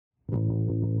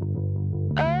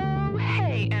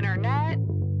internet.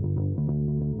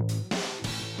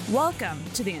 Welcome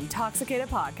to the Intoxicated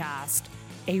Podcast,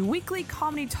 a weekly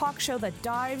comedy talk show that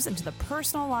dives into the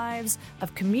personal lives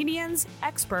of comedians,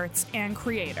 experts, and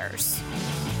creators.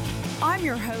 I'm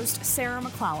your host, Sarah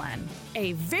McClellan,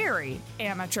 a very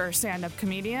amateur stand-up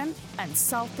comedian and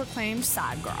self-proclaimed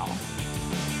sad girl.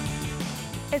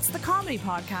 It's the comedy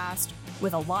podcast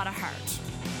with a lot of heart.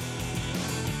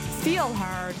 Feel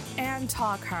hard and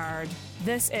talk hard.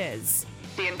 This is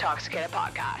the Intoxicated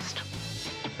Podcast.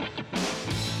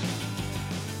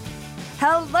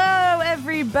 Hello,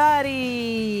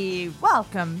 everybody.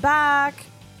 Welcome back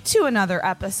to another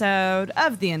episode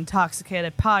of the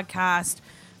Intoxicated Podcast.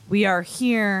 We are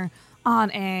here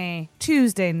on a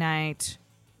Tuesday night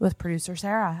with producer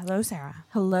Sarah. Hello, Sarah.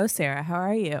 Hello, Sarah. How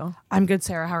are you? I'm good,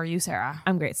 Sarah. How are you, Sarah?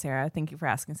 I'm great, Sarah. Thank you for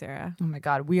asking, Sarah. Oh my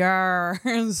God, we are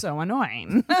so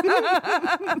annoying.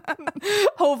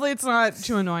 Hopefully it's not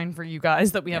too annoying for you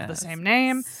guys that we have the same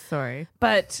name. Sorry.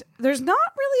 But there's not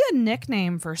really a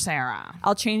nickname for Sarah.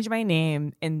 I'll change my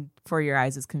name for your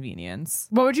eyes' convenience.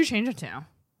 What would you change it to?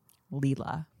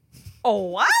 Leela. Oh,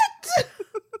 what?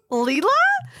 Leela?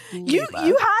 You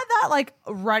had that like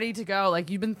ready to go. Like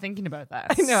you've been thinking about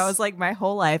that. I know. It's like my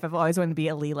whole life I've always wanted to be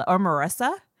a Leela or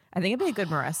Marissa. I think it'd be a good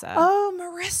Marissa. Oh,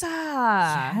 Marissa.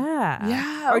 Yeah.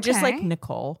 Yeah. Or just okay. like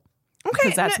Nicole. Okay.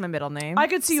 Because that's my middle name. I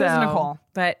could see you as Nicole.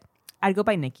 But I'd go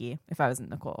by Nikki if I was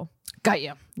Nicole. Got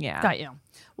you. Yeah. Got you.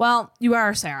 Well, you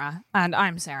are Sarah and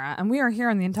I'm Sarah and we are here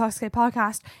on the Intoxicated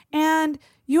Podcast and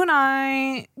you and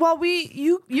I, well,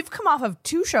 you've come off of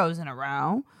 2 shows in a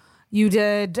row. You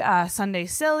did Sunday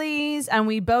Sillies and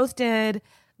we both did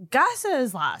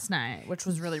Gus's last night, which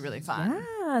was really, really fun.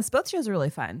 Yes, both shows are really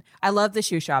fun. I love the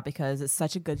Shoe Shop because it's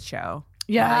such a good show.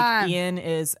 Yeah. Like Ian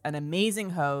is an amazing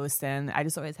host and I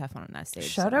just always have fun on that stage.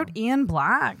 Shout out Ian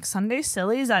Black. Sunday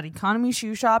Sillies at Economy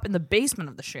Shoe Shop in the basement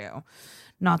of the shoe.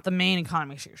 Not the main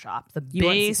Economy Shoe Shop, the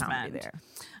basement. There.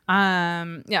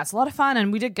 Yeah, it's a lot of fun.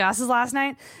 And we did Gus's last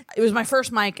night. It was my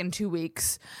first mic in 2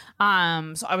 weeks. So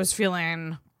I was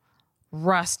feeling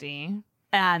rusty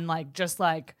and just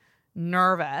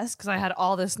nervous because I had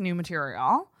all this new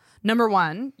material. Number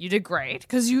one, you did great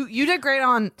because you did great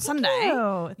on Sunday.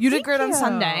 You did great on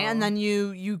Sunday, and then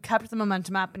you kept the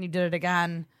momentum up and you did it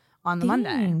again on the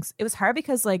Monday. It was hard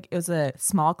because it was a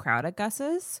small crowd at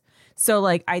Gus's, so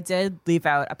I did leave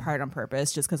out a part on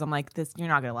purpose just because I'm like, this, you're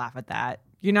not gonna laugh at that.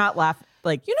 You're not laugh you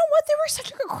know what? They were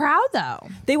such a good crowd though.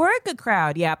 They were a good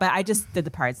crowd, yeah. But I just did the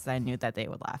parts that I knew that they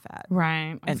would laugh at,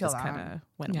 right? And just kind of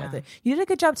went with it. You did a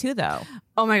good job too, though.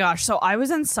 Oh my gosh! So I was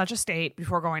in such a state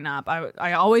before going up.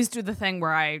 I always do the thing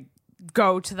where I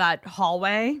go to that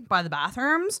hallway by the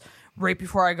bathrooms right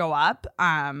before I go up,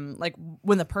 like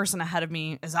when the person ahead of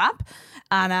me is up,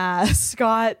 and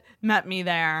Scott met me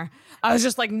there. I was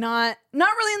just not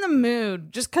really in the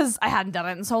mood just because I hadn't done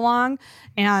it in so long,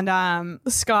 and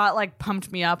Scott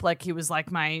pumped me up like he was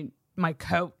my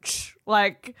coach.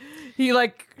 He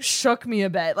shook me a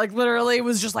bit, literally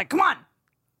was just come on,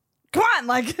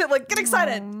 get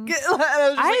excited.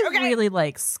 I really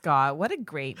like Scott. What a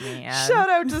great man. Shout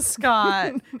out to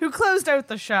Scott who closed out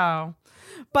the show.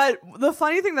 But the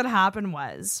funny thing that happened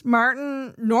was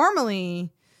Martin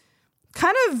normally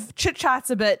kind of chit-chats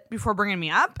a bit before bringing me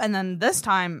up. And then this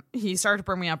time he started to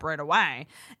bring me up right away.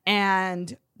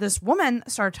 And this woman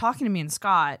started talking to me and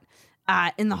Scott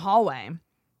in the hallway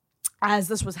as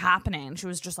this was happening. She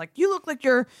was just like, you look like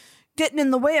you're getting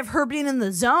in the way of her being in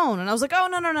the zone. And I was like, oh,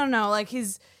 no.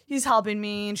 He's helping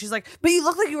me. And she's like, but you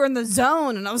look like you were in the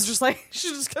zone. And I was just she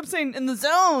just kept saying in the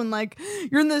zone.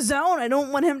 You're in the zone. I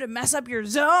don't want him to mess up your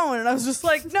zone. And I was just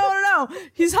like, no.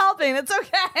 He's helping. It's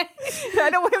okay. I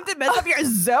don't want him to mess up your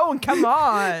zone. Come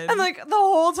on. And the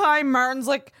whole time Martin's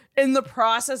in the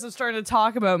process of starting to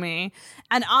talk about me.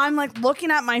 And I'm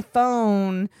looking at my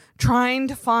phone, trying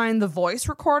to find the voice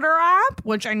recorder app,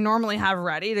 which I normally have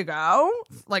ready to go,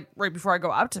 right before I go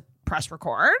up to press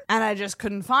record. And I just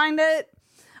couldn't find it.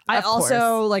 I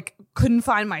also couldn't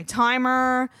find my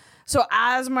timer. So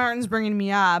as Martin's bringing me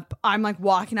up, I'm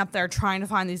walking up there trying to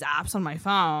find these apps on my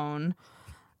phone.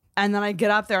 And then I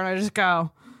get up there and I just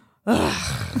go,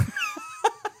 ugh.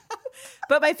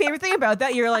 But my favorite thing about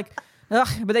that, you're ugh,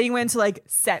 but then you went into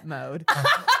set mode.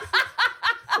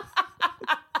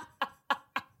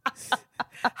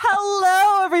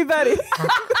 Hello, everybody.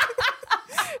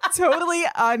 Totally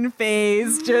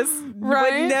unfazed, just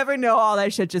would never know all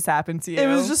that shit just happened to you. It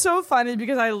was just so funny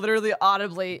because I literally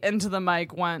audibly into the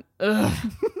mic went, ugh.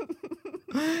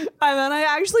 And then I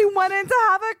actually went in to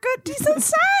have a good, decent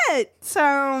set.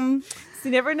 So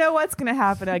You never know what's going to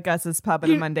happen at Gus's pub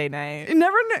on a Monday night. You're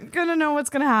never gonna know what's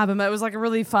gonna happen, but it was like a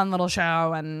really fun little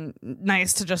show and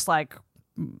nice to just like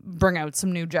bring out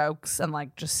some new jokes and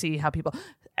like just see how people.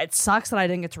 It sucks that I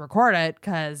didn't get to record it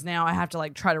because now I have to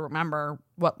like try to remember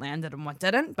what landed and what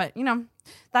didn't. But you know,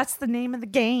 that's the name of the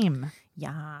game.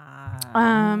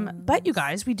 Yeah. But you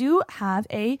guys, we do have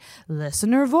a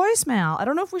listener voicemail. I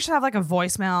don't know if we should have like a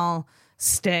voicemail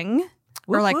sting.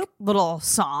 Or Whoop, like whoop. little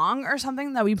song or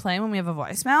something that we play when we have a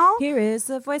voicemail. Here is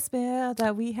the voicemail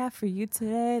that we have for you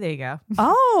today. There you go.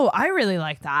 Oh, I really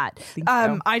like that. Think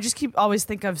so. I just always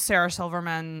think of Sarah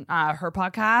Silverman. Her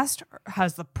podcast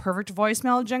has the perfect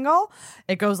voicemail jingle.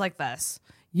 It goes like this.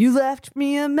 You left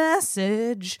me a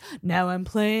message. Now I'm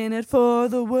playing it for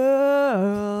the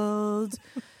world.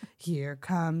 Here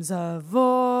comes a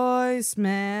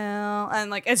voicemail. And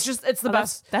like, it's the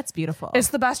best. That's beautiful. It's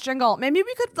the best jingle. Maybe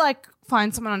we could like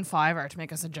find someone on Fiverr to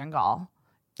make us a jingle.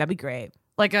 That'd be great.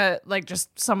 Like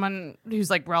just someone who's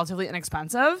like relatively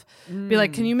inexpensive. Be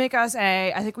like, can you make us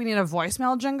I think we need a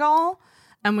voicemail jingle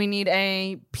and we need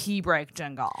a pee break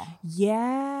jingle.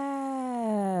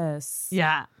 Yes.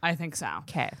 Yeah, I think so.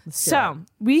 Okay. So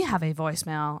we have a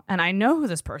voicemail and I know who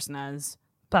this person is,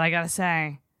 but I gotta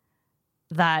say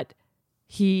that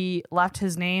he left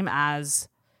his name as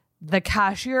the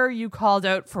cashier you called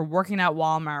out for working at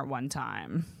Walmart one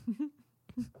time.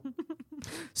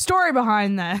 Story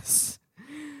behind this.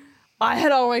 I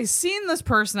had always seen this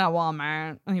person at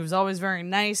Walmart and he was always very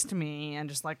nice to me and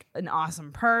just like an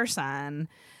awesome person.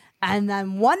 And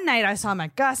then one night I saw him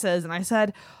at Gus's and I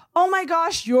said, oh my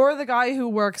gosh, you're the guy who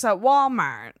works at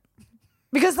Walmart.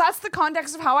 Because that's the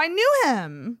context of how I knew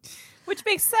him. Which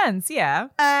makes sense, yeah.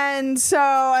 And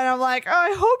I'm like, oh,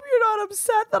 I hope you're not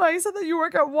upset that I said that you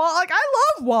work at Walmart. Like, I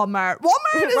love Walmart.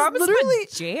 Walmart is Robin's literally, my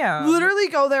jam. literally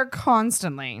go there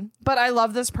constantly. But I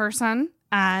love this person,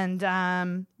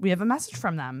 and we have a message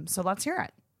from them, so let's hear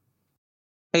it.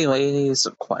 Hey ladies,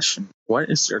 a question. What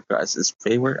is your guys'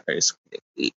 favorite ice cream to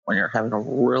eat when you're having a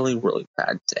really, really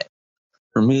bad day?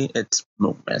 For me, it's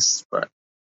Moomist, but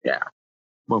yeah,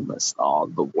 Moomist all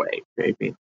the way,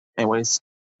 baby. Anyways,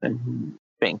 and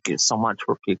thank you so much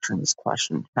for featuring this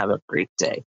question. Have a great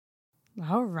day.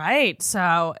 All right.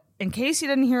 So, in case you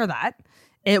didn't hear that,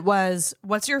 it was,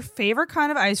 what's your favorite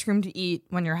kind of ice cream to eat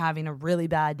when you're having a really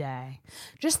bad day?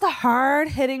 Just the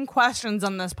hard-hitting questions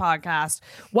on this podcast.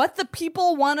 What the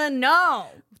people want to know.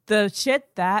 The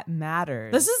shit that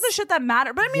matters. This is the shit that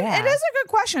matters. But I mean, Yeah. It is a good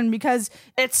question because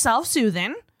it's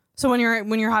self-soothing. So when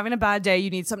you're having a bad day, you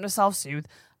need something to self-soothe.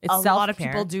 It's a lot of self-care.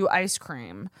 people do ice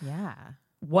cream. Yeah.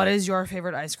 What is your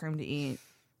favorite ice cream to eat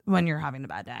when you're having a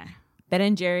bad day? Ben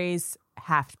and Jerry's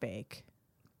half bake.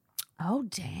 Oh,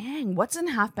 dang. What's in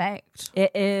half baked?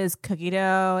 It is cookie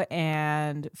dough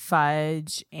and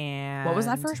fudge and What was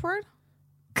that first word?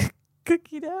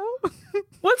 cookie dough.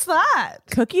 What's that?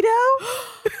 Cookie dough.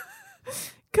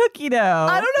 Cookie dough.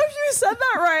 I don't know if you said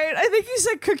that right. I think you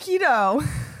said coquito.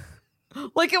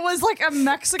 Like it was like a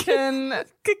Mexican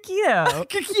cookie dough.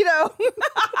 coquito.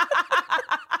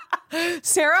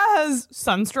 Sarah has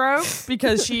sunstroke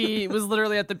because she was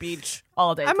literally at the beach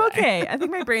all day. I'm today. okay. I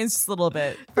think my brain's just a little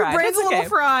bit fried. Her brain's That's a little okay.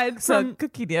 fried. So From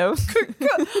cookie dough.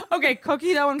 okay,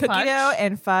 cookie dough and Cookie fudge. dough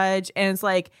and fudge, and it's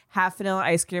like half vanilla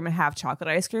ice cream and half chocolate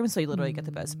ice cream. So you literally get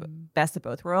the best of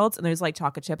both worlds. And there's like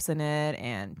chocolate chips in it,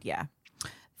 and yeah,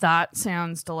 That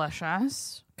sounds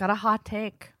delicious. Got a hot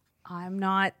take. I'm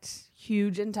not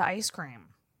huge into ice cream.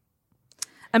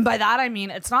 And by that, I mean,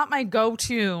 it's not my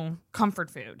go-to comfort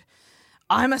food.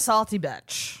 I'm a salty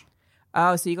bitch.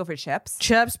 Oh, so you go for chips?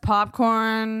 Chips,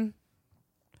 popcorn,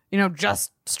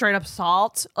 just straight up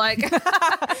salt. Like,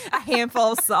 A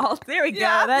handful of salt. There we go.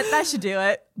 Yeah. That should do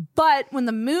it. but when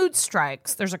the mood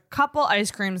strikes, there's a couple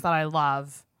ice creams that I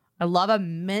love. I love a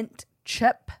mint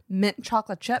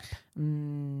chocolate chip.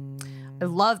 I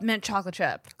love mint chocolate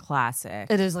chip. Classic.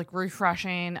 It is like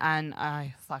refreshing and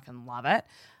I fucking love it.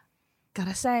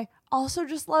 Gotta say, also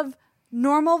just love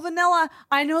normal vanilla.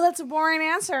 I know that's a boring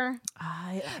answer,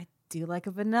 I do like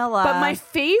a vanilla. but my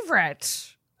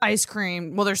favorite ice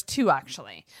cream, well, there's two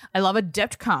actually. I love a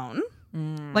dipped cone,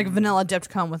 like a vanilla dipped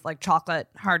cone with like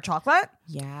hard chocolate.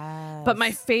 yeah. But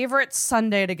my favorite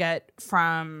sundae to get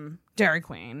from Dairy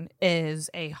Queen is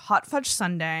a hot fudge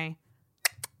sundae.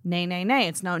 Nay.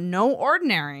 It's no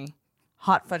ordinary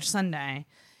hot fudge sundae.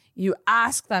 You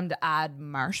ask them to add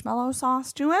marshmallow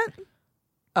sauce to it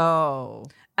oh,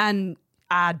 and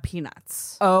add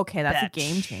peanuts. okay, that's Bitch. a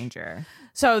game changer.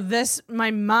 So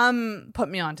my mom put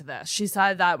me onto this. She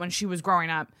said that when she was growing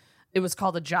up, It was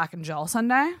called a Jack and Jill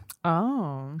sundae.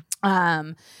 Oh.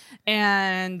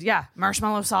 And yeah,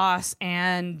 marshmallow sauce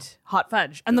and hot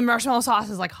fudge. And the marshmallow sauce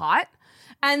is like hot.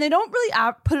 And they don't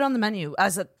really put it on the menu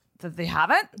as that they have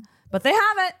it, but they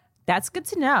have it. That's good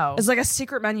to know. It's like a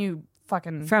secret menu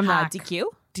fucking From hack. DQ?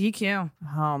 DQ.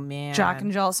 Oh, man. Jack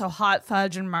and Jill. So hot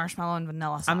fudge and marshmallow and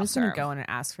vanilla sauce. I'm just going to serve. go in and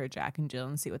ask for a Jack and Jill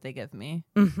and see what they give me.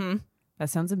 Mm-hmm. That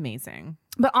sounds amazing.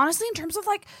 But honestly, in terms of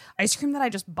like ice cream that I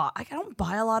just bought, like I don't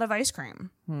buy a lot of ice cream.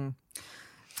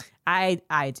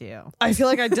 I do. I feel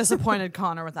like I disappointed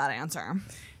Connor with that answer.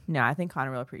 No, I think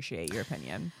Connor will appreciate your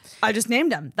opinion. I just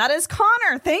named him. That is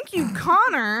Connor. Thank you,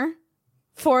 Connor,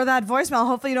 for that voicemail.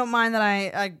 Hopefully you don't mind that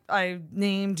I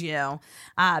named you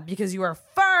because you are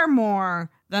far more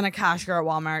than a cashier at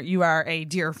Walmart. You are a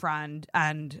dear friend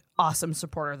and awesome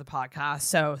supporter of the podcast.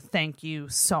 So thank you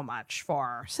so much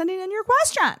for sending in your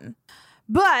question.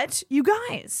 But you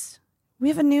guys, we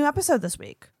have a new episode this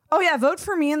week. Oh yeah, vote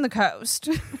for me in the coast.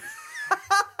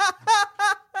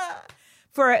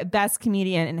 For best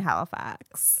comedian in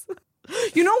Halifax.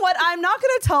 You know what? I'm not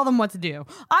going to tell them what to do. I'm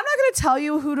not going to tell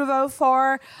you who to vote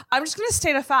for. I'm just going to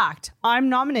state a fact. I'm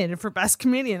nominated for best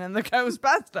comedian in the Coast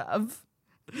Best of.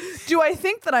 Do I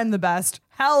think that I'm the best?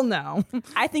 Hell no.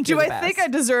 I think Do you're I the think best.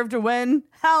 I deserve to win?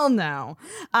 Hell no.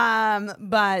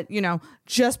 But, you know,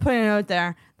 just putting it out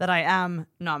there that I am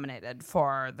nominated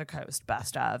for the Coast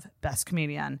Best of best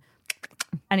comedian.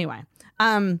 Anyway,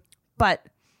 but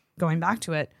going back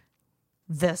to it,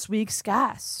 this week's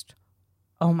guest.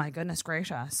 Oh my goodness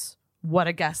gracious. What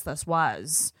a guest this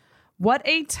was. What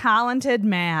a talented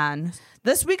man.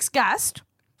 This week's guest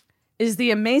is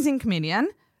the amazing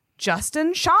comedian,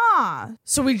 Justin Shaw.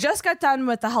 So we just got done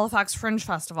with the Halifax Fringe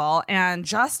Festival and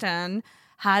Justin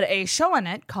had a show on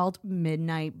it called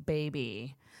Midnight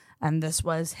Baby. And this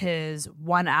was his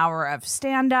 1 hour of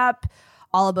stand-up,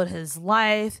 all about his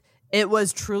life. It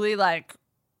was truly like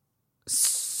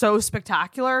so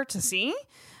spectacular to see.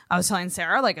 I was telling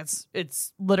Sarah, like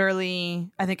it's literally,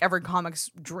 I think every comic's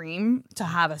dream to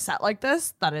have a set like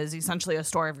this that is essentially a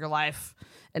story of your life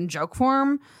in joke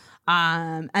form.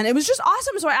 And it was just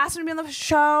awesome. So I asked him to be on the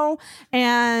show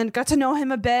and got to know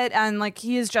him a bit. And like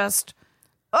he is just,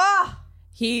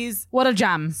 He's what a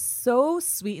gem. so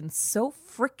sweet and so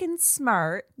freaking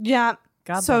smart. Yeah.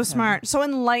 God So bless him. smart. So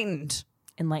enlightened.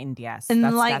 Enlightened, yes.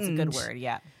 Enlightened. That's a good word,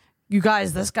 yeah. You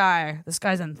guys, this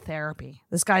guy's in therapy.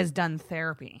 This guy's done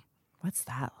therapy. What's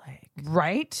that like?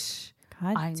 Right?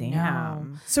 God I damn. know.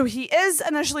 So he is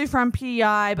initially from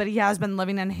PEI, but he has been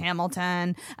living in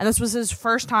Hamilton, and this was his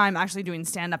first time actually doing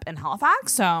stand-up in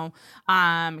Halifax. So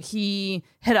he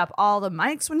hit up all the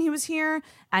mics when he was here,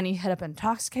 and he hit up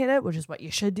Intoxicated, which is what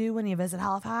you should do when you visit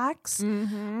Halifax.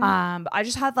 But I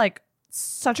just had like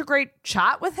such a great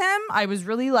chat with him. I was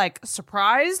really like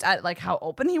surprised at like how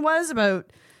open he was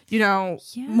about, you know,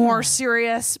 more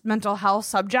serious mental health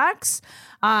subjects.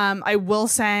 I will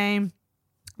say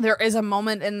there is a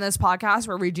moment in this podcast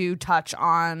where we do touch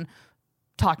on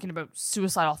talking about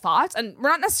suicidal thoughts, and we're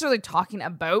not necessarily talking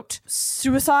about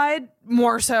suicide,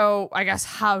 more so I guess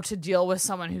how to deal with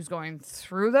someone who's going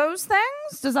through those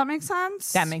things. Does that make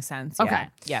sense? That makes sense. Okay.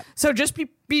 Yeah. Yep. So just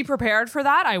be prepared for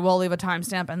that. I will leave a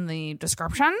timestamp in the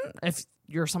description if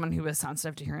you're someone who is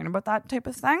sensitive to hearing about that type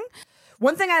of thing.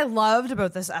 One thing I loved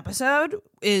about this episode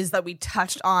is that we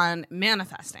touched on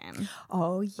manifesting.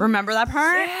 Oh, yeah. Remember that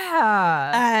part?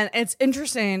 Yeah. And it's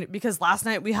interesting because last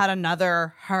night we had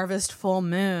another harvest full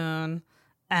moon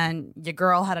and your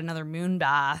girl had another moon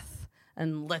bath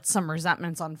and lit some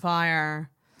resentments on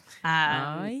fire.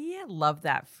 Oh, yeah. Love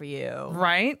that for you.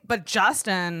 Right? But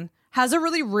Justin has a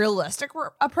really realistic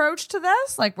approach to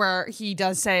this, like where he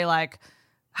does say like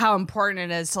how important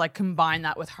it is to like combine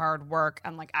that with hard work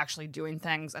and like actually doing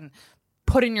things and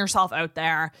putting yourself out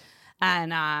there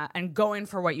and going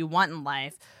for what you want in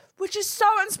life, which is so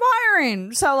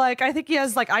inspiring. So like I think he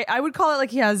has like I would call it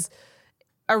like he has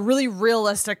a really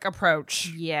realistic approach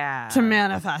Yeah. to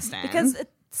manifesting. Because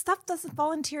stuff doesn't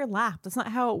fall into your lap. That's not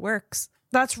how it works.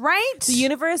 that's right. The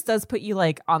universe does put you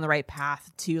like on the right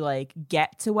path to like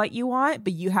get to what you want,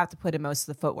 but you have to put in most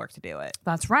of the footwork to do it.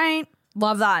 That's right.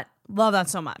 Love that. Love that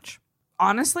so much.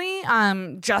 Honestly,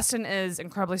 Justin is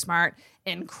incredibly smart,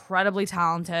 incredibly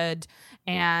talented,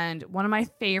 and one of my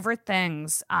favorite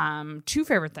things, two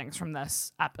favorite things from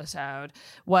this episode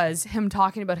was him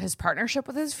talking about his partnership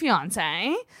with his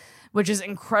fiance, which is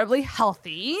incredibly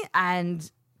healthy and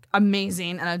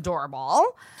amazing and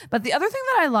adorable. But the other thing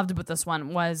that I loved about this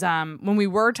one was when we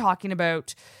were talking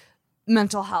about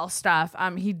mental health stuff,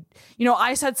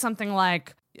 I said something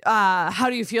like, how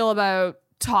do you feel about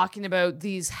talking about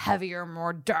these heavier,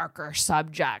 more darker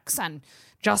subjects. And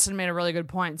Justin made a really good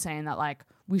point saying that like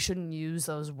we shouldn't use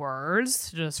those words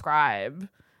to describe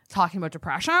talking about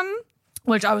depression,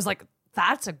 which I was like,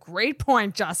 that's a great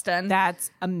point, Justin.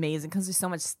 That's amazing because there's so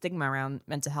much stigma around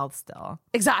mental health still.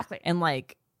 Exactly. And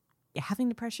like having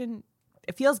depression,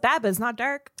 it feels bad, but it's not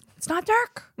dark. It's not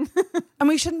dark. And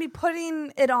we shouldn't be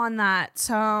putting it on that.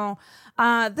 So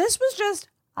this was just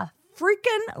a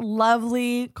freaking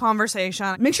lovely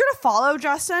conversation. Make sure to follow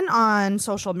Justin on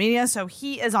social media. So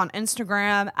he is on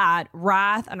Instagram at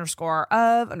wrath_of_Shaw.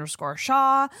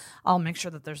 I'll make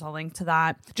sure that there's a link to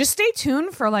that. Just stay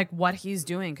tuned for like what he's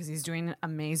doing because he's doing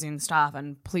amazing stuff.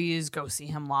 And please go see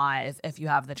him live if you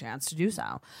have the chance to do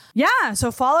so. Yeah, so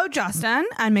follow Justin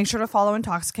and make sure to follow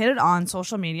Intoxicated on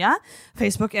social media,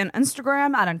 Facebook and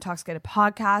Instagram at Intoxicated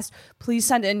Podcast. Please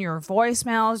send in your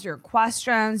voicemails, your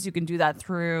questions. You can do that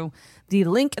through the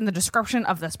link in the description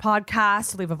of this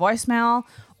podcast to leave a voicemail,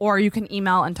 or you can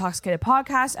email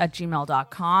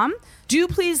intoxicatedpodcast@gmail.com. Do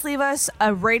please leave us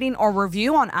a rating or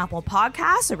review on Apple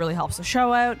Podcasts. It really helps the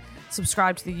show out.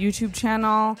 Subscribe to the YouTube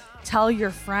channel. Tell your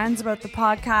friends about the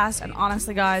podcast. And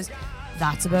honestly, guys,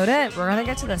 that's about it. We're going to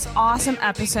get to this awesome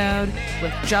episode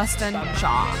with Justin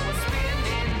Shaw.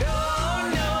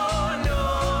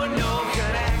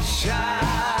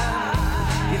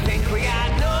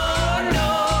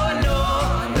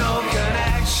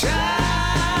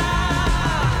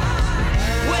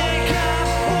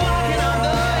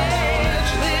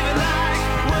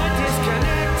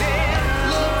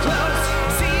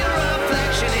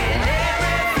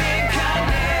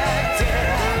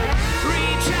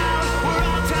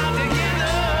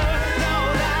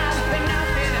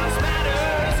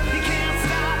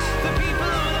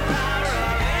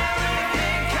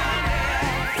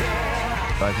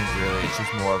 I think really it's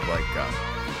just more of like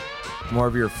more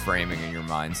of your framing and your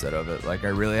mindset of it. Like I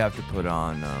really have to put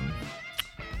on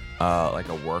like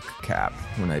a work cap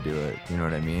when I do it. You know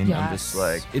what I mean? Yes. I'm just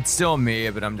like, it's still me,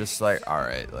 but I'm just like, all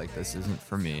right, like this isn't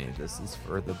for me. This is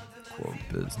for the quote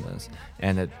business.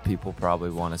 And that people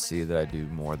probably want to see that I do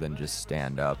more than just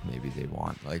stand up. Maybe they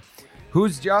want like,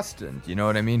 who's Justin? You know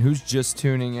what I mean? Who's just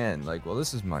tuning in? Like, well,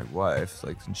 this is my wife.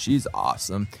 Like, and she's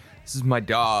awesome. This is my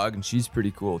dog, and she's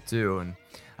pretty cool too. And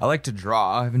I like to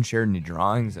draw. I haven't shared any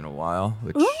drawings in a while,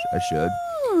 which I should.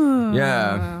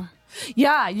 Yeah.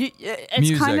 Yeah, it's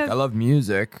music. kind of. I love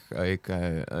music. Do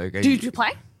you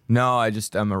play? No,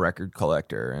 I'm a record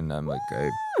collector, and I'm like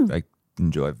I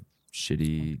enjoy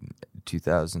shitty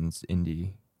 2000s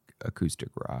indie acoustic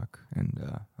rock, and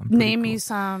I'm pretty Name cool. me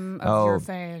some of your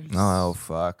faves. Oh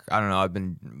fuck! I don't know. I've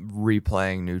been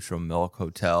replaying Neutral Milk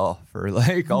Hotel for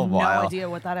like a while. No idea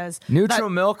what that is. Neutral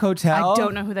Milk Hotel. I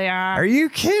don't know who they are. Are you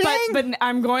kidding? But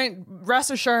I'm going. Rest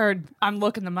assured, I'm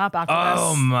looking them up after this.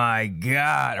 Oh my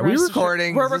god! Are we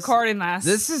recording? We're recording this.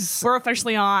 This is. We're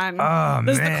officially on. Oh,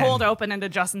 this man. is the cold open into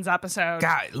Justin's episode.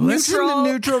 God, listen to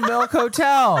Neutral Milk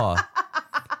Hotel.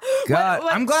 God,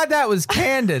 What? I'm glad that was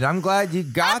candid. I'm glad you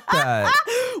got that.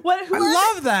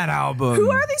 I love that album. Who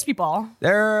are these people?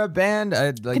 They're a band.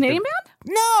 Like Canadian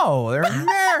band? No, they're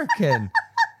American.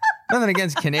 Nothing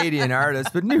against Canadian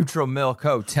artists, but Neutral Milk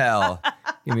Hotel.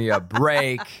 Give me a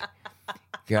break.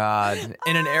 God.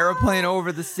 In an airplane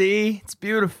over the sea. It's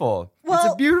beautiful. It's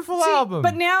a beautiful album.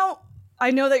 But now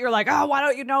I know that you're like, oh, why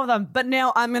don't you know them? But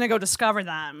now I'm going to go discover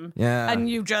them. Yeah. And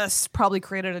you just probably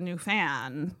created a new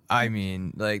fan. I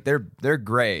mean, like they're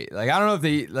great. Like I don't know if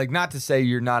they like, not to say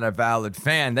you're not a valid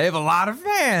fan. They have a lot of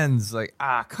fans. Like,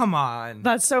 come on.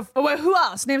 That's so. Oh, wait, who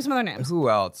else? Name some other names. Who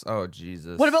else? Oh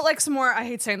Jesus. What about like some more? I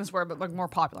hate saying this word, but like more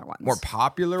popular ones. More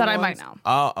popular that ones? I might know.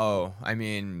 Oh, I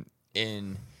mean,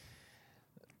 in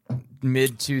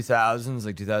mid 2000s,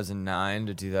 like 2009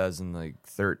 to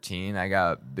 2013, I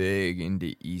got big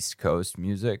into East Coast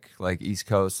music, like East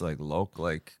Coast, like local,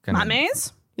 like kind Matt of.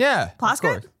 Mays? Yeah, of Plastic?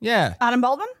 course. Yeah, Adam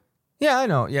Baldwin? yeah, I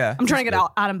know. Yeah, I'm trying to get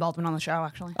Adam Baldwin on the show,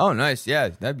 actually. Oh, nice. Yeah,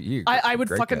 that'd be you. I would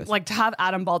Great fucking guys. like to have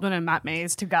Adam Baldwin and Matt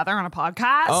Mays together on a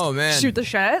podcast. Oh, man. Shoot the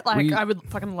shit. Like, We- I would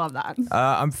fucking love that.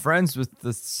 I'm friends with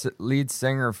the lead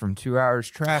singer from 2 Hours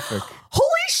Traffic. Holy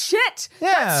shit.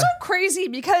 Yeah. That's so crazy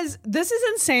because this is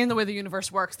insane the way the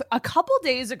universe works. A couple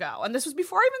days ago, and this was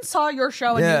before I even saw your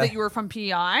show and Yeah. knew that you were from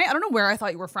PEI. I don't know where I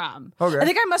thought you were from. Okay. I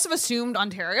think I must have assumed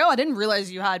Ontario. I didn't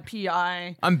realize you had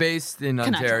PEI. I'm based in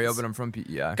Ontario, Connections. but I'm from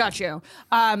PEI. Got you.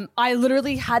 I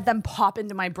literally had them pop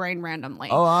into my brain randomly.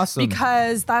 Oh, awesome.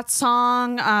 Because that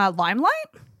song, Limelight,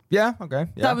 Yeah. Okay.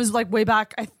 Yeah. that was like way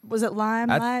back. Was it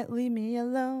Limelight? Leave me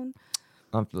alone.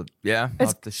 I'll have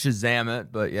to Shazam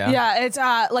it, but yeah. Yeah, it's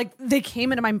like they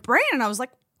came into my brain and I was like,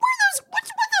 what's with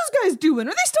those guys doing?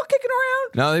 Are they still kicking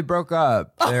around? No, they broke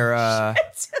up. They're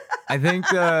Shit. I think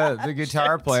the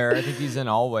guitar player, I think he's in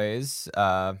Always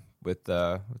with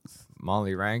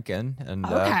Molly Rankin and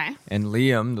Okay. and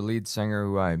Liam, the lead singer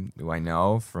who I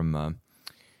know from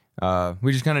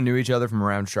we just kind of knew each other from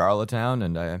around Charlottetown,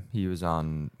 and he was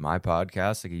on my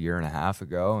podcast like a year and a half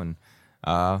ago, and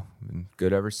been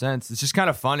good ever since. It's just kind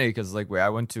of funny because like I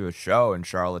went to a show in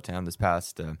Charlottetown this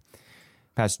past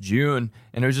June,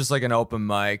 and it was just like an open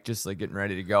mic, just like getting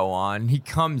ready to go on. He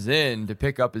comes in to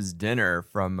pick up his dinner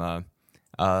from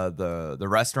the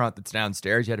restaurant that's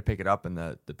downstairs. You had to pick it up in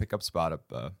the pickup spot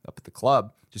up at the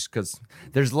club, just because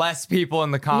there's less people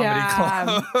in the comedy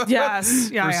club. Yes.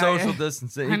 Yeah. For yeah, social yeah.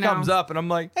 distancing. I He know. comes up and I'm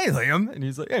like, "Hey, Liam," and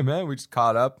he's like, "Hey, man." We just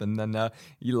caught up, and then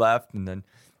he left, and then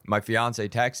my fiance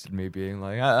texted me being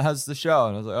like, "How's the show?"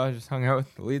 And I was like, "Oh, I just hung out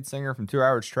with the lead singer from 2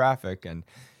 Hours Traffic." And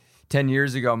 10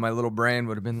 years ago, my little brain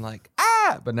would have been like,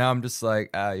 but now I'm just like,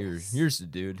 you're the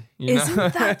dude. You know?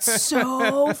 Isn't that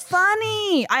so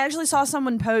funny? I actually saw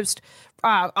someone post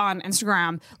on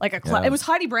Instagram like a clip. Yeah. It was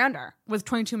Heidi Brander with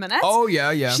 22 Minutes. Oh,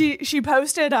 yeah. She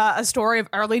posted a story of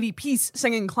Our Lady Peace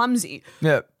singing "Clumsy,"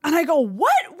 Yeah. and I go,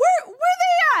 "What? Where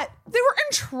they at? They were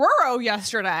in Truro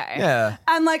yesterday." Yeah.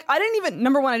 And like, I didn't even.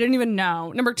 Number one, I didn't even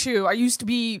know. Number two, I used to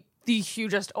be the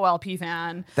hugest OLP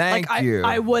fan. Thank like, you.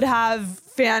 I would have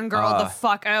fangirled the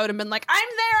fuck out and been like, "I'm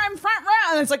there, I'm front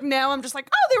row." And it's like, now I'm just like,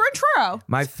 "Oh, they were in Truro."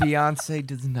 My fiance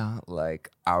does not like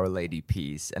Our Lady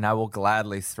Peace, and I will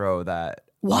gladly throw that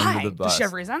Why? under the bus. Does she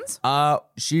have reasons?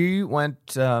 She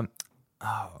went, I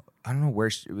don't know where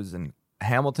it was in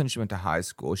Hamilton. She went to high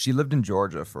school. She lived in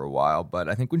Georgia for a while, but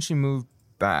I think when she moved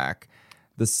back,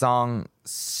 the song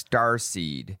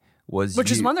Starseed was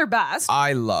Which is one of their best.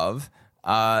 I love.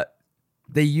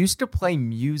 They used to play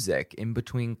music in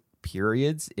between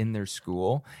periods in their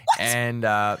school, and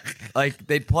like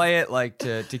they'd play it like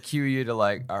to cue you to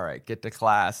like, all right, get to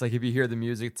class. Like if you hear the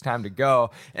music, it's time to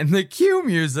go. And the cue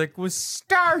music was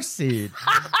Starseed,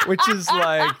 which is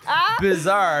like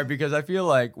bizarre because I feel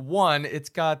like one, it's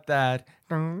got that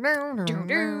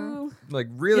like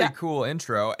really Yeah. cool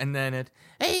intro, and then it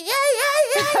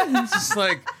it's just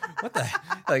like, what the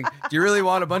like, do you really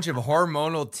want a bunch of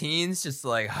hormonal teens just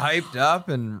like hyped up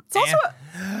and It's also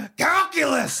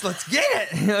calculus, let's get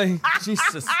it. Like,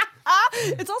 Jesus.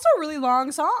 it's also a really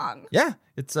long song. Yeah,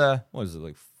 it's what is it,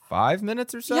 like 5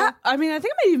 minutes or so? Yeah, I mean, I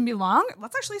think it might even be long.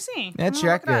 Let's actually see. Yeah, I'm gonna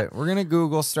check look it. up. We're gonna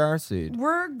Google Starseed.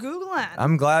 We're Googling.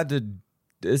 I'm glad to.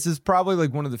 This is probably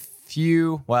like one of the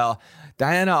few. Well,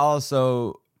 Diana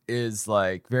also is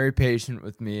like very patient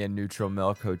with me in Neutral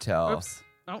Milk Hotel. Oops.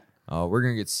 Oh. Oh, we're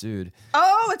gonna get sued.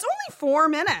 Oh, it's only 4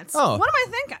 minutes. Oh. What am I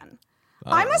thinking?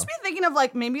 I must be thinking of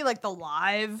like maybe like the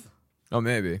live. Oh,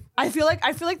 maybe. I feel like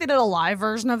they did a live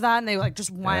version of that and they like just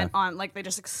went on like they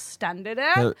just extended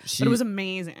it. So but it was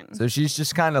amazing. So she's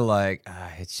just kind of like,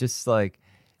 it's just like,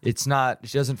 it's not,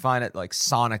 she doesn't find it like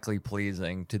sonically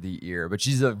pleasing to the ear, but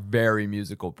she's a very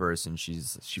musical person. She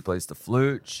plays the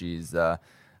flute. She's a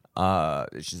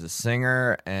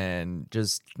singer, and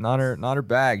just not her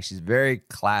bag. She's very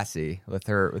classy with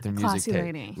her music. Classy taste.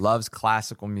 lady. Loves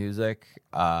classical music.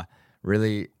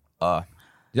 Really,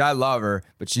 yeah, I love her,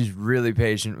 but she's really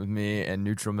patient with me and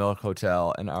Neutral Milk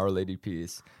Hotel and Our Lady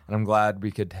Peace. And I'm glad we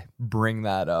could bring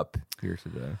that up here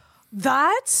today.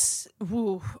 That's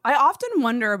I often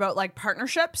wonder about like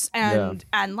partnerships and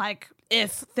like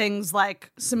if things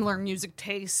like similar music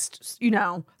taste, you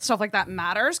know, stuff like that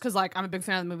matters. Cause like I'm a big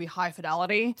fan of the movie High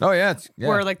Fidelity. Oh, yeah.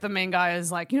 Where like the main guy is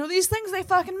like, you know, these things, they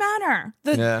fucking matter.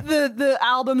 Yeah. The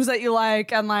albums that you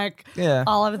like and like Yeah.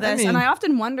 all of this. I mean- and I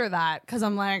often wonder that because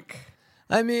I'm like,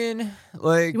 I mean,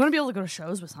 like, you want to be able to go to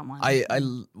shows with someone.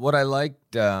 what I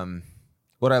liked,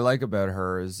 what I like about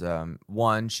her is,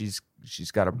 one, she's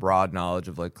got a broad knowledge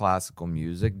of like classical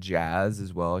music, jazz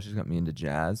as well. She's got me into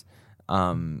jazz.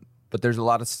 But there's a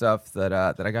lot of stuff that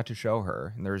I got to show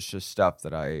her, and there's just stuff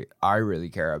that I really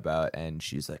care about, and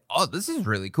she's like, "Oh, this is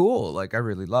really cool! Like, I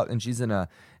really love." And she's in a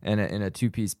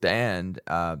 2-piece band.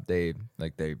 They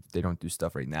don't do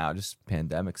stuff right now, just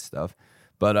pandemic stuff.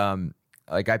 But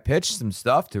like I pitched some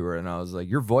stuff to her, and I was like,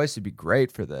 "Your voice would be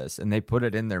great for this," and they put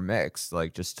it in their mix,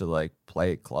 like just to like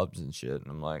play at clubs and shit. And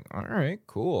I'm like, "All right,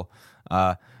 cool."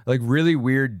 Like really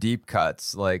weird deep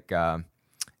cuts, like.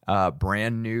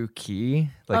 Brand New Key,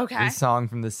 like Okay. this song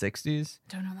from the 60s.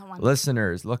 Don't know that one.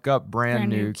 Listeners, look up Brand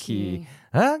New Key.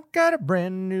 I got a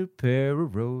brand new pair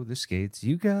of roller skates.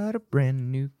 You got a brand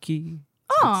new key.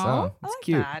 It's a good Aw, song. I It's like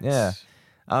cute. that. Yeah.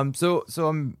 So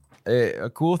I'm a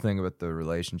cool thing about the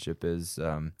relationship is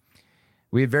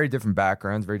we have very different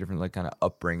backgrounds, very different like kind of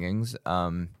upbringings.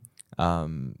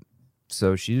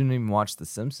 so she didn't even watch The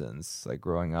Simpsons like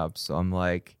growing up. So I'm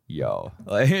like, yo,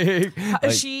 like,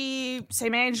 Is she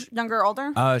same age, younger,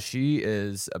 older? She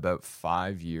is about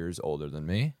 5 years older than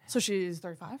me. So she's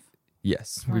 35?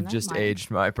 Yes, Oh, we've that's just mine. aged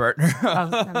my partner. Oh,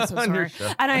 I'm so on your sorry.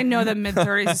 show. And I know that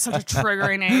mid-30s is such a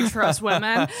triggering age for us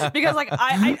women because, like,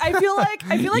 I feel like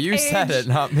You age, said it,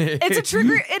 not me. It's a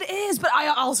trigger. It is, but I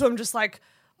also am just like,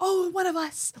 oh, one of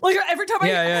us. Like every time,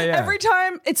 Yeah. every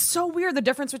time, it's so weird the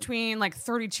difference between like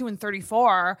 32 and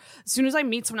 34. As soon as I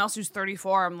meet someone else who's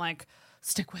 34, I'm like,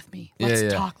 stick with me. Let's Yeah.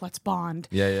 talk. Let's bond.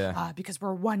 Yeah. Because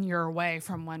we're 1 year away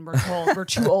from when we're told we're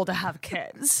too old to have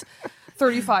kids.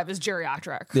 35 is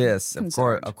geriatric. Yes, of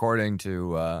course, Considered. according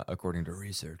to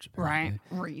research, Right.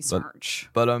 apparently. Research.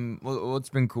 But what's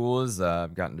been cool is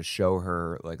I've gotten to show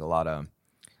her like a lot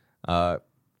of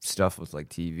stuff with like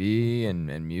TV and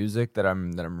music that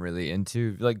I'm really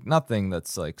into. Like nothing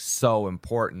that's like so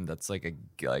important that's like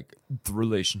the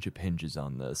relationship hinges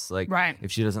on this. Like Right.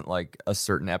 if she doesn't like a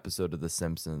certain episode of The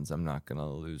Simpsons, I'm not gonna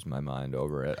lose my mind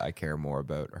over it. I care more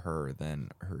about her than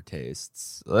her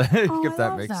tastes. Like if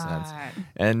that makes sense.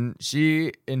 And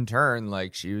she in turn,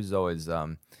 like she was always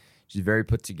she's very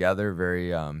put together,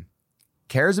 very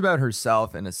cares about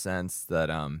herself in a sense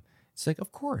that it's like,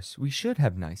 of course, we should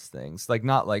have nice things. Like,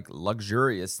 not like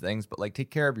luxurious things, but like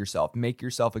take care of yourself. Make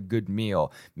yourself a good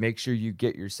meal. Make sure you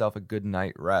get yourself a good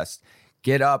night rest.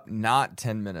 Get up not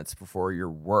 10 minutes before your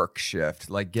work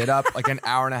shift. Like, get up like an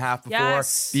hour and a half before.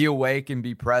 Yes. Be awake and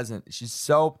be present. She's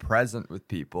so present with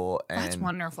people. And That's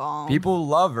wonderful. people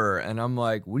love her. And I'm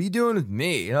like, what are you doing with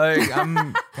me? Like, I'm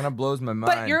kind of blows my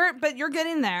mind. But you're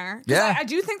getting there. 'Cause Yeah. I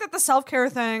do think that the self-care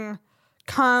thing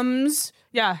comes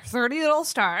 30 it'll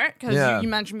start because Yeah. you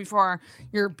mentioned before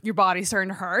your body's starting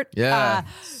to hurt. Yeah.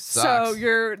 So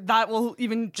Sucks. that will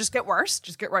even just get worse.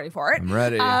 Just get ready for it. I'm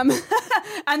ready.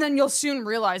 And then you'll soon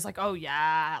realize like, oh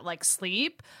yeah, like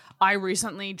sleep. I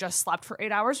recently just slept for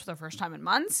 8 hours for the first time in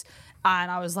months. And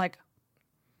I was like,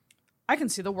 I can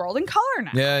see the world in color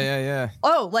now. Yeah.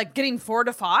 Oh, like getting 4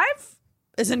 to 5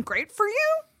 isn't great for you?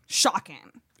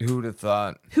 Shocking. Who would have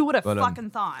thought? Who would have But, fucking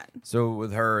thought? So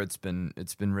with her, it's been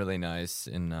really nice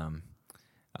in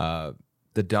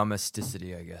the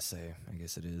domesticity. I guess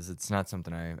it is. It's not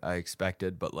something I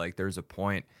expected, but like there's a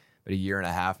point, about a year and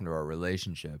a half into our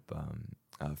relationship,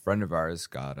 a friend of ours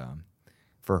got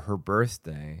for her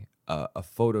birthday a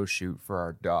photo shoot for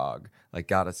our dog. Like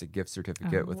got us a gift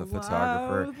certificate with a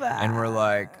photographer, and we're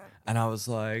like, and I was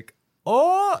like.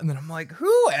 Oh, and then I'm like,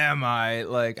 who am I?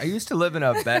 Like, I used to live in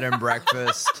a bed and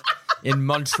breakfast in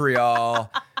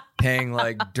Montreal, paying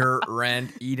like dirt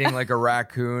rent, eating like a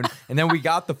raccoon. And then we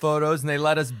got the photos and they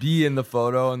let us be in the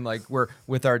photo. And like, we're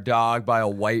with our dog by a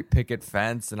white picket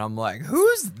fence. And I'm like,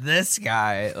 who's this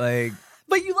guy? Like,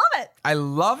 But you love it. I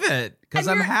love it because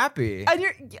And I'm you're- happy. And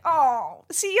you're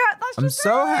see, yeah, that's I'm just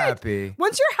so it. happy.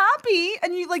 Once you're happy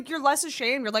and you're less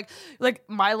ashamed, you're like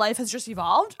my life has just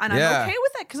evolved and Yeah. I'm okay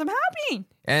with it because I'm happy.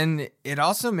 And it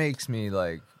also makes me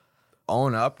like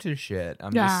own up to shit.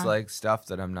 I'm Yeah. just like stuff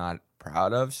that I'm not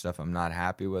proud of, stuff I'm not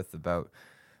happy with about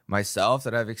myself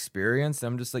that I've experienced.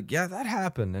 I'm just like, yeah, that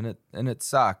happened and it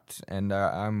sucked, and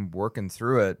I'm working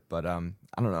through it. But I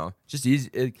don't know, just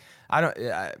easy.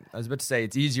 I was about to say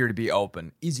it's easier to be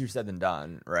open, easier said than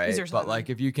done, right? Easier said But than like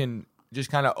done. if you can just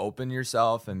kind of open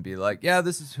yourself and be like, yeah,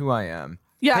 this is who I am.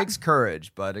 Yeah. It takes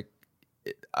courage, but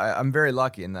I'm very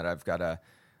lucky in that I've got a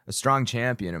strong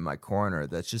champion in my corner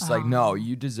that's just like, no,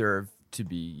 you deserve to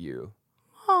be you.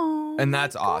 Oh, And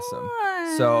that's awesome.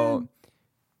 So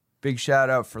big shout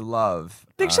out for love.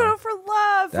 big shout out for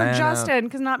love for Diana. Justin,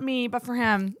 because not me, but for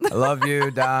him. I love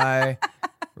you, Di.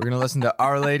 We're gonna listen to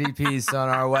Our Lady Peace on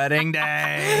our wedding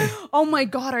day. Oh my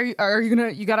god, are you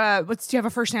gonna do you have a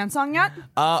first hand song yet?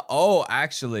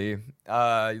 Actually,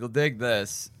 you'll dig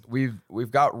this.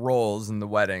 We've got roles in the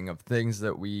wedding of things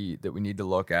that we need to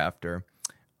look after.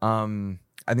 I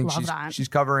think Love that. she's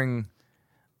covering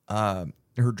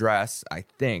her dress. I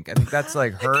think that's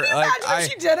like her. Can you like imagine if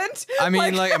she didn't? I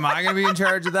mean, like, am I gonna be in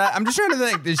charge of that? I'm just trying to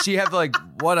think. Does she have like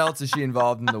what else is she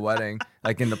involved in the wedding?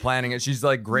 Like in the planning? She's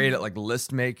like great at like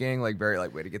list making, like very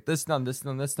like way to get this done, this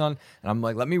done, this done. And I'm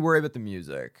like, let me worry about the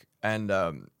music. And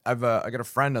I got a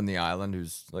friend on the island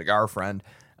who's like our friend,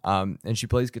 and she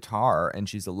plays guitar and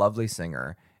she's a lovely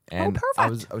singer. And I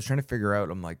was trying to figure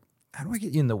out. I'm like, how do I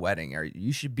get you in the wedding?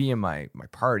 You should be in my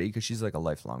party because she's like a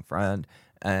lifelong friend.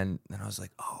 And then I was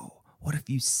like, oh, what if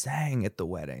you sang at the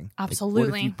wedding? Like, what if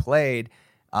Absolutely. you played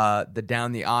the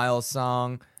Down the Aisle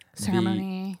song?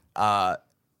 Ceremony.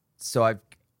 So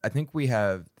I think we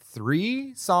have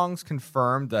 3 songs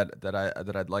confirmed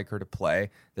that I'd like her to play.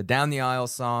 The Down the Aisle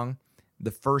song,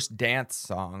 the first dance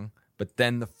song, but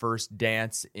then the first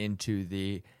dance into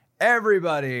the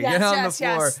everybody get on the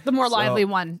floor. Yes. The more lively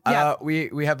one. Yeah.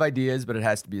 We have ideas, but it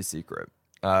has to be a secret.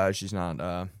 She's not.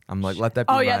 I'm like, let that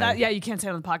be. Oh yeah, you can't say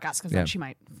it on the podcast because then she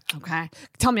might. Okay,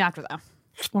 tell me after though.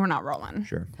 We're not rolling.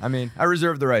 Sure. I mean, I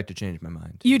reserve the right to change my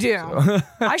mind. You do.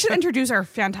 I should introduce our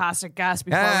fantastic guest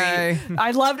before we.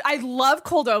 I love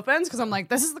cold opens because I'm like,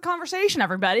 this is the conversation,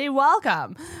 everybody.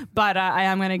 Welcome. But I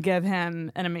am going to give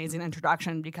him an amazing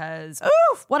introduction because,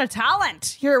 oof, what a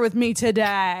talent here with me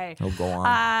today. Oh, go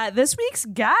on. This week's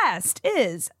guest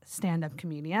is stand-up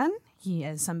comedian. He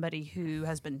is somebody who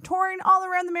has been touring all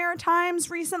around the Maritimes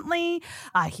recently.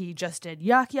 He just did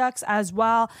Yuck Yucks as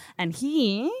well. And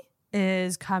he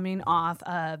is coming off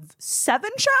of 7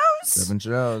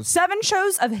 shows. 7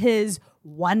 shows of his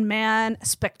one-man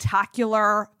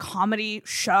spectacular comedy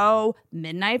show,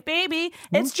 Midnight Baby.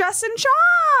 It's Justin Shaw.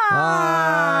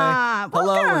 Hi.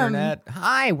 Hello, Welcome. Internet.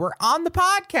 Hi, we're on the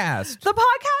podcast. The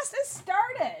podcast is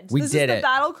started. We this did is the it.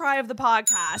 battle cry of the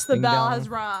podcast. The Ding bell dong. has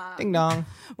rung. Ding dong.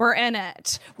 We're in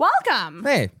it. Welcome.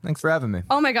 Hey, thanks for having me.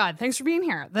 Oh my God. Thanks for being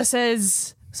here. This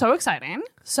is so exciting.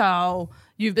 So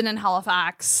you've been in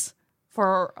Halifax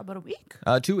for about a week.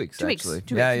 2 weeks, 2 weeks. actually.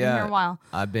 2 weeks. Yeah, You've been here a while.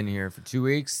 I've been here for 2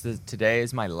 weeks. Today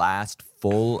is my last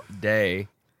full day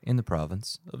in the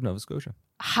province of Nova Scotia.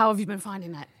 How have you been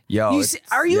finding it? Yo,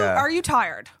 are you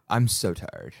tired? I'm so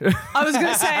tired. I was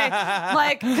gonna say,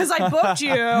 like, because I booked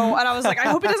you, and I was like, I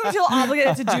hope he doesn't feel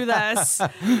obligated to do this,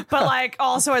 but like,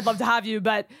 also I'd love to have you,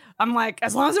 but I'm like,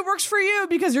 as long as it works for you,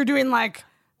 because you're doing like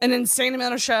an insane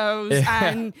amount of shows,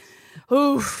 and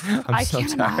oof, I so can't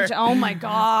tired. imagine. Oh my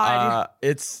God.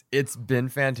 It's been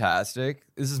fantastic.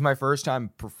 This is my first time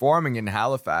performing in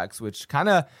Halifax, which kind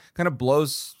of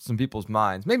blows some people's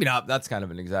minds. Maybe not. That's kind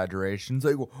of an exaggeration. It's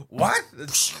like, what?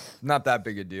 It's not that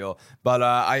big a deal. But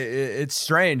it's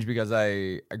strange because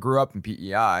I grew up in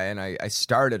PEI and I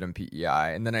started in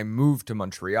PEI and then I moved to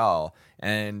Montreal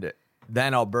and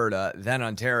then Alberta, then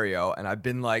Ontario, and I've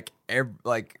been like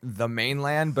the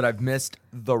mainland, but I've missed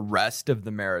the rest of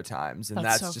the Maritimes, and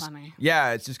That's that's so just funny.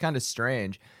 yeah, it's just kind of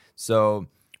strange. So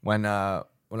when I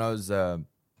was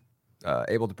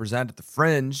able to present at the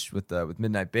Fringe with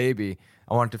Midnight Baby,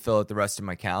 I wanted to fill out the rest of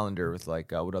my calendar with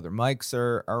like what other mics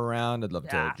are around. I'd love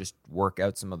to just work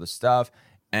out some other stuff,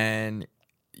 and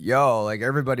like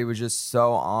everybody was just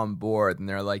so on board, and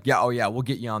they're like, we'll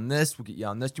get you on this. Do you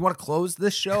want to close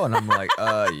this show? And I'm like,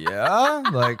 yeah,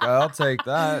 like I'll take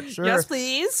that, sure. Yes,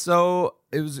 please. So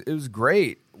it was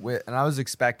great, and I was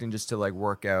expecting just to like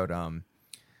work out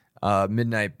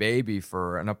Midnight Baby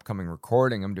for an upcoming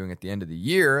recording I'm doing at the end of the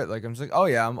year. Like I'm just like,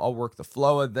 I'll work the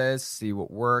flow of this, see what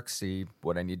works, see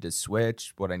what I need to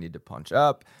switch, what I need to punch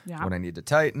up, what I need to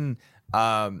tighten.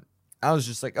 I was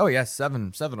just like,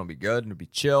 7 will be good and it'll be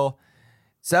chill.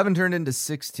 7 turned into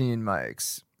 16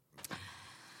 mics.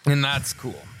 And that's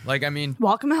cool. Like, I mean,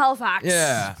 Welcome to Halifax.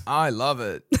 yeah, I love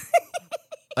it.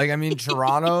 Like, I mean,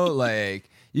 Toronto, like,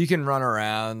 you can run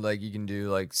around, like, you can do,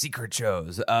 like, secret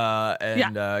shows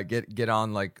and get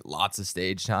on, like, lots of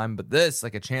stage time. But this,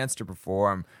 like, a chance to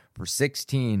perform for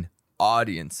 16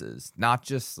 audiences, not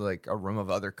just, like, a room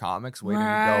of other comics waiting to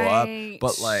go up,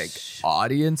 but, like,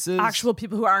 audiences. Actual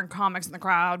people who aren't comics in the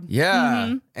crowd.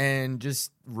 Yeah. And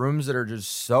just rooms that are just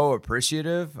so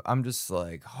appreciative. I'm just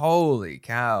like, holy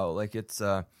cow. Like, it's,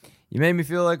 you made me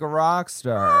feel like a rock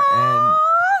star. And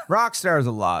rock star is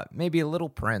a lot. Maybe a little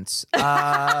Prince.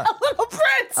 A little Prince.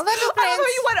 I love how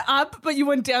you went up, but you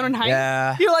went down in height.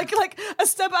 Yeah. You're like a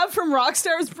step up from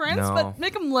Rockstar's Prince, No. but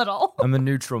make him little. I'm a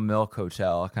neutral milk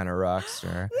hotel kind of rock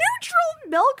star. Neutral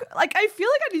milk. Like, I feel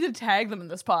like I need to tag them in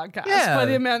this podcast Yeah. by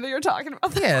the amount that you're talking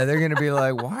about. Yeah, they're gonna be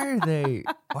like, why are they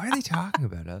talking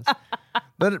about us?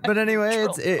 But anyway,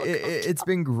 it's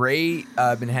been great.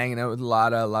 I've been hanging out with a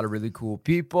lot of really cool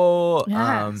people.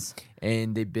 Yes.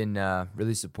 And they've been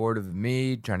really supportive of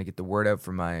me, trying to get the word out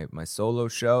for my solo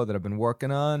show that I've been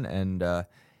working on, and got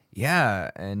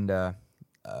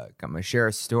my share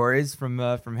of stories from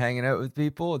hanging out with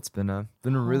people. It's been a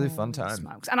really fun time.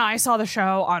 Smokes. And I saw the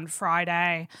show on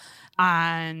Friday,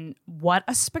 and what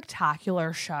a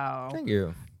spectacular show. Thank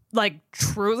you. Like,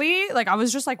 truly, like, I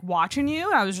was just like watching you,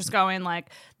 and I was just going like,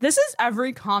 this is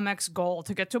every comic's goal,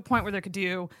 to get to a point where they could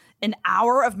do an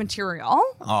hour of material.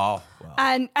 Oh, wow.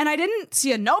 And I didn't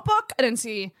see a notebook. I didn't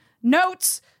see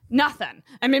notes. Nothing.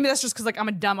 And maybe that's just because like I'm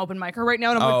a dumb open micer right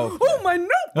now, and I'm like, Okay. oh, my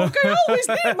notebook. I always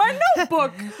need my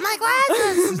notebook. My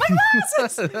glasses. My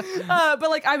glasses. But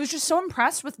like I was just so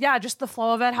impressed with just the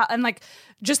flow of it, and like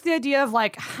just the idea of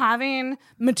like having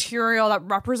material that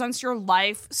represents your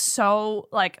life so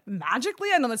like magically.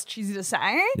 I know that's cheesy to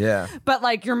say. Yeah. But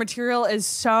like your material is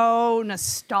so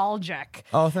nostalgic.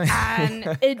 Oh, thanks.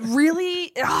 And it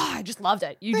really, I just loved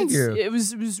it. Thank you. It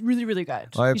was really, really good.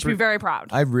 Well, you should be very proud.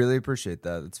 I really appreciate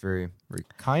that. It's very, very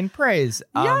kind praise.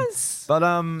 Yes. But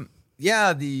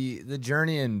yeah, the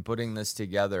journey in putting this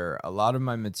together, a lot of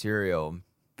my material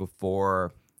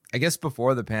before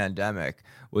the pandemic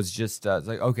was just it's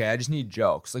like, okay, I just need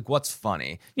jokes. Like, what's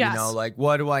funny? Yes. You know, like,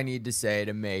 what do I need to say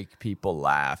to make people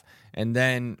laugh? And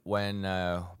then when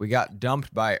we got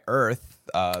dumped by Earth,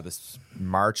 this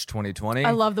March 2020.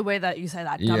 I love the way that you say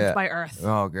that. Dumped by Earth.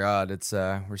 Oh God, it's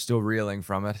we're still reeling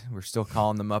from it. We're still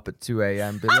calling them up at 2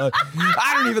 a.m. Be like,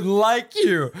 I don't even like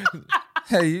you.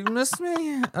 Hey, you miss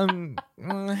me? I'm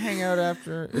gonna hang out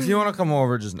after. If you want to come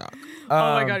over, just knock.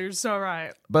 Oh my God, you're so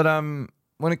right. But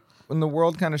when the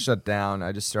world kind of shut down,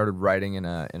 I just started writing in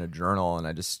a journal, and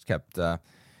I just kept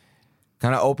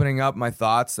kind of opening up my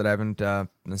thoughts that I haven't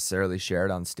necessarily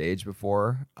shared on stage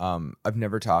before. I've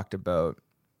never talked about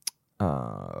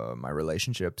my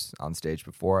relationships on stage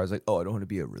before. I was like, oh, I don't want to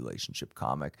be a relationship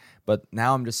comic. But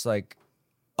now I'm just like,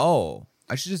 oh,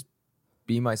 I should just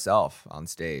be myself on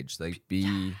stage. Like,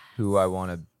 be who I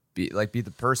want to be. Like, be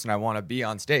the person I want to be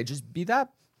on stage. Just be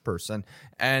that person.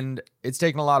 And it's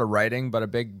taken a lot of writing, but a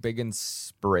big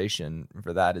inspiration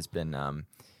for that has been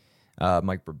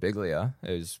Mike Birbiglia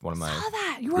is one of my. I saw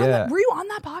that. Were you on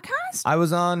that podcast? I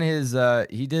was on his.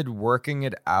 He did Working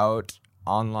It Out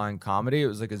online comedy. It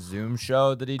was like a Zoom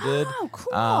show that he did. Oh,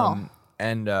 cool.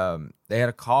 And they had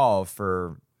a call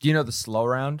for. Do you know the Slow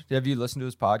Round? Have you listened to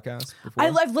his podcast before?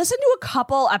 I've listened to a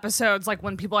couple episodes, like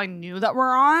when people I knew that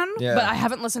were on, Yeah. but I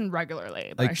haven't listened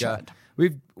regularly. But I should.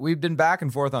 We've been back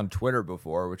and forth on Twitter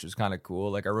before, which is kind of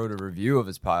cool. Like, I wrote a review of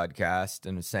his podcast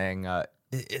and was saying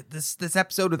this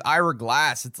episode with Ira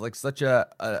Glass, it's like such a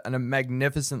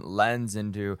magnificent lens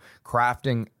into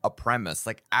crafting a premise.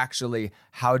 Like, actually,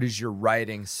 how does your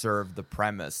writing serve the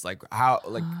premise? Like, how,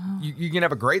 like, you can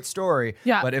have a great story,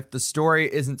 Yeah. but if the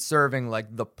story isn't serving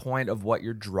like the point of what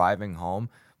you're driving home,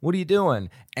 what are you doing?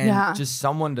 And Yeah. just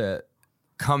someone to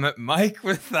come at Mike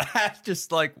with that,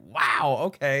 just like, wow,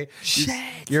 okay,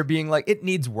 you're being like, it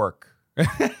needs work.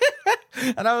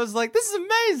 And I was like, this is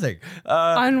amazing.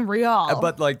 Unreal.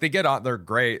 But like, they get on, they're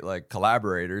great like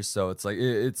collaborators, so it's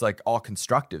like all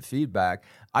constructive feedback.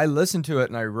 I listened to it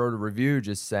and I wrote a review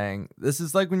just saying, this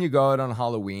is like when you go out on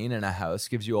Halloween and a house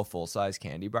gives you a full-size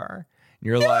candy bar and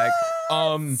you're like,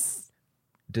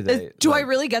 do I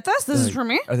really get this? This is for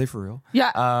me? Are they for real?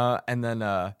 Yeah. And then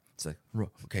it's like,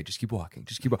 okay, just keep walking,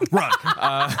 run.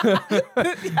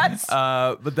 Yes.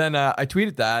 But then I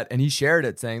tweeted that, and he shared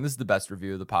it, saying, "This is the best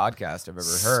review of the podcast I've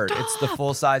ever heard. It's the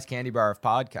full-size candy bar of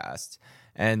podcasts."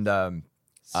 And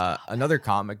another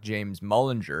comic, James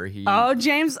Mullinger,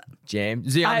 James,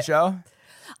 is he on the show?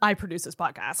 I produce this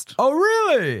podcast. Oh,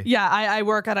 really? Yeah, I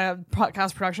work at a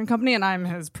podcast production company, and I'm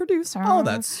his producer. Oh,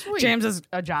 that's sweet. James is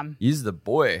a gem. He's the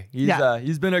boy. Yeah.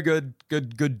 He's been a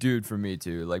good dude for me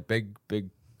too. Like big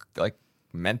like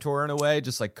mentor in a way,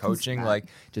 just like coaching, like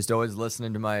just always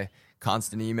listening to my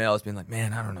constant emails, being like,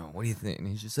 man, I don't know, what do you think? And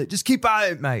he's just like, just keep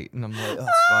at it, mate. And I'm like, oh,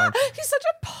 that's fine. He's such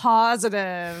a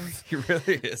positive. He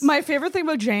really is. My favorite thing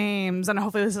about James, and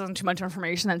hopefully this isn't too much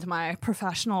information into my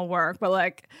professional work, but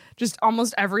like just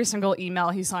almost every single email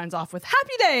he signs off with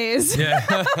 "Happy Days." Yeah.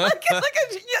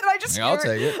 I just I'll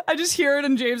take it. I just hear it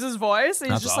in James's voice.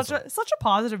 And he's That's just awesome. such a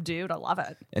positive dude. I love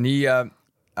it. And he,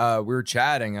 we were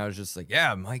chatting. I was just like,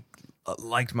 yeah, Mike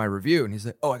liked my review, and he's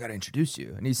like, oh, I got to introduce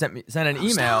you. And he sent an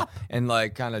email and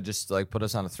like kind of just like put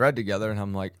us on a thread together. And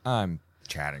I'm like, I'm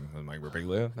chatting with Mike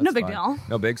Birbiglia. No big deal.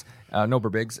 No bigs. No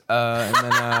Birbigs. And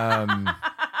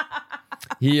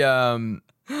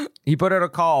then he put out a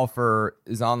call for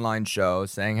his online show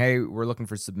saying, hey, we're looking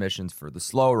for submissions for the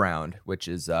slow round, which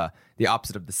is the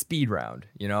opposite of the speed round.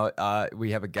 You know,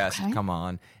 we have a guest come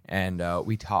on and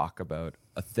we talk about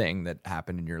a thing that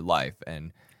happened in your life.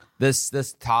 And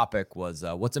this topic was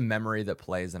what's a memory that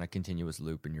plays in a continuous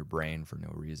loop in your brain for no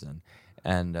reason.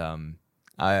 And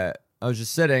I was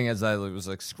just sitting as I was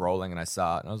like scrolling and I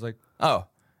saw it and I was like, oh.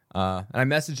 And I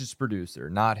messaged his producer,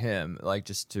 not him, like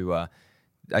just to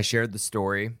I shared the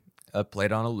story,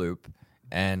 played on a loop,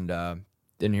 and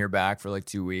didn't hear back for like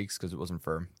 2 weeks because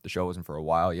the show wasn't for a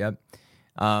while yet.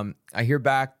 I hear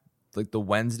back like the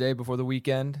Wednesday before the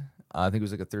weekend. I think it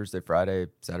was like a Thursday, Friday,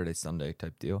 Saturday, Sunday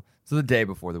type deal. So the day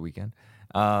before the weekend.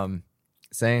 And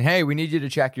saying, hey, we need you to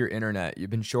check your internet. You've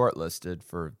been shortlisted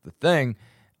for the thing.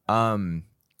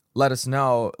 Let us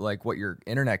know like what your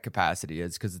internet capacity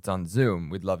is because it's on Zoom.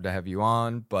 We'd love to have you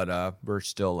on, but we're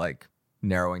still like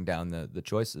narrowing down the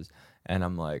choices. And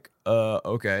I'm like,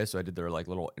 okay. So I did their like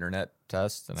little internet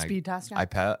test and Speed test,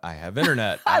 yeah. I have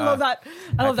internet. I love that.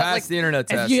 I love that. passed Like, the internet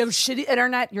if test. you have shitty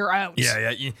internet, you're out.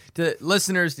 Yeah. To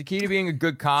listeners, the key to being a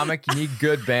good comic, you need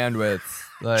good bandwidth.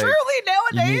 Like, Truly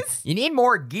nowadays. you need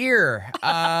more gear.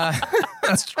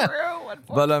 That's true.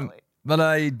 Unfortunately. But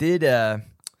I did.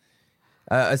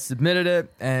 I submitted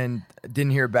it and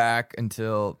didn't hear back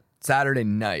until Saturday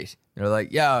night. They're like,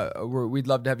 "Yeah, we'd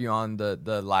love to have you on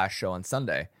the last show on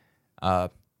Sunday.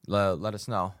 Let us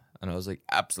know." And I was like,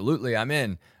 "Absolutely, I'm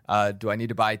in. Do I need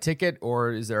to buy a ticket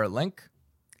or is there a link?"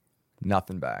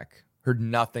 Nothing back. Heard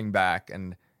nothing back,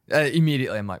 and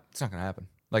immediately I'm like, "It's not gonna happen.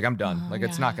 Like I'm done.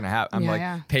 It's not gonna happen."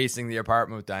 I'm pacing the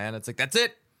apartment with Diana. It's like, that's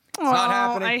it. It's not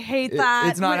happening. I hate that.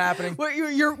 It's not happening.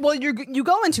 You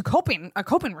go into a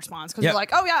coping response because you're like,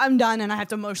 oh yeah, I'm done, and I have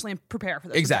to emotionally prepare for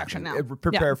this Exactly. rejection now.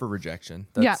 Prepare for rejection.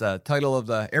 That's the title of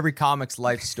every comic's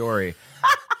life story.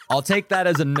 I'll take that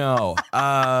as a no.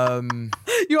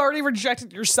 You already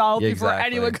rejected yourself before Exactly.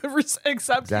 anyone could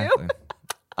accept you.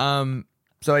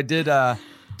 So I did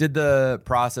the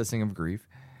processing of grief,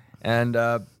 and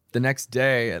the next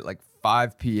day at like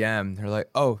 5 p.m. they're like,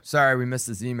 "Oh, sorry, we missed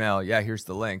this email. Yeah, here's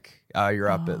the link. You're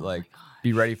up at like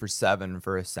be ready for 7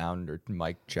 for a sound or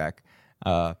mic check.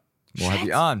 We'll have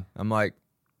you on." I'm like,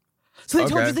 So they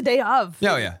told Okay. you the day of.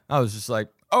 yeah. I was just like,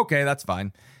 okay, that's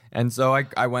fine. And so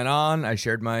I went on, I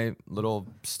shared my little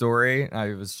story.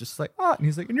 I was just like, oh, and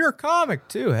he's like, and you're a comic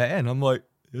too, hey? And I'm like,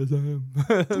 yes, I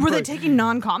am. Were they taking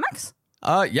non-comics?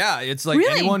 Yeah, it's like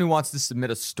Really? anyone who wants to submit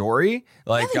a story,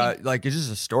 like, Really? like it's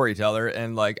just a storyteller,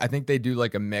 and like I think they do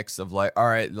like a mix of like, all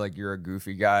right, like you're a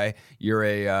goofy guy,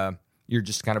 you're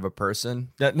just kind of a person,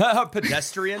 not a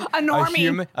pedestrian, A normie.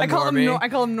 human, a I call them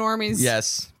normie. normies.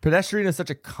 Yes, pedestrian is such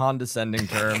a condescending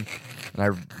term, and I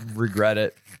regret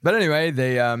it. But anyway,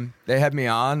 they had me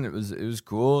on. It was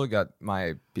cool. Got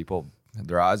my people had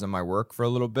their eyes on my work for a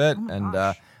little bit, and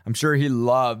I'm sure he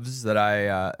loves that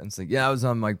I. It's like, yeah, I was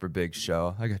on Mike Birbig's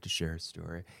show. I got to share a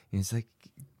story. And he's like,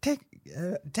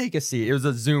 take a seat. It was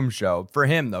a Zoom show for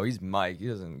him though. He's Mike. He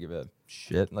doesn't give a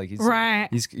shit. Like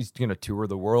he's gonna tour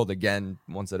the world again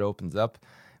once it opens up.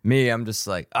 Me, I'm just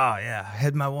like, oh yeah, I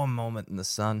had my one moment in the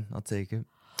sun. I'll take it.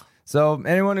 So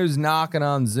anyone who's knocking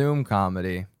on Zoom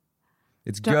comedy,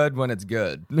 it's good when it's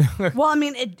good. Well, I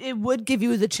mean, it would give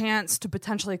you the chance to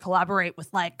potentially collaborate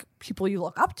with like people you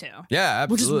look up to. Yeah,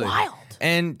 absolutely. Which is wild.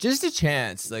 And just a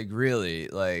chance, like really,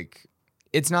 like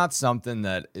it's not something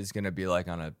that is gonna be like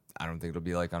I don't think it'll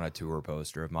be like on a tour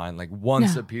poster of mine. Like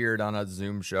once appeared on a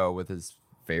Zoom show with his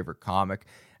favorite comic.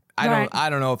 I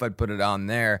don't know if I'd put it on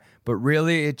there, but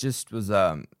really it just was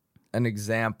an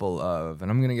example of,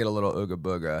 and I'm gonna get a little ooga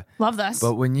booga. Love this.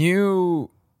 But when you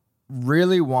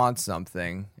really want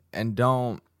something and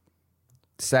don't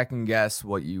second guess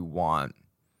what you want,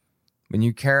 when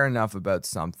you care enough about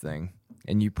something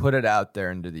and you put it out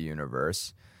there into the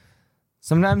universe,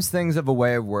 sometimes things have a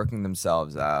way of working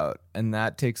themselves out, and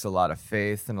that takes a lot of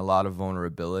faith and a lot of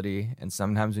vulnerability. And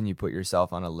sometimes when you put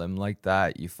yourself on a limb like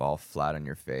that, you fall flat on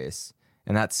your face,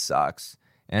 and that sucks.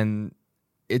 And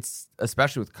it's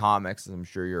especially with comics, as I'm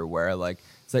sure you're aware, like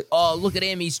it's like, oh, look at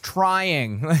him, he's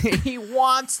trying. He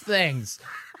wants things.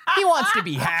 He wants to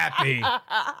be happy.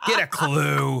 Get a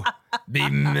clue. Be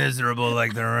miserable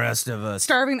like the rest of us.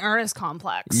 Starving artist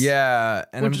complex. Yeah,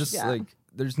 and I'm just yeah. like,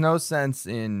 there's no sense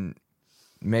in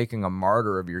making a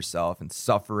martyr of yourself and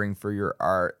suffering for your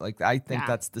art. Like I think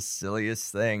that's the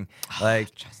silliest thing. Like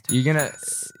you're gonna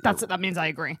That means I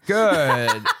agree.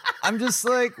 good. I'm just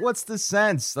like, what's the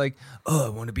sense? Like, oh, I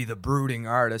want to be the brooding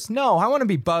artist. No, I want to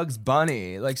be Bugs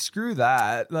Bunny. Like, screw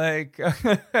that. Like,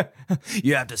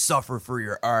 you have to suffer for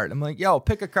your art. I'm like, yo,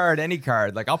 pick a card, any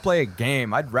card. Like, I'll play a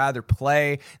game. I'd rather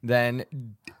play than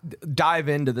dive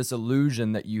into this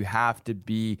illusion that you have to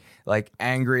be like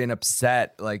angry and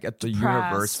upset like at the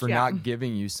universe for not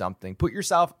giving you something. Put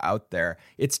yourself out there.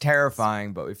 It's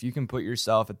terrifying, but if you can put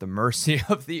yourself at the mercy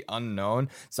of the unknown,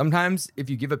 sometimes if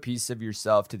you give a piece of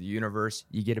yourself to the universe,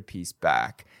 you get a piece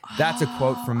back. That's a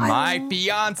quote from my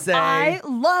fiance. I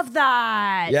love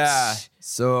that. Yeah.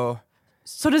 So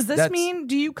does this mean,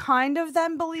 do you kind of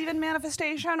then believe in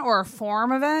manifestation or a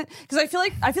form of it? Because I feel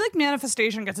like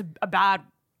manifestation gets a bad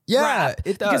Yeah, rep,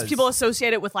 it does. because people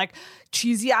associate it with like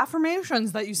cheesy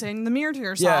affirmations that you say in the mirror to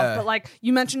yourself. Yeah. But like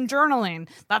you mentioned journaling,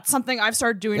 that's something I've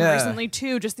started doing Yeah. recently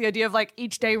too. Just the idea of like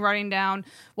each day writing down,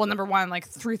 well, number one, like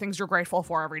 3 things you're grateful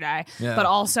for every day, Yeah. but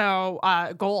also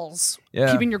goals.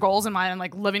 Yeah. Keeping your goals in mind and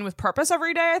like living with purpose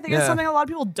every day. I think is Yeah. something a lot of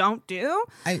people don't do.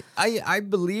 I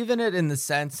believe in it in the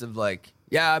sense of like,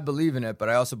 yeah, I believe in it, but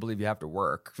I also believe you have to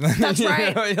work. That's You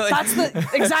right. know, like-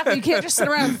 That's exactly. You can't just sit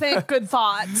around and think good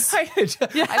thoughts. I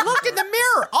looked in the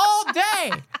mirror all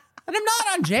day, and I'm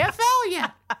not on JFL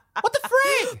yet. What the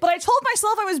freak? But I told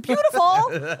myself I was beautiful,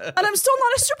 and I'm still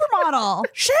not a supermodel.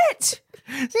 Shit.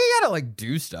 So you gotta like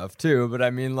do stuff too. But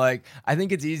I mean, like, I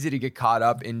think it's easy to get caught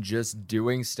up in just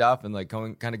doing stuff and like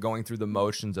going through the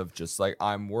motions of just like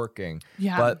I'm working.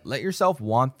 Yeah. But let yourself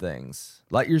want things.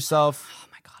 Let yourself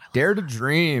dare to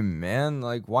dream, man.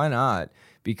 Like, why not?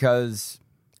 Because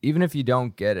even if you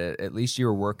don't get it, at least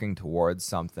you're working towards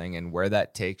something, and where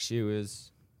that takes you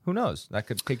is, who knows? That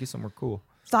could take you somewhere cool.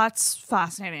 That's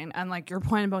fascinating. And like your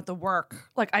point about the work,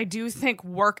 like I do think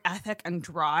work ethic and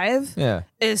drive Yeah.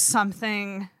 is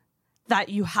something that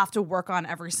you have to work on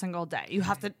every single day. You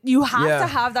have to Yeah.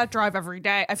 have that drive every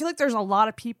day. I feel like there's a lot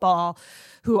of people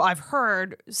who I've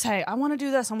heard say, I want to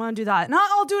do this, I want to do that. And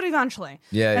I'll do it eventually.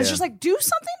 Yeah, And it's yeah. just like do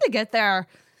something to get there,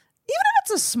 even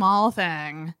if it's a small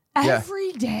thing, Yeah.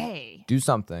 every day. Do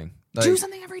something. Do Like,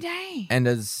 something every day. And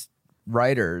as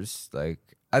writers, like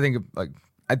I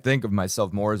think of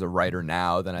myself more as a writer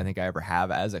now than I think I ever have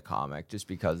as a comic, just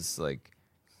because like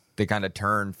they kind of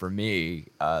turned for me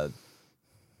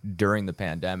during the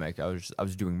pandemic. I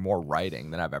was doing more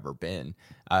writing than I've ever been.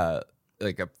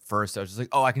 Like at first I was just like,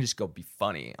 oh, I can just go be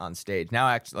funny on stage. Now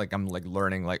actually like I'm like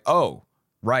learning like, oh,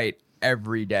 write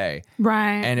every day.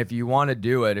 Right. And if you want to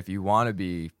do it,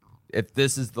 if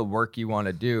this is the work you want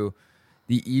to do,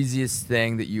 the easiest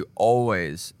thing that you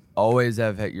always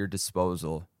have at your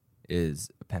disposal is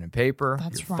a pen and paper,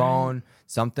 That's your right. phone,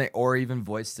 something, or even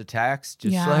voice to text.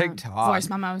 Just Yeah. like talk. Voice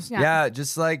memos. Yeah. Yeah,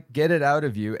 just like get it out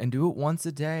of you and do it once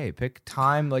a day. Pick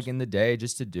time like in the day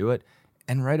just to do it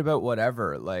and write about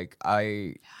whatever. Like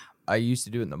I used to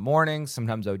do it in the morning.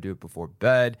 Sometimes I would do it before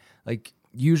bed. Like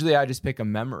usually I just pick a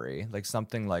memory, like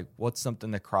something like what's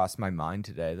something that crossed my mind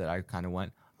today that I kind of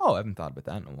went, oh, I haven't thought about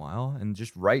that in a while, and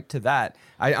just write to that.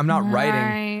 I'm not writing.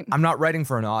 Right. I'm not writing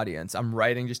for an audience. I'm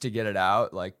writing just to get it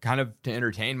out, like kind of to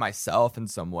entertain myself in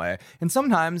some way. And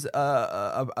sometimes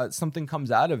something comes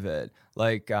out of it.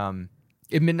 Like in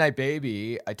Midnight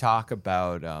Baby, I talk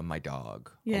about my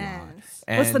dog. a lot. Yes.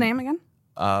 What's the And, name again?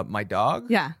 My dog.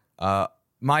 Yeah.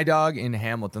 My dog in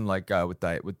Hamilton, like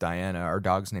with Diana. Our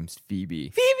dog's name's Phoebe.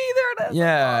 Phoebe, there it is.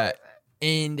 Yeah.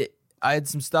 And I had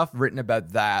some stuff written about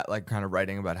that, like kind of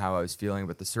writing about how I was feeling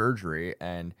about the surgery.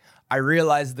 And I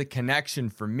realized the connection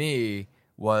for me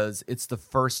was it's the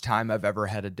first time I've ever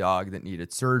had a dog that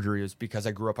needed surgery. It was because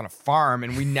I grew up on a farm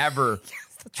and we never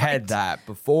had that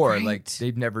before. Right. Like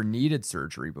they've never needed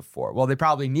surgery before. Well, they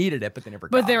probably needed it, but they never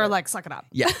But got they were it. like, suck it up.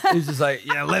 Yeah. It was just like,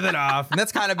 yeah, live it off. And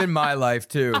that's kind of been my life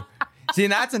too. See,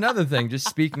 and that's another thing. Just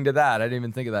speaking to that, I didn't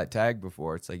even think of that tag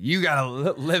before. It's like, you got to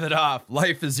live it off.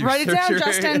 Life is your Write it down, surgery.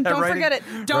 Justin. Don't Writing- forget it.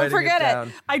 Don't writing forget it.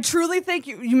 down. I truly think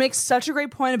you make such a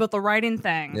great point about the writing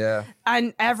thing. Yeah.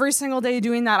 And every single day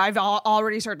doing that, I've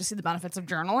already started to see the benefits of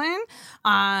journaling.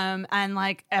 And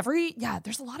like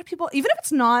there's a lot of people, even if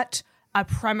it's not a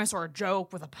premise or a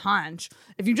joke with a punch,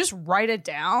 if you just write it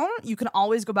down, you can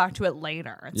always go back to it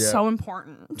later. It's Yeah. so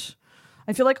important.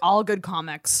 I feel like all good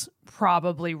comics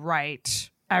probably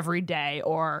write every day,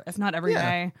 or if not every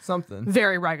day, Something.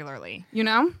 very regularly, you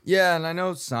know? Yeah, and I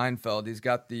know Seinfeld, he's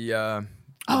got the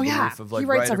Oh, yeah. belief of like He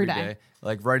writes write every every day. day.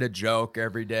 Like write a joke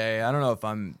every day. I don't know if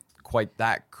I'm quite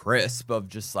that crisp of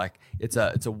just like it's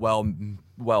a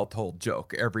well told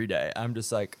joke every day. I'm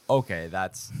just like, okay,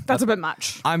 that's That's a bit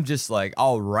much. I'm just like,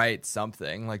 I'll write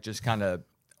something, like just kind of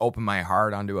open my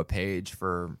heart onto a page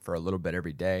for a little bit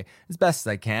every day as best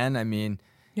as I can. I mean,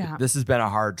 Yeah. this has been a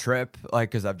hard trip,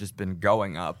 like, because I've just been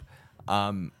going up.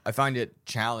 I find it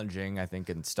challenging, I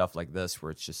think, in stuff like this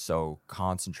where it's just so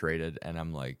concentrated and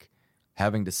I'm like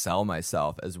having to sell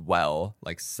myself as well,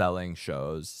 like selling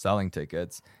shows, selling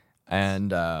tickets,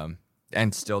 and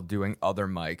still doing other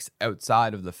mics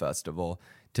outside of the festival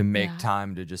to make Yeah.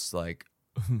 time to just like,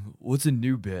 what's a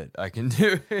new bit I can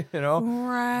do, you know?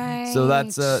 Right. So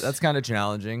that's kind of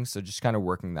challenging. So just kind of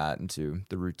working that into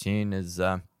the routine is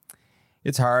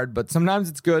it's hard, but sometimes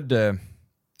it's good to.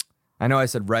 I know I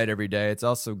said write every day. It's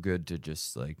also good to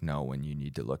just like know when you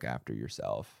need to look after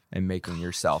yourself and making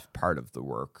yourself part of the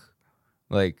work.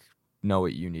 Like know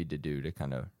what you need to do to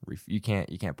kind of you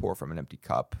can't pour from an empty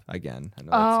cup again. I know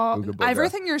Oh, that's booga booga.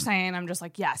 everything you're saying, I'm just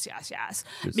like, yes,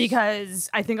 because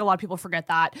I think a lot of people forget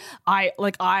that. I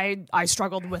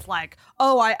struggled with like,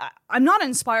 I'm not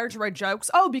inspired to write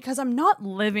jokes. Oh, because I'm not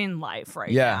living life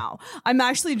right now. I'm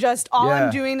actually just all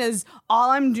I'm doing is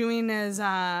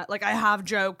like I have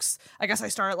jokes. I guess I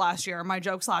started last year. My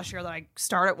jokes last year that I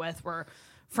started with were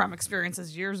from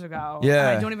experiences years ago. Yeah.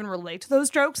 And I don't even relate to those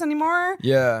jokes anymore.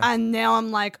 Yeah. And now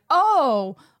I'm like,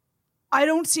 oh, I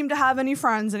don't seem to have any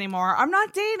friends anymore. I'm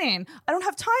not dating. I don't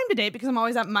have time to date because I'm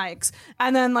always at Mike's.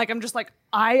 And then like I'm just like,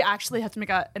 I actually have to make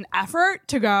an effort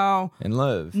to go and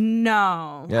live.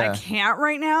 No, Yeah. I can't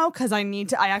right now because I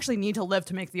actually need to live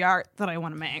to make the art that I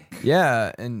want to make.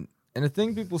 Yeah, and the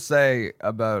thing people say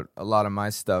about a lot of my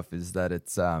stuff is that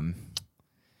it's very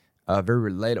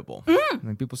relatable. I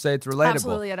mean, people say it's relatable.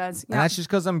 Absolutely, it is. And that's just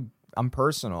because I'm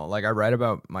personal. Like I write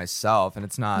about myself, and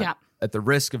it's not at the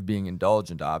risk of being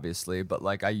indulgent, obviously. But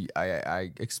like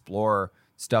I explore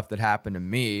stuff that happened to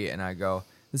me, and I go,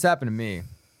 "This happened to me."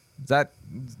 Did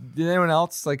anyone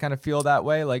else like kind of feel that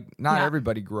way? Like not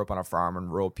everybody grew up on a farm in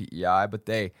rural PEI, but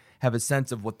they have a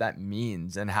sense of what that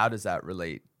means and how does that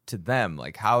relate to them.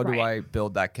 Like how do I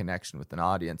build that connection with an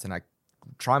audience? And I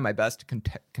try my best to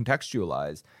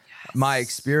contextualize my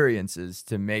experiences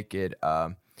to make it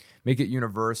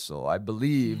universal. I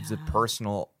believe that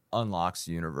personal unlocks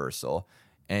the universal.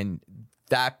 And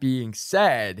that being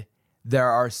said, there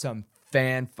are some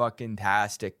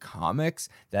fan-fucking-tastic comics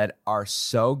that are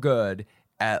so good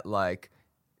at like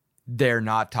they're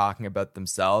not talking about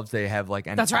themselves. They have like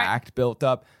an act built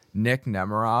up. Nick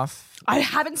Nemiroff. I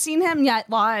haven't seen him yet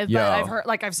live,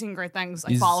 but I've seen great things.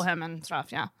 I follow him and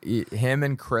stuff. Yeah, him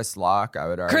and Chris Locke. I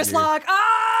would argue. Chris Locke.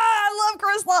 I love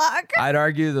Chris Locke. I'd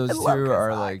argue those two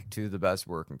are like two of the best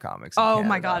working comics. In Canada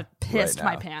my god, pissed right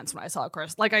my now. pants when I saw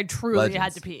Chris. Like I truly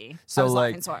had to pee. So I was like,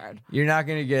 laughing so hard. You're not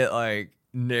gonna get like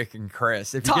Nick and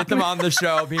Chris if you get them on the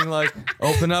show being like,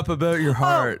 open up about your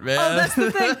heart, man. Oh, that's the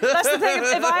thing.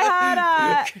 If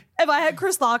I had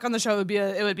Chris Locke on the show,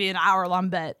 it would be an hour-long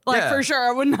bit. Like for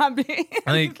sure, it would not be.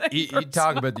 Like you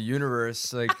talk about the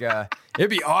universe, like it'd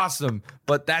be awesome.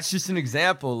 But that's just an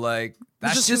example. Like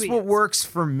that's just what works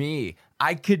for me.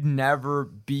 I could never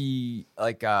be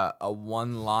like a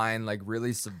one-line, like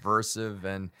really subversive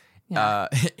and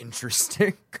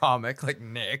interesting comic like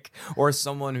Nick, or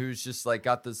someone who's just like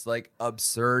got this like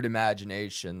absurd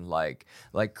imagination like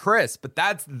Chris, but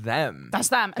that's them. That's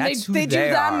them. And That's they do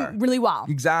them are. really well.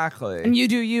 Exactly. And you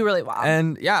do you really well.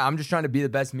 And I'm just trying to be the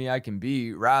best me I can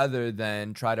be rather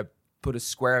than try to put a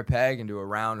square peg into a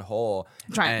round hole.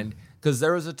 And because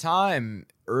there was a time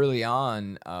early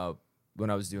on when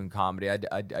I was doing comedy,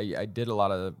 I did a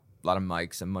lot of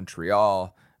mics in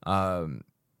Montreal,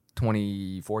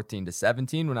 2014 to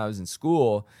 17 when I was in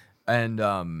school, and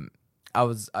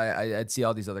I'd see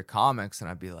all these other comics and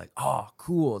I'd be like, oh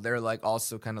cool, they're like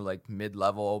also kind of like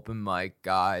mid-level open mic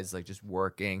guys, like just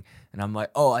working, and I'm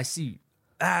like, oh, I see,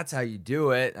 that's how you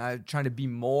do it. I'm trying to be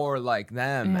more like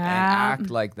them and act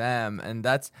like them, and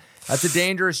that's a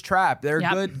dangerous trap. They're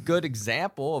a good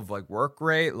example of like work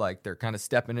rate, like they're kind of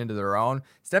stepping into their own.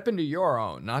 Step into your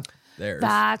own, not theirs.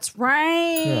 That's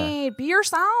right. Be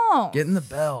yourself. Getting the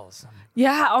bells.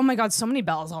 Yeah. Oh my God, so many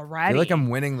bells already. I feel like I'm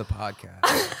winning the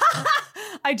podcast.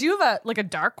 I do have a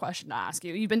dark question to ask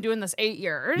you. You've been doing this 8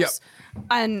 years, Yep.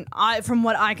 and I, from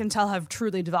what I can tell, have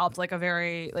truly developed like a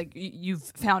very like you've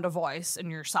found a voice in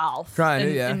yourself,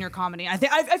 in your comedy. I feel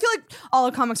like all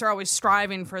the comics are always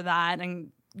striving for that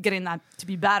and getting that to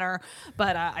be better.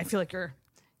 But I feel like you're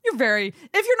very,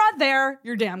 if you're not there,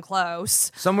 you're damn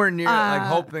close. Somewhere near, like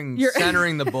hoping,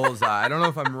 centering the bullseye. I don't know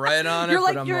if I'm right on it,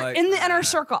 but I'm you're like, in the inner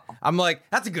circle. I'm like,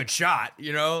 that's a good shot,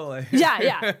 you know? Like,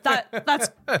 Yeah, that's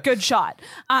a good shot.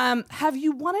 Have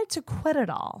you wanted to quit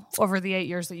it all over the 8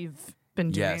 years that you've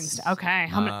been doing? Yes. Okay,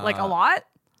 how many? Like a lot?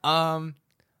 I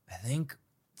think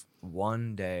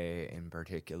one day in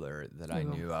particular that I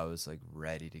knew I was like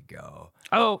ready to go.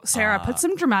 Oh, Sarah, put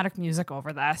some dramatic music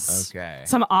over this. Okay.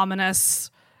 Some ominous.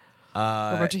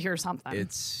 We're about to hear something.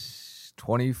 It's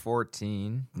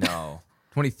 2014. No,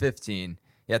 2015.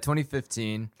 Yeah,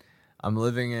 2015. I'm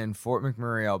living in Fort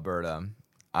McMurray, Alberta.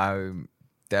 I'm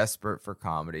desperate for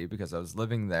comedy because I was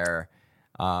living there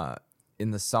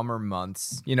in the summer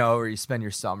months, you know, where you spend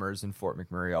your summers in Fort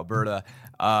McMurray, Alberta.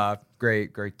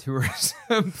 Great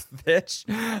tourism, bitch.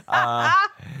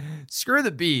 Screw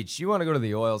the beach. You want to go to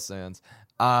the oil sands.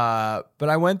 But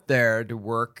I went there to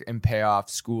work and pay off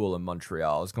school in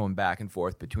Montreal. I was going back and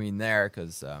forth between there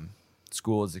because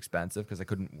school is expensive because I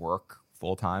couldn't work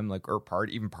full time,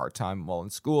 even part time while in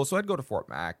school. So I'd go to Fort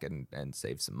Mac and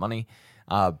save some money.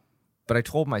 but I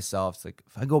told myself, it's like,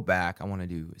 if I go back, I want to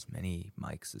do as many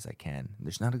mics as I can.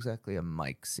 There's not exactly a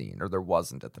mic scene, or there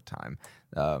wasn't at the time,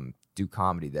 do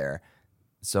comedy there.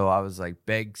 So I was like,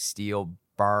 beg, steal,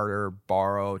 barter,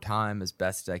 borrow time as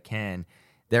best I can.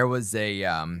 There was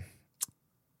an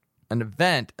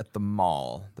event at the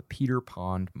mall, the Peter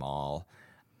Pond Mall,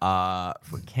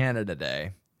 for Canada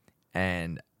Day.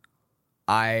 And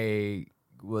I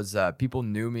was people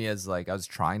knew me as like I was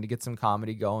trying to get some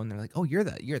comedy going. They're like, "Oh, you're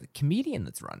the comedian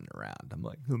that's running around." I'm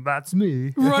like, "That's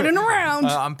me, running around."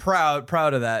 I'm proud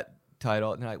of that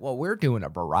title. And they're like, "Well, we're doing a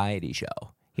variety show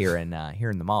here in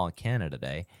the mall in Canada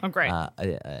Day. Oh, great.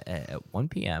 At 1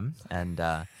 p.m. and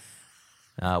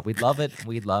we'd love it.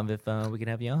 We'd love if we could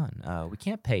have you on. We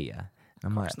can't pay you."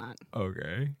 I'm Of course not.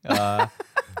 Okay.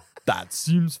 That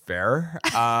seems fair.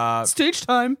 Stage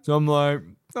time. So I'm like,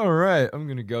 all right, I'm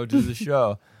gonna go do the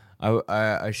show.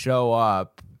 I show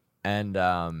up, and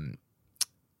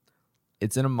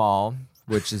it's in a mall,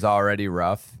 which is already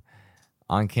rough,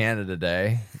 on Canada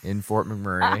Day in Fort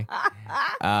McMurray.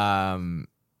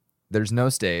 There's no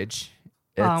stage.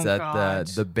 It's at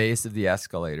the base of the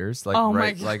escalators,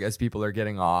 like as people are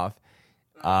getting off.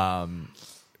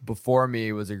 Before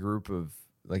me was a group of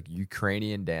like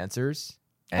Ukrainian dancers.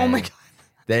 Oh my God.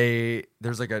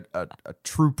 There's like a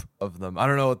troupe of them. I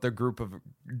don't know what the group of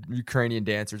Ukrainian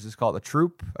dancers is called. A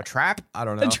troupe? A trap? I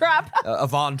don't know. A trap? A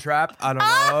Von Trap? I don't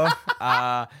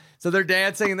know. So they're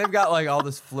dancing and they've got like all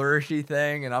this flourishy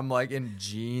thing, and I'm like in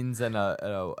jeans and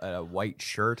a white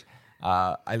shirt.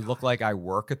 I look like I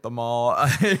work at the mall.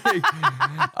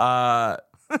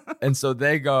 And so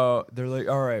they're like,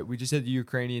 all right, we just had the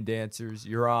Ukrainian dancers.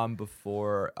 You're on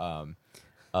before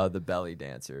the belly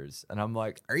dancers. And I'm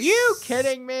like, are you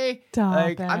kidding me? Stop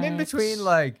like it. I'm in between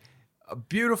like a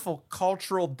beautiful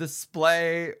cultural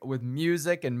display with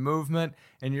music and movement,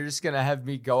 and you're just gonna have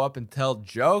me go up and tell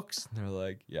jokes? And they're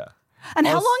like, yeah. And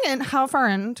how far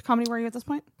into comedy were you at this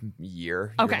point?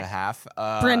 Year Okay. and a half.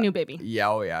 Brand new baby. Yeah,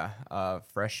 oh yeah.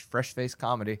 Fresh face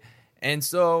comedy. And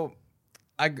so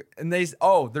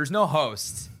there's no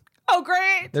host. Oh,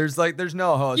 great. There's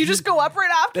no host. You just go up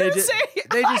right after and say,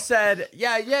 they just said,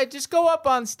 yeah, just go up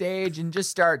on stage and just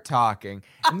start talking.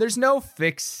 And there's no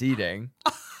fixed seating.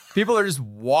 People are just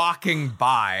walking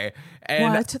by.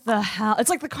 And what the hell? It's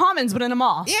like the Commons, but in a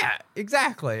mall. yeah,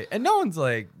 exactly. And no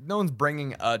one's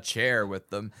bringing a chair with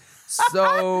them.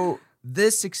 So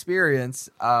this experience,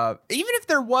 even if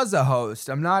there was a host,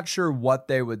 I'm not sure what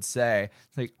they would say.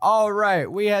 It's like, all right,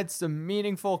 we had some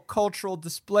meaningful cultural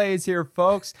displays here,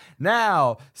 folks.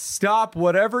 Now stop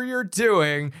whatever you're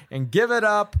doing and give it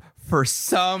up for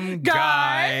some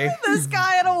guy. This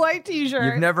guy in a white t-shirt.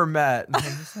 You've never met. And I'm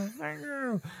just like, thank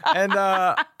you. And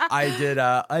I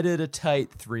did a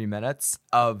tight 3 minutes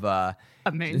of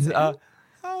Amazing.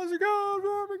 how's it going,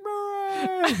 Fort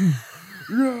McMurray?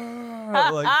 Yeah,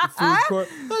 like the food court.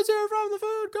 Let's hear it from the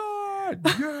food court.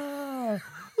 Yeah,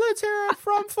 let's hear it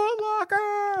from Foot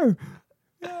Locker.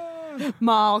 Yeah,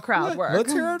 Mall crowd work.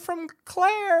 let's hear it from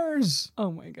Claire's.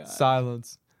 Oh my God.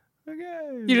 Silence.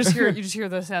 Okay. You just hear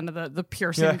the sound of the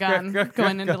piercing gun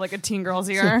going into like a teen girl's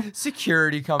ear.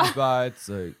 Security comes by. It's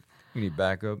like, we need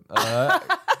backup.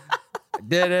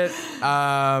 Did it.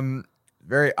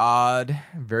 Very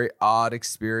odd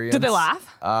experience. Did they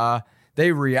laugh?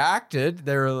 They reacted.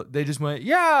 They just went,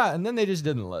 yeah, and then they just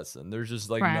didn't listen. There's just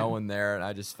like Right. no one there, and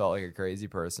I just felt like a crazy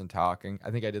person talking.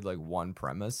 I think I did like one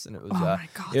premise, and it was my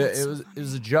God, it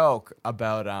was a joke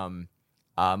about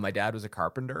my dad was a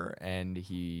carpenter, and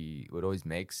he would always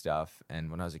make stuff. And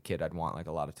when I was a kid, I'd want like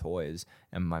a lot of toys,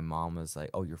 and my mom was like,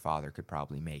 "Oh, your father could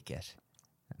probably make it,"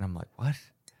 and I'm like, "What?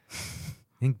 You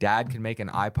think Dad could make an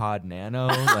iPod Nano?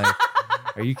 Like,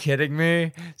 are you kidding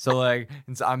me?" So like,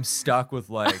 and so I'm stuck with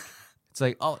like. It's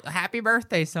like, oh, happy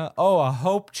birthday, son. Oh, a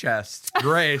hope chest.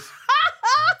 Great.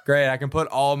 Great. I can put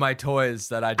all my toys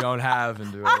that I don't have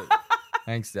into it.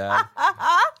 Thanks, Dad.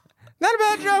 Not a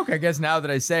bad joke, I guess, now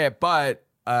that I say it. But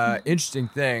interesting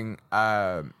thing,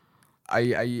 I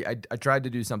tried to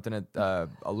do something a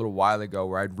little while ago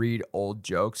where I'd read old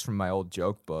jokes from my old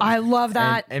joke book. I love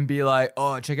that. And be like,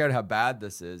 oh, check out how bad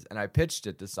this is. And I pitched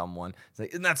it to someone. It's like,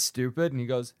 isn't that stupid? And he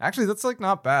goes, actually, that's like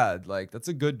not bad. Like, that's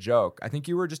a good joke. I think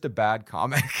you were just a bad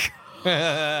comic.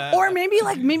 Or maybe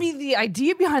the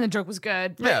idea behind the joke was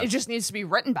good, but Yeah. it just needs to be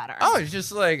written better. Oh, it's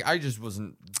just like, I just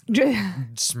wasn't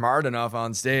smart enough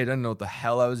on stage. I didn't know what the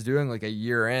hell I was doing like a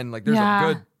year in. Like, there's Yeah.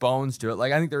 a good bones to it.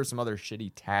 Like, I think there were some other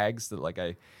shitty tags that like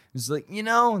I was like,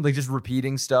 like just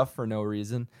repeating stuff for no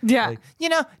reason. Yeah. Like,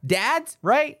 dads,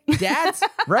 right? Dads,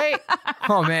 right?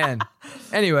 Oh man.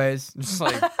 Anyways, just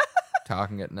like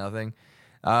talking at nothing.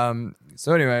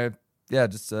 So anyway, yeah,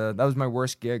 just that was my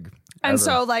worst gig. And ever.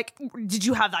 so, like, did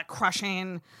you have that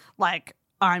crushing, like,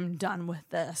 I'm done with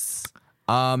this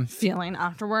feeling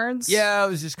afterwards? Yeah, it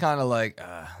was just kind of like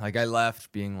I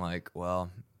left being like, well,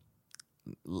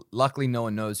 luckily no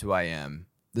one knows who I am.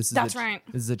 That's right.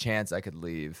 This is a chance I could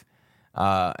leave,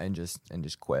 and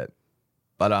just quit.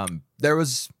 But there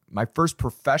was my first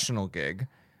professional gig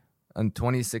in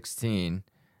 2016.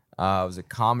 It was at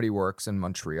Comedy Works in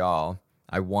Montreal.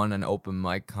 I won an open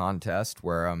mic contest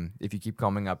where if you keep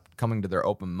coming to their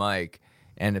open mic,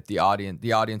 and if the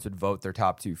audience would vote their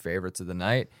top 2 favorites of the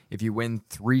night, if you win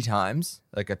 3 times,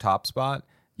 like a top spot,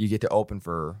 you get to open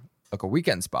for like a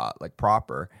weekend spot, like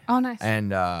proper. Oh, nice.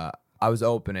 And I was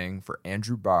opening for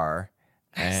Andrew Barr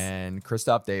and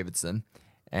Christoph Davidson.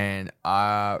 And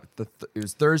it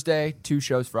was Thursday, 2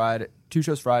 shows Friday, 2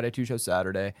 shows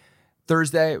Saturday.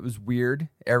 Thursday, it was weird.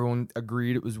 Everyone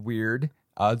agreed it was weird.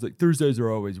 I was like, Thursdays are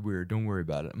always weird. Don't worry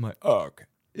about it. I'm like, oh, okay.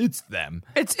 It's them.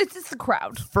 It's the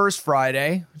crowd. First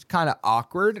Friday, it was kind of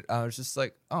awkward. I was just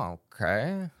like, oh,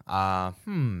 okay.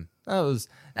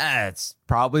 That's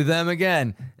probably them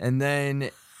again. And then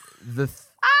the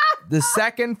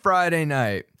second Friday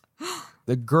night,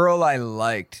 the girl I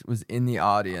liked was in the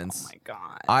audience. Oh my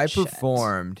God. I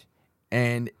performed,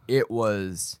 and it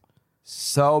was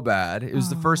so bad. It was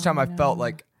the first time I felt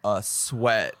like a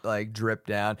sweat like drip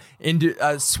down into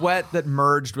a sweat that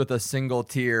merged with a single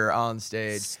tear on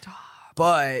stage. Stop.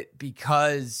 But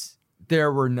because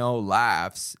there were no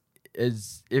laughs,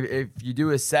 if you do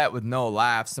a set with no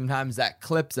laughs, sometimes that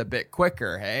clips a bit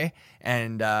quicker, hey?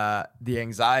 And the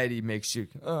anxiety makes you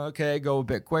okay, go a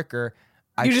bit quicker.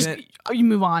 You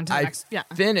move on to the next. Yeah.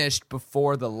 Finished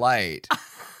before the light,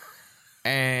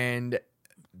 and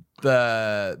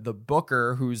the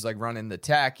booker who's like running the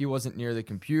tech, he wasn't near the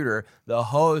computer. The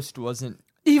host wasn't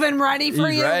even ready for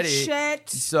you. Ready.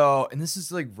 Shit. So, and this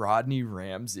is like Rodney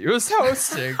Ramsey was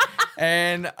hosting,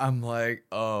 and I'm like,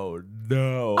 oh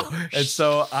no. And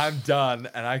so I'm done,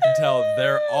 and I can tell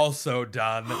they're also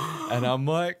done, and I'm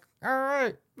like, all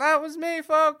right, that was me,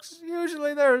 folks.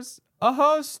 Usually there's a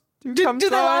host. Do they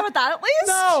laugh at that at least?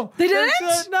 No. They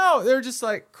didn't? No. They're just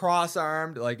like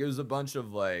cross-armed. Like it was a bunch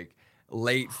of like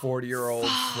late 40-year-old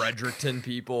Fredericton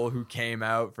people who came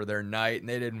out for their night, and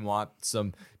they didn't want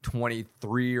some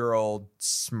 23-year-old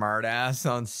smartass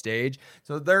on stage.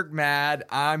 So they're mad.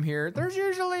 I'm here. There's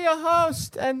usually a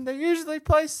host, and they usually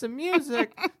play some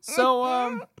music.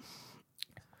 So,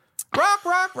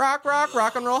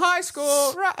 rock and roll high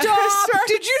school. Stop!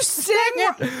 Did you sing?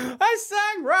 I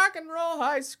sang rock and roll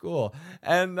high school,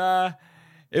 and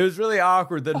it was really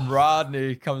awkward. Then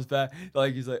Rodney comes back,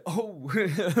 like he's like, "Oh,"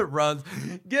 runs,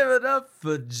 give it up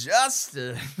for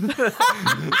Justin.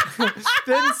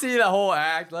 Didn't see the whole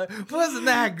act. Like, wasn't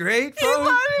that great? He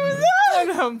thought he was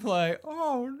and I'm like,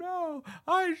 oh no,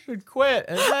 I should quit.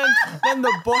 And then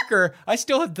the booker, I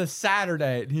still had the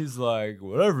Saturday, and he's like,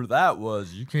 whatever that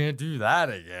was, you can't do that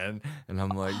again. And I'm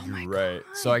like, you're right.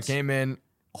 God. So I came in,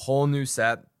 a whole new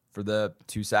set for the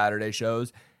 2 Saturday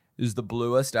shows. It was the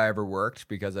bluest I ever worked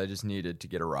because I just needed to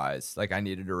get a rise. Like I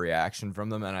needed a reaction from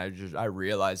them, and I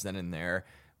realized then and there,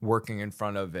 working in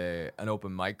front of an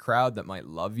open mic crowd that might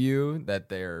love you, that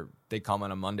they come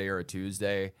on a Monday or a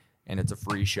Tuesday and it's a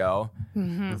free show,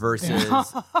 versus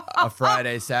a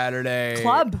Friday, Saturday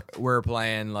club. We're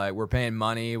paying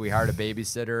money. We hired a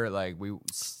babysitter. Like we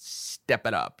step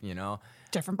it up, you know.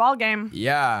 Different ball game.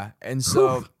 Yeah, and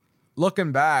so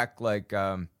looking back, like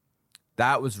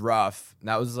that was rough.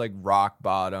 That was like rock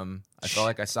bottom. I felt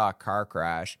like I saw a car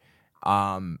crash.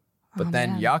 But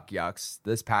then Yuck Yucks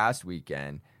this past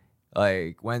weekend,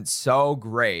 like went so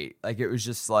great. Like it was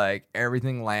just like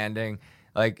everything landing.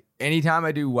 Like anytime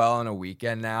I do well on a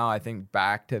weekend now, I think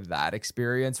back to that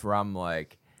experience where I'm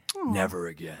like, never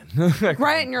again.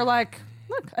 Right, and you're like,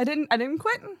 look, I didn't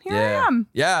quit, and here I am.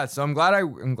 Yeah, so I'm glad I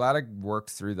worked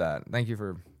through that. Thank you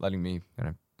for letting me kind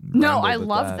of. No, I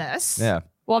love this. Yeah.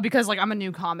 Well, because like I'm a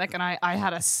new comic, and I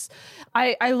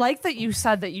like that you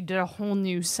said that you did a whole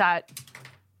new set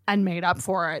and made up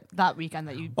for it that weekend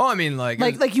that you. Well, I mean, like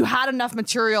you had enough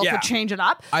material to change it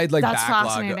up. I had That's backlog.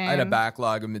 fascinating. I had a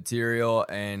backlog of material,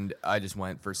 and I just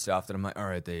went for stuff that I'm like, all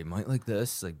right, they might like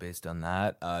this, like based on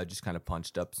that. Just kind of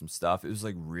punched up some stuff. It was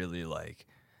like really like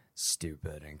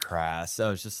stupid and crass.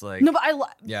 So it's just like no,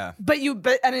 but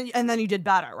and then you did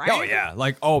better, right? Oh yeah,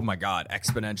 like oh my god,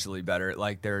 exponentially better.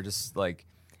 Like they're just like.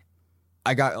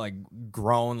 I got like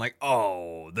grown like,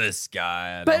 oh, this guy.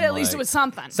 And but I'm at least like, it was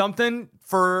something. Something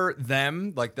for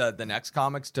them, like the next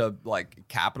comics to like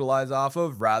capitalize off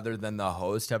of, rather than the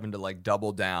host having to like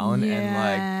double down and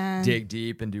like dig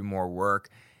deep and do more work.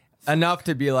 Enough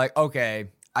to be like, okay,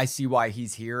 I see why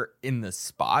he's here in the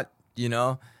spot, you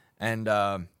know? And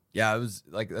yeah, it was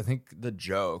like, I think the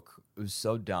joke, it was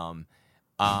so dumb.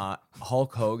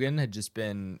 Hulk Hogan had just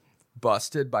been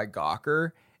busted by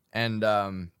Gawker,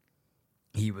 and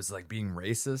he was like being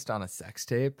racist on a sex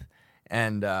tape.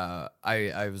 And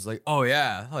I was like, oh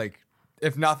yeah, like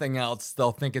if nothing else,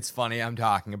 they'll think it's funny I'm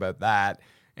talking about that.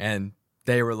 And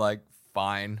they were like,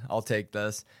 fine, I'll take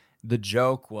this. The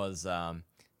joke was,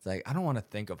 it's like, I don't want to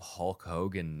think of Hulk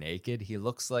Hogan naked. He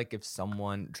looks like if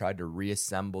someone tried to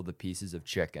reassemble the pieces of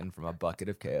chicken from a bucket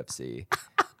of KFC.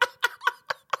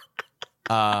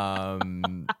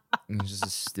 It's just a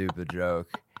stupid joke.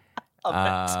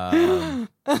 Yeah.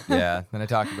 Then I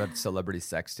talked about celebrity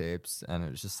sex tapes, and it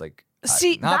was just like,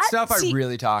 not stuff I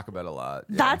really talk about a lot.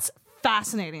 Yeah. That's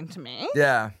fascinating to me.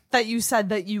 Yeah. That you said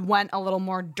that you went a little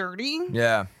more dirty.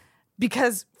 Yeah.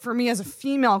 Because for me as a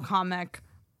female comic,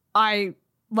 I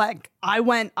had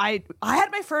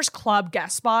my first club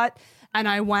guest spot, and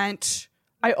I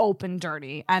opened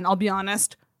dirty, and I'll be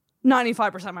honest,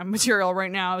 95% of my material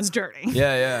right now is dirty.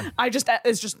 Yeah.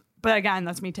 But again,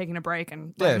 that's me taking a break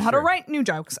and learning how to write new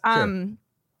jokes.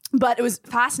 But it was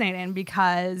fascinating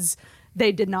because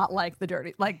they did not like the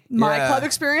dirty. Like my club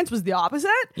experience was the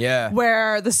opposite. Yeah.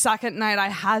 Where the second night I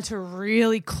had to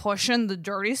really cushion the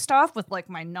dirty stuff with like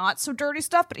my not so dirty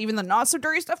stuff, but even the not so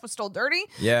dirty stuff was still dirty.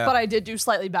 Yeah. But I did do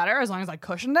slightly better as long as I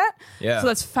cushioned it. Yeah. So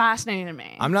that's fascinating to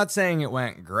me. I'm not saying it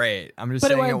went great. I'm just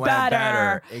saying it went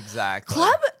better. Exactly.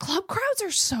 Club crowds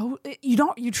are so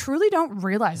you truly don't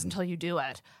realize until you do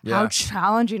it how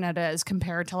challenging it is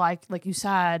compared to like you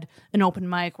said, an open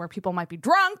mic where people might be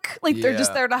drunk. Like they're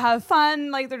just there to have fun.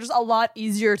 Like they're just a lot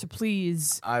easier to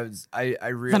please. I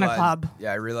realized than a club.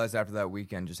 Yeah, I realized after that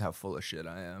weekend just how full of shit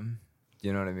I am.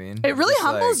 You know what I mean? It really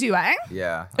humbles you, eh?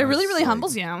 Yeah. It really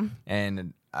humbles you.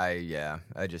 And I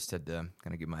just had to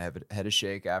kind of give my head a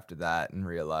shake after that and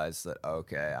realize that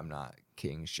okay, I'm not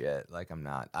king shit. Like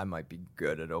I might be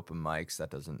good at open mics.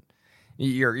 That doesn't.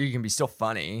 You can be still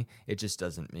funny. It just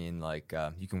doesn't mean like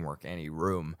you can work any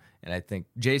room. And I think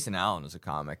Jason Allen is a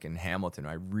comic in Hamilton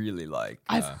I really like.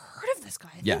 I've heard of this guy.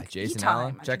 Jason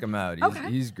Allen. Check him out.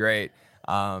 He's great.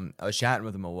 I was chatting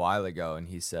with him a while ago, and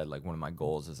he said like one of my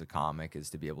goals as a comic is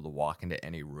to be able to walk into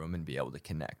any room and be able to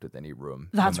connect with any room.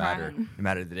 That's no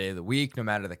matter the day of the week, no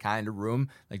matter the kind of room,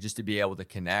 like just to be able to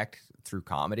connect through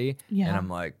comedy. Yeah. And I'm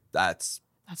like, that's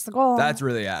the goal. That's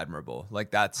really admirable. Like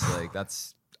that's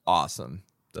awesome.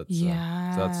 So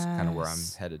that's kind of where I'm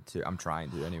headed to. I'm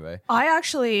trying to anyway. I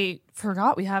actually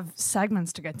forgot we have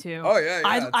segments to get to. Oh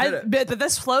yeah. But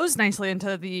this flows nicely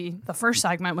into the first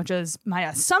segment, which is my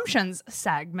assumptions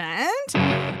segment.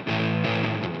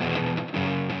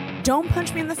 Don't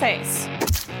punch me in the face.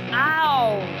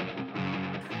 Ow.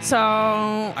 So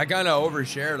I kind of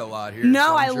overshared a lot here.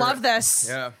 No, I love this.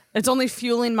 Yeah. It's only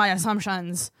fueling my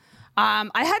assumptions.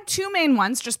 I had two main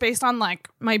ones just based on like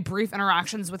my brief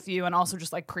interactions with you and also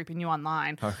just like creeping you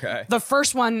online. Okay. The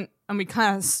first one, and we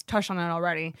kind of touched on it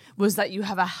already, was that you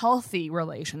have a healthy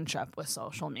relationship with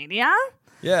social media.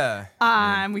 Yeah.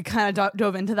 We kind of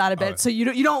dove into that a bit. So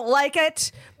you don't like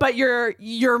it, but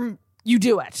you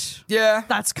do it. Yeah.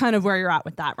 That's kind of where you're at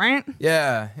with that, right?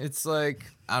 Yeah. It's like,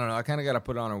 I don't know. I kind of got to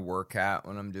put on a work hat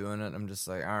when I'm doing it. I'm just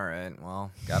like, all right,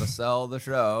 well, got to sell the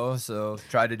show. So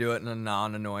try to do it in a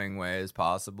non-annoying way as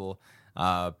possible.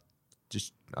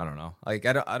 Just, I don't know. Like,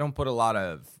 I don't put a lot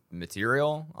of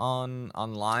material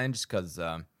online just because,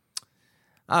 I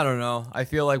don't know. I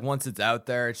feel like once it's out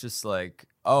there, it's just like,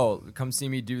 oh, come see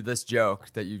me do this joke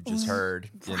that you've just heard,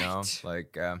 you know?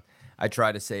 Like, I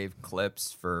try to save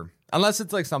clips unless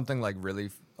it's like something like really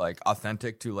like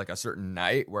authentic to like a certain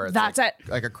night where it's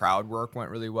like a crowd work went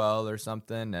really well or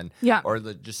something, and or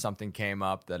just something came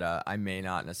up that I may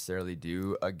not necessarily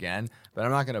do again, but I'm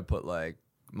not gonna put like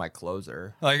my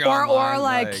closer like or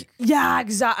like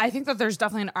exactly. I think that there's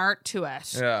definitely an art to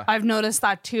it. Yeah, I've noticed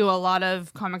that too. A lot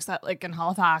of comics that like in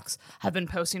Halifax have been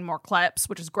posting more clips,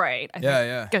 which is great.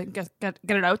 I think get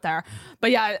it out there. But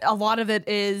yeah, a lot of it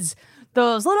is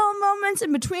those little moments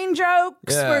in between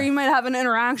jokes where you might have an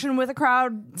interaction with a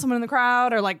crowd, someone in the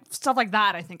crowd, or like stuff like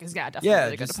that. I think is definitely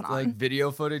really good to put on. Like video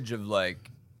footage of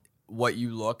like what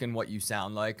you look and what you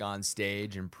sound like on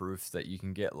stage and proof that you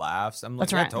can get laughs. I'm like,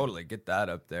 totally get that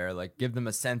up there. Like give them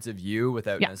a sense of you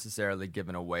without necessarily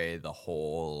giving away the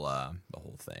whole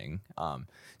thing.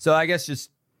 So I guess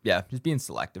just being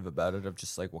selective about it of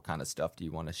just like what kind of stuff do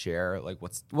you want to share? Like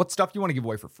what stuff do you want to give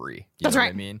away for free? You know what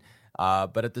I mean?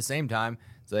 But at the same time,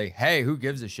 it's like, hey, who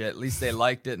gives a shit? At least they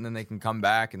liked it, and then they can come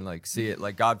back and like see it.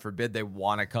 Like, God forbid they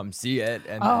want to come see it.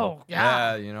 And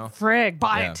yeah, you know, frig,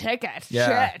 buy Yeah. a ticket.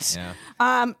 Yeah, Shit.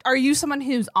 yeah. Are you someone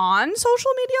who's on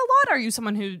social media a lot? Are you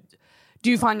someone who do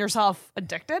you find yourself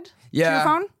addicted to your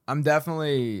phone? I'm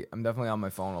definitely on my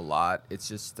phone a lot. It's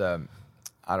just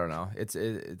I don't know.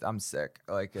 I'm sick.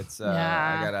 Like it's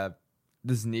I gotta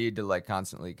this need to like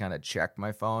constantly kind of check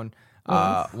my phone.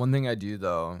 One thing I do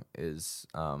though is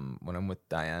when I'm with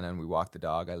Diana and we walk the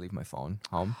dog, I leave my phone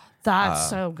home. That's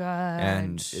so good.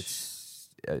 And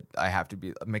I have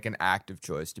to make an active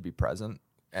choice to be present,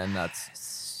 and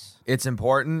it's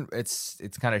important. It's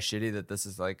kind of shitty that this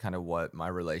is like kind of what my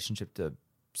relationship to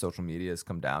social media has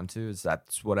come down to, is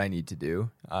that's what I need to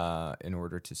do in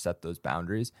order to set those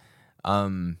boundaries.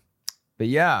 But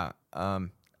yeah,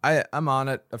 I'm on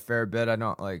it a fair bit. I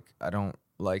don't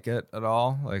like it at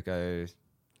all. Like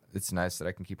it's nice that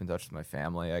I can keep in touch with my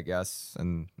family, I guess,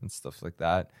 and stuff like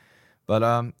that. But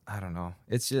I don't know.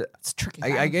 It's just it's tricky.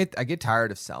 I get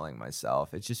tired of selling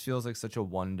myself. It just feels like such a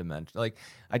one-dimensional. Like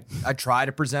I try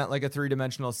to present like a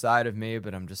three-dimensional side of me,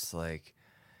 but I'm just like,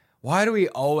 why do we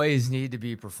always need to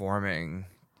be performing?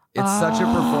 It's such a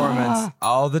performance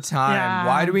all the time. Yeah.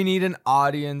 Why do we need an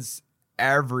audience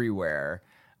everywhere?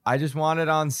 I just want it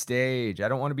on stage. I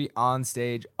don't want to be on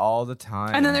stage all the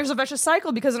time. And then there's a vicious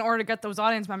cycle, because in order to get those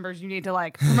audience members, you need to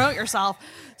like promote yourself.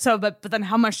 So, but then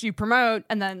how much do you promote?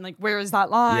 And then like, where is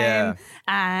that line? Yeah.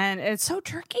 And it's so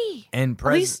tricky. And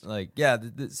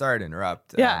sorry to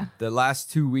interrupt. Yeah. The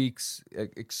last 2 weeks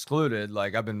excluded,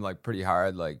 like I've been like pretty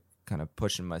hard, like kind of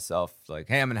pushing myself, like,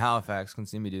 hey, I'm in Halifax, come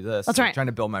see me do this. That's like, right. Trying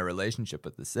to build my relationship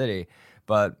with the city.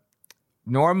 But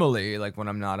normally, like when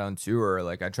I'm not on tour,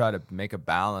 like I try to make a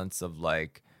balance of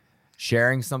like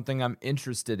sharing something I'm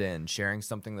interested in, sharing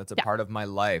something that's a part of my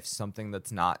life, something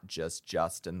that's not just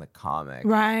Justin the comic.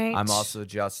 Right. I'm also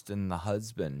Justin the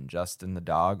husband, Justin the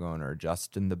dog owner,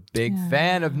 Justin the big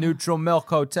fan of Neutral Milk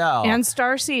Hotel. And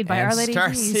Starseed by Our Lady Peace.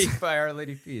 Starseed by Our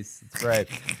Lady Peace. That's right.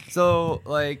 So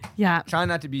like, try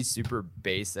not to be super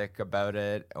basic about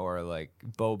it, or like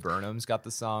Bo Burnham's got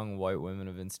the song "White Women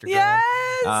of Instagram." Yes.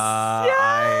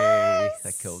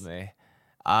 That killed me.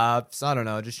 So I don't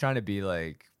know, just trying to be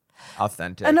like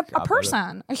authentic And a about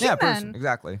person, a it. human. Yeah, person,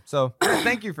 exactly. So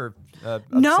thank you for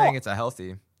No. saying it's a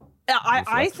healthy.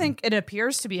 I think it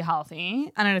appears to be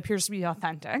healthy, and it appears to be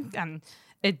authentic, and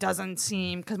it doesn't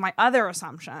seem, because my other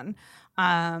assumption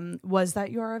was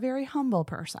that you're a very humble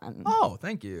person. Oh,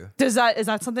 thank you. Is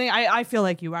that something I feel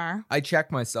like you are? I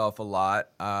check myself a lot.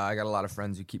 I got a lot of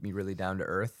friends who keep me really down to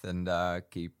earth and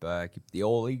keep the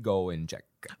old ego in check.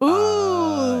 Ooh,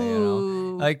 you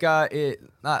know, like I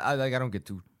don't get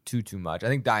too much. I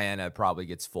think Diana probably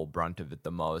gets full brunt of it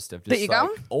the most. Of just The ego?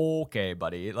 like, okay,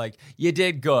 buddy, like you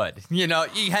did good. You know,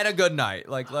 you had a good night.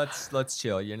 Like let's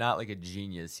chill. You're not like a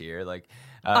genius here. Like.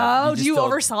 Do you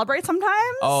over celebrate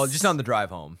sometimes? Oh, just on the drive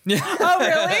home. Oh,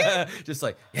 really? Just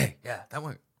like, yeah, that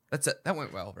went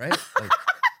well, right? Like,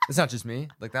 it's not just me.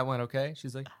 Like, that went okay.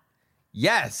 She's like,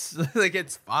 yes, like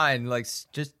it's fine. Like,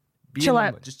 just Chill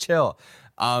out. just chill.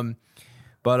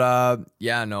 But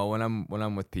yeah, no. When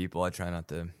I'm with people, I try not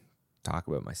to talk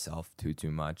about myself too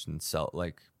much and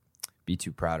like be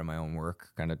too proud of my own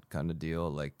work, kind of deal.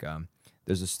 Like,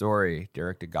 there's a story,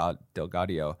 Derek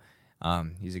Delgadio.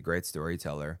 He's a great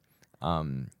storyteller.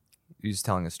 He was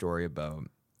telling a story about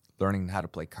learning how to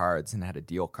play cards and how to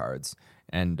deal cards.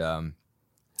 And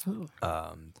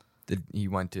he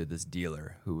went to this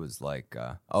dealer who was like,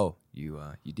 "Oh, you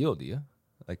deal, do you?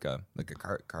 Like a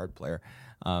card player?"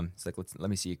 It's like, let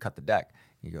me see you cut the deck.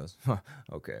 He goes,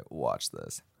 "Okay, watch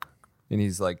this." And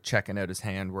he's like checking out his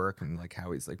handwork and like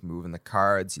how he's like moving the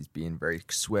cards. He's being very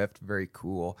swift, very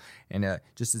cool. And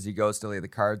just as he goes to lay the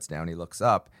cards down, he looks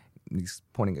up. He's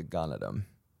pointing a gun at him.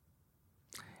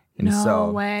 And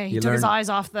no way. He took his eyes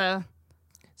off the...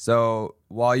 So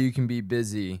while you can be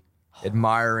busy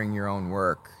admiring your own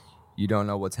work, you don't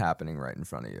know what's happening right in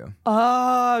front of you.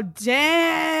 Oh, damn.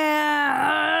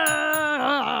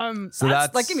 So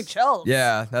that's like, give me chills.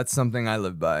 Yeah, that's something I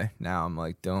live by. Now I'm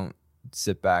like, don't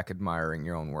sit back admiring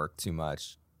your own work too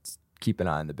much. Keep an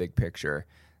eye on the big picture.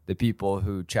 The people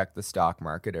who check the stock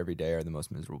market every day are the most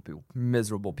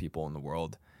miserable people in the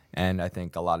world. And I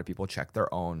think a lot of people check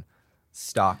their own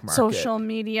stock market. Social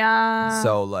media.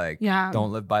 So like,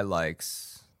 don't live by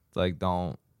likes. Like,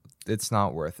 it's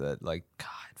not worth it. Like, God,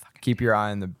 fucking keep your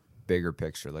eye on the bigger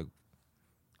picture. Like,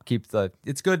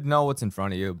 it's good to know what's in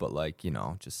front of you, but like,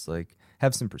 just like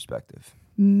have some perspective.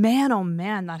 Man, oh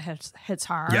man, that hits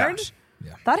hard. Yeah.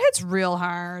 Yeah. That hits real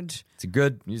hard.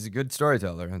 He's a good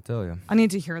storyteller, I tell you. I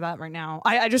need to hear that right now.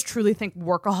 I just truly think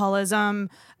workaholism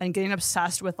and getting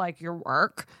obsessed with like your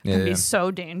work can be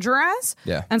so dangerous.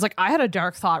 Yeah. And it's like I had a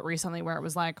dark thought recently where it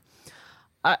was like,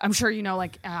 I'm sure you know,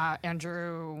 like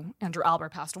Andrew Albert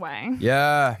passed away.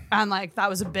 Yeah. And like that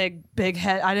was a big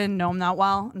hit. I didn't know him that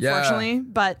well, unfortunately,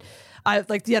 but I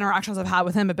like the interactions I've had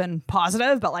with him have been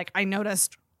positive. But like I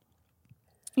noticed,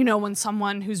 you know, when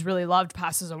someone who's really loved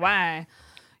passes away,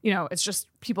 you know, it's just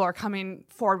people are coming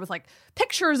forward with like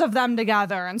pictures of them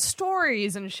together and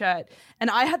stories and shit. And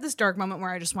I had this dark moment where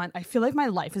I just went, I feel like my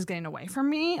life is getting away from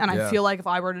me, and I feel like if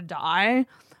I were to die,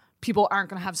 people aren't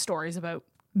going to have stories about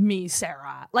me,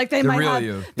 Sarah. Like they might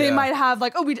have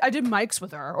like, I did mics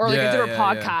with her, or like I did her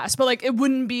podcast, but like it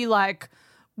wouldn't be like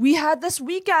we had this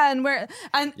weekend where,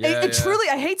 and it truly,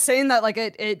 I hate saying that, like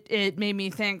it made me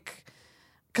think,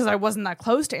 because I wasn't that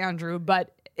close to Andrew,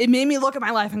 but it made me look at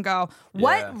my life and go,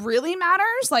 what really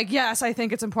matters? Like, yes, I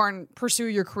think it's important, pursue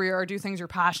your career or do things you're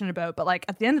passionate about, but like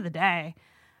at the end of the day,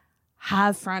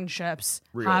 have friendships,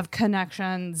 have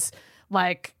connections,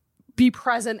 like be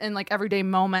present in like everyday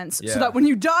moments so that when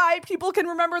you die, people can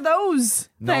remember those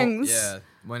things. Yeah.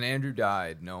 When Andrew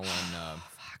died, no one,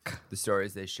 the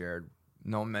stories they shared,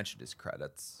 no one mentioned his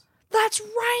credits. That's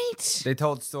right. They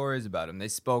told stories about him. They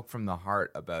spoke from the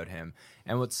heart about him.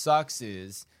 And what sucks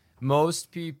is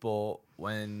most people,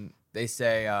 when they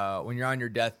say, when you're on your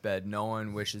deathbed, no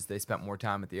one wishes they spent more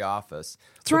time at the office.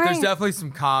 That's But there's definitely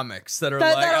some comics that are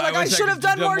I wish should have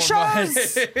done more shows.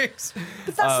 mics."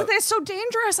 But that's the thing. It's so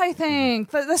dangerous, I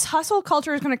think. That this hustle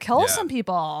culture is going to kill some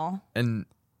people. And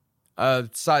a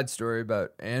side story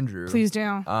about Andrew. Please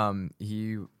do.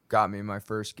 He got me my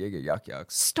first gig at Yuck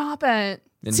Yucks. Stop it.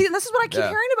 See, this is what I keep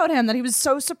hearing about him, that he was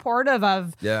so supportive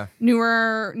of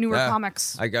newer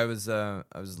comics. Like I was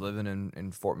living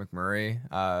in Fort McMurray,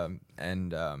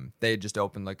 and they had just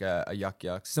opened like a Yuck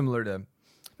Yucks, similar to,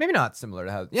 maybe not similar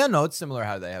to how, it's similar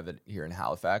how they have it here in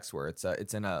Halifax, where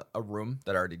it's in a room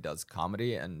that already does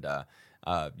comedy, and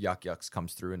Yuck Yucks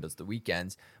comes through and does the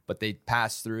weekends, but they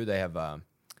pass through. They have a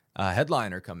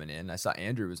headliner coming in. I saw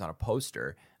Andrew was on a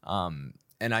poster.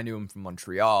 And I knew him from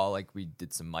Montreal. Like we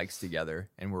did some mics together,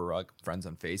 and we were like friends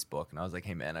on Facebook. And I was like,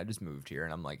 "Hey man, I just moved here,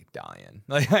 and I'm like dying.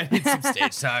 Like I need some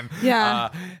stage time.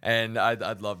 And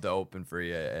I'd love to open for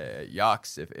you at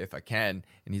Yucks if I can."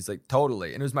 And he's like,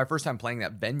 "Totally." And it was my first time playing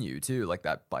that venue too, like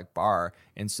that like bar.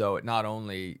 And so it not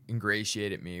only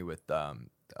ingratiated me with the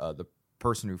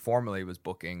person who formerly was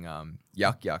booking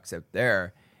Yuck Yucks out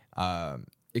there.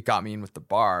 It got me in with the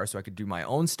bar, so I could do my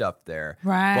own stuff there.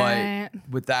 Right. But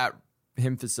with that,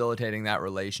 him facilitating that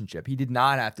relationship, he did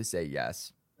not have to say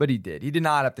yes, but he did. He did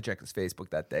not have to check his Facebook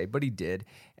that day, but he did.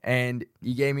 And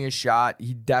he gave me a shot.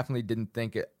 He definitely didn't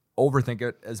overthink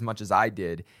it as much as I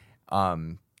did.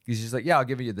 He's just like, yeah, I'll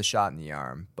give you the shot in the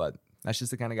arm. But that's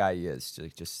just the kind of guy he is.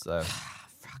 Just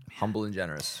humble and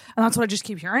generous. And that's what I just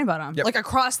keep hearing about him. Yep. Like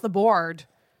across the board.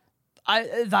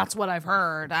 That's what I've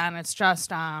heard. And it's just,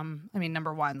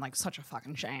 number one, like such a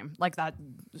fucking shame. Like that.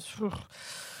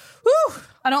 Whew,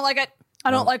 I don't like it. I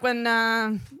don't like when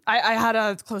I had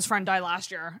a close friend die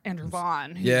last year, Andrew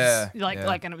Vaughn.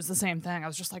 Like, and it was the same thing. I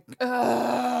was just like,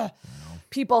 ugh.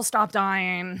 People stop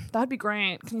dying. That'd be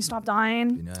great. Can you stop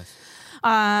dying? Be nice.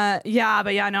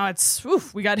 It's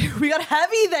we got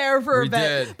heavy there for a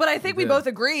bit. Did. But I think we both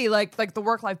agree, like the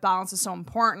work-life balance is so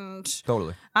important.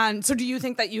 Totally. And so do you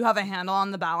think that you have a handle on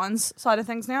the balance side of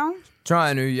things now?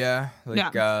 Trying to, yeah.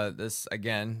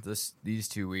 These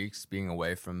 2 weeks being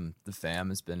away from the fam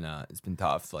has been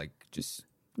tough. Like just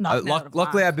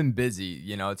luckily I've been busy.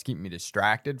 It's keeping me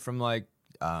distracted from like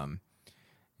the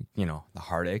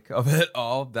heartache of it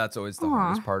all. That's always the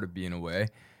hardest part of being away.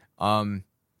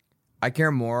 I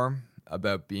care more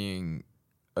about being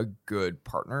a good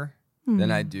partner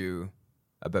than I do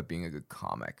about being a good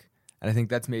comic. And I think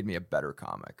that's made me a better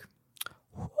comic.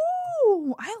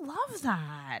 Ooh, I love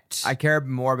that. I care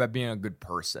more about being a good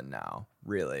person now,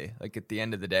 really. Like at the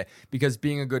end of the day, because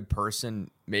being a good person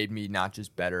made me not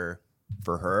just better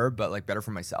for her, but like better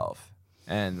for myself.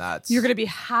 And you're going to be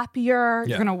happier.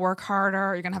 You're going to work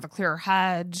harder. You're going to have a clearer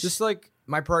head. Just like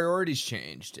my priorities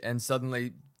changed, and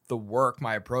suddenly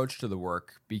my approach to the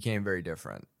work became very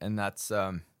different. And that's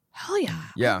hell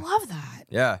yeah. I love that.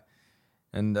 Yeah.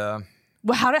 And well,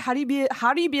 how do you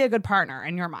be a good partner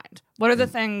in your mind? What are the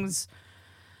things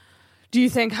do you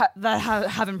think that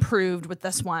have improved with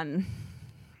this one?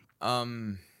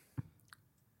 The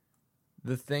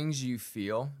things you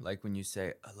feel, like when you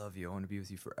say, I love you, I want to be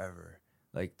with you forever.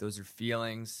 Like those are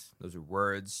feelings, those are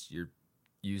words you're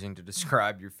using to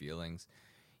describe your feelings.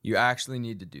 You actually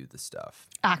need to do the stuff.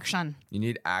 Action. You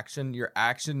need action. Your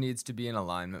action needs to be in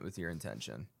alignment with your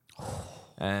intention.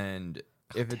 And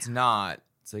if it's not,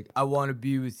 it's like, I want to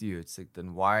be with you. It's like,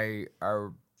 then why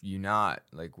are you not?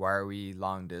 Like, why are we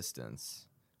long distance?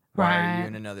 Why are you Right.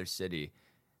 in another city?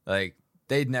 Like,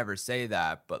 they'd never say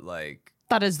that, but like,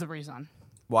 That is the reason.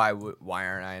 why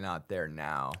aren't I not there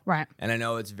now? Right. And I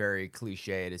know it's very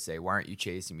cliche to say, why aren't you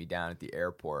chasing me down at the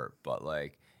airport? But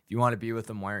like, if you want to be with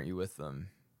them, why aren't you with them?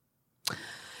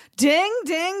 Ding,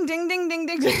 ding, ding, ding, ding,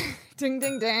 ding, ding, ding,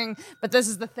 ding, ding. But this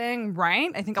is the thing,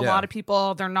 right? I think a Yeah. lot of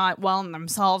people, they're not well in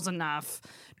themselves enough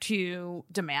to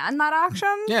demand that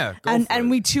action. Yeah, go and for it.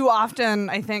 we too often,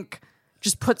 I think,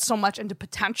 just put so much into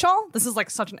potential. This is like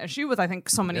such an issue with, I think,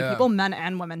 so many Yeah. people, men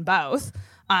and women both,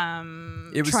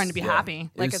 It was- trying to be yeah.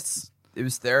 happy. Like It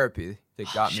was therapy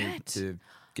that got me shit. to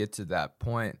get to that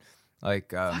point.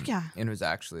 Like, Fuck yeah. and it was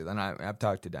actually, then I've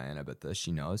talked to Diana about this.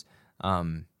 She knows.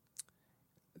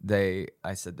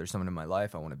 I said, there's someone in my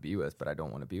life I want to be with, but I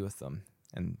don't want to be with them.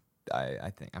 And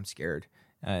I think I'm scared.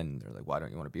 And they're like, why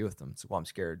don't you want to be with them? It's like, well, I'm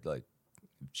scared. Like,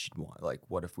 she'd want, like,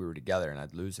 what if we were together and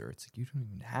I'd lose her? It's like, you don't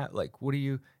even have, like,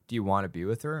 do you want to be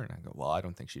with her? And I go, well, I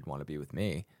don't think she'd want to be with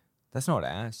me. That's not what I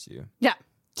asked you. yeah.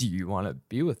 Do you want to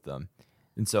be with them?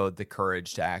 And so the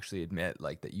courage to actually admit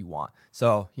like that you want.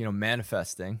 So,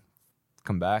 manifesting,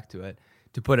 come back to it,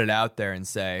 to put it out there and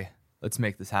say, let's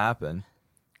make this happen.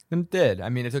 And it did. I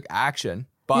mean, it took action,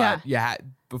 but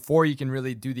before you can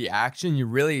really do the action, you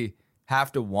really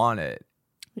have to want it.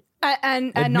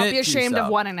 And not Admit be to ashamed of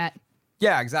yourself. wanting it.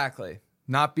 Yeah, exactly.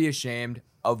 Not be ashamed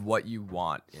of what you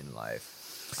want in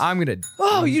life. I'm going to.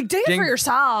 Oh, you did it for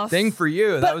yourself. Thing for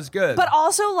you. That was good. But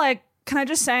also, like, can I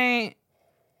just say,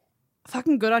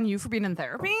 fucking good on you for being in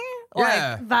therapy?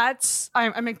 Yeah. Like, that's,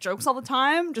 I make jokes all the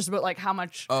time just about, like,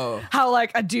 Oh. how,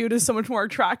 like, a dude is so much more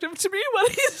attractive to me when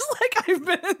he's like, I've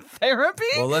been in therapy.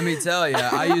 Well, let me tell you,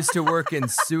 I used to work in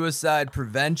suicide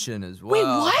prevention as well. Wait,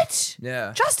 what?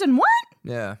 Yeah. Justin, what?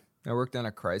 Yeah. I worked on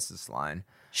a crisis line.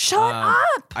 Shut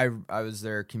up. I was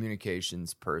their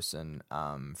communications person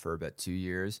for about 2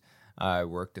 years. I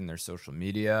worked in their social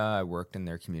media. I worked in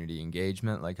their community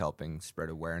engagement, like helping spread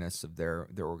awareness of their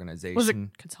organization. Was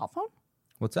it Kids Health Phone?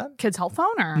 What's that? Kids Health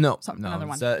Phone or No, something, no. another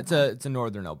one? It's a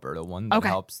northern Alberta one that Okay.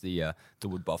 helps the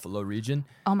Wood Buffalo region,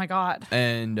 Oh my God.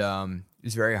 and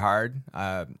it's very hard.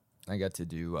 I got to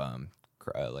do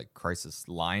like crisis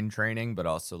line training, but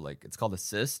also like it's called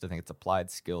ASSIST. I think it's Applied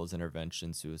Skills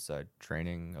Intervention Suicide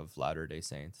Training of Latter-day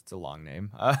Saints. It's a long name.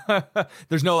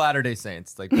 There's no Latter-day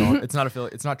Saints. Like, it's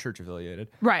not church affiliated.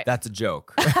 Right. That's a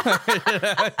joke.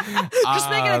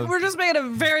 We're just making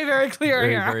it very, very clear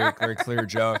very, here. very, very clear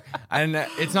joke. And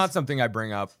it's not something I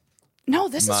bring up No,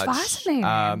 this much. is fascinating.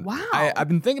 Wow. I've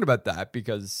been thinking about that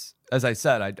because, as I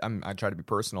said, I try to be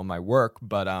personal in my work,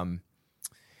 but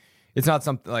it's not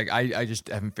something like I just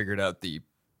haven't figured out the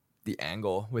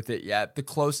angle with it yet. The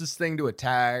closest thing to a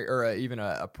tag or even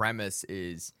a premise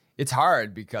is it's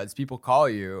hard because people call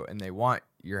you and they want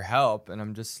your help, and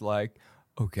I'm just like,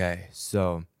 okay,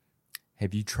 so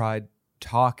have you tried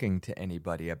talking to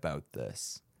anybody about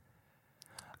this?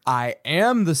 I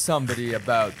am the somebody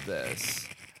about this.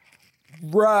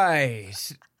 Right.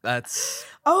 That's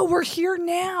Oh, we're here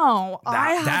now.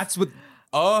 that's what.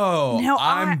 Oh, Now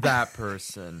I'm that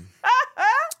person.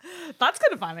 That's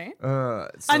kind of funny. So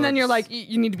And then you're it's- like,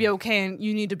 you need to be okay and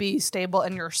you need to be stable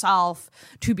in yourself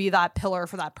to be that pillar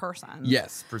for that person.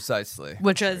 yes, precisely.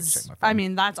 Which Check is, my phone. I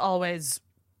mean, that's always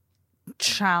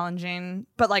challenging.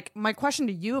 But like, my question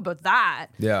to you about that,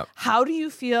 Yeah. how do you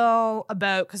feel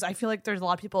about, because I feel like there's a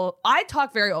lot of people, I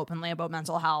talk very openly about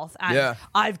mental health. And Yeah.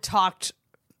 I've talked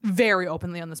very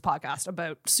openly on this podcast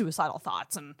about suicidal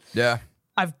thoughts. And Yeah.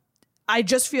 I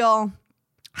just feel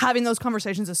having those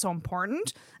conversations is so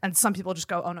important. And some people just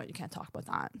go, oh no, you can't talk about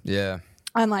that. Yeah.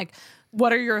 And like,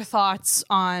 what are your thoughts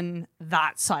on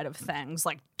that side of things?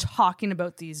 Like talking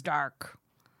about these dark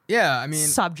Yeah. I mean,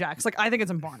 subjects. Like, I think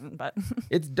it's important, but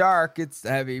it's dark, it's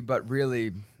heavy, but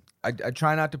really, I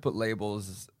try not to put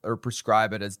labels or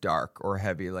prescribe it as dark or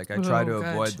heavy. Like, I try Oh, to good.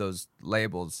 avoid those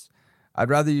labels. I'd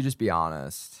rather you just be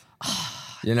honest.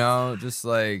 Just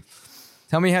like,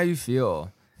 tell me how you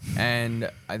feel. And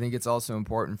I think it's also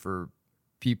important for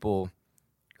people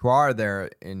who are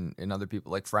there in other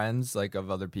people, like friends, like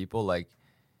of other people, like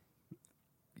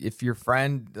if your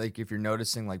friend, like if you're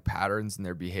noticing like patterns in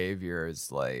their behavior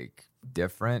is like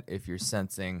different, if you're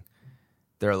sensing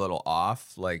they're a little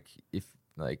off, like if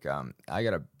like I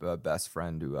got a best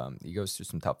friend who he goes through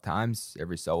some tough times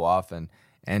every so often,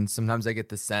 and sometimes I get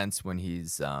the sense when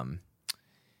he's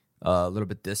a little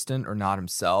bit distant or not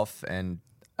himself, and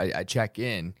I check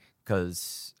in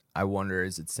because I wonder,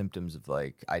 is it symptoms of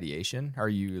like ideation? Are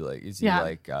you like, is he Yeah.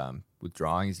 like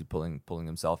withdrawing? Is he pulling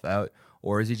himself out,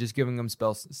 or is he just giving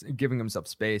himself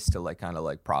space to like kind of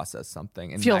like process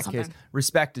something? In Feel that something. case,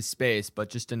 respect his space, but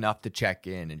just enough to check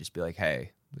in and just be like,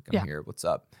 hey, look, I'm Yeah. here. What's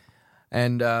up?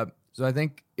 And so I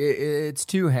think it's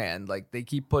two hand. Like they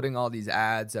keep putting all these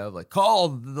ads of like call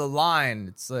the line.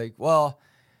 It's like, well,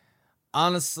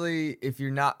 honestly, if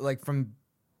you're not like from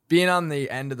being on the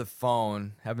end of the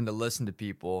phone, having to listen to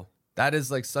people, that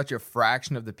is like such a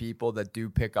fraction of the people that do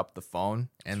pick up the phone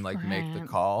and like make the Right.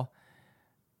 call.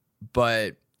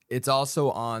 But it's also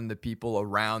on the people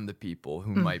around the people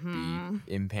who might be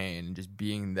in pain and just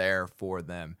being there for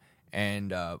them.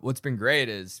 And what's been great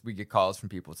is we get calls from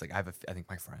people. It's like, I think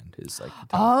my friend is like,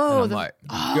 Oh, and I'm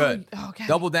like, good. Okay.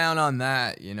 Double down on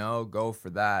that, go for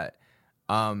that.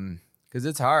 Because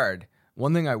it's hard.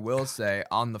 One thing I will say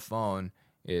on the phone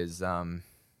is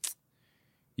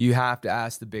you have to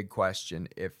ask the big question.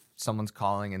 If someone's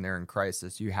calling and they're in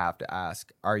crisis, you have to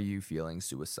ask, are you feeling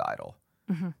suicidal?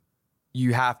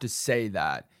 You have to say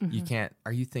that. You can't,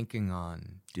 are you thinking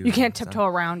on doing You can't something? tiptoe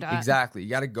around it. Exactly. You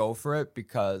got to go for it,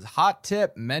 because hot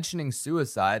tip, mentioning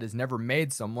suicide has never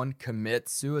made someone commit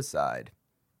suicide.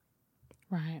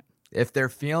 Right. If they're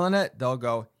feeling it, they'll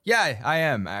go, yeah, I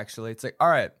am actually. It's like, all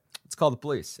right, let's call the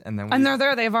police. And then And they're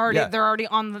there. They're Yeah. already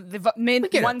on they've made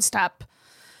get it. one step.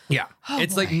 yeah. Oh,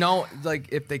 It's like, no, like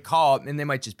if they call, and they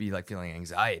might just be like feeling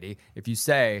anxiety. If you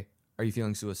say, are you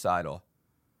feeling suicidal?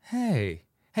 Hey,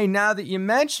 now that you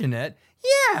mention it,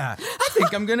 yeah, I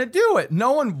think I'm gonna do it.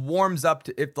 No one warms up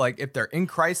to if they're in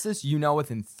crisis,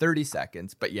 within 30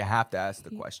 seconds, but you have to ask the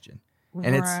question.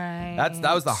 And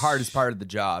that was the hardest part of the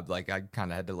job. Like I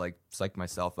kind of had to like psych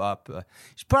myself up.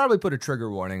 Should probably put a trigger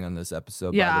warning on this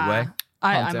episode, Yeah. by the way.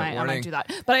 I Content might warning. do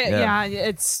that. But Yeah.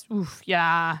 it's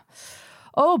yeah.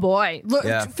 Oh boy. Look,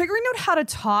 Yeah. figuring out how to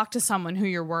talk to someone who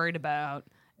you're worried about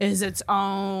is its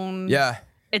own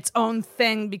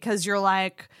thing, because you're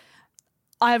like,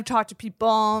 I've talked to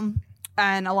people,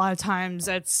 and a lot of times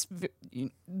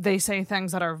they say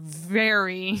things that are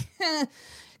very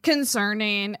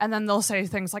concerning, and then they'll say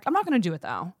things like, I'm not going to do it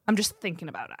though. I'm just thinking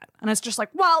about it. And it's just like,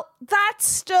 well, that's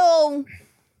still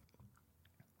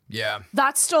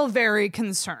very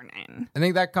concerning. I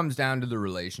think that comes down to the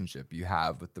relationship you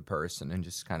have with the person, and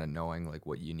just kind of knowing like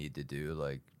what you need to do,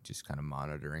 like just kind of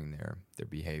monitoring their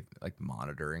behavior, like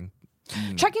monitoring,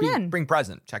 Checking in. being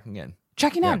present, checking in.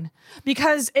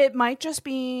 Because it might just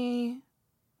be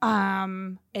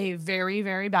a very,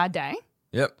 very bad day,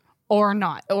 Yep. or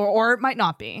not, or it might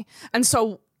not be. And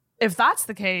so if that's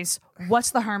the case,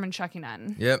 what's the harm in checking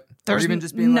in? Yep. There's or even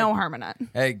just being no like, harm in it.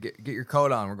 hey, get your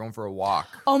coat on. We're going for a walk.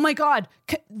 Oh my God.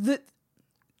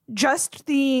 Just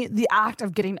the act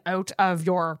of getting out of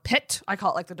your pit, I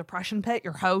call it like the depression pit,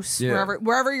 your house, Yeah.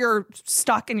 wherever you're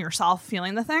stuck in yourself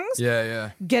feeling the things,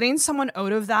 Yeah. getting someone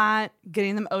out of that,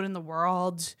 getting them out in the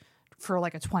world for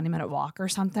like a 20-minute walk or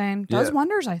something does Yeah.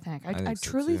 wonders, I think. I think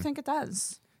so, truly too. think it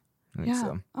does. I think Yeah.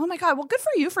 so. Oh my God. Well, good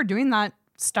for you for doing that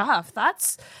stuff.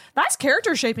 That's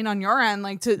character shaping on your end,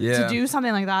 like to Yeah. do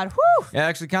something like that. Whew. Yeah,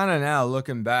 actually, kind of now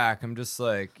looking back, I'm just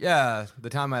like, yeah, the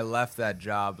time I left that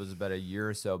job was about a year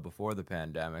or so before the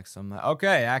pandemic. So I'm like,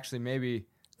 okay, actually, maybe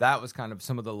that was kind of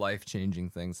some of the life-changing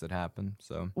things that happened.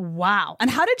 So Wow. And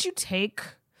how did you take?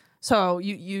 So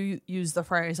you use the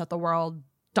phrase that the world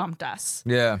dumped us.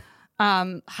 yeah.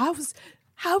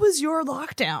 How was your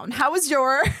lockdown? How was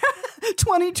your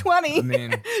 2020? I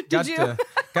mean, got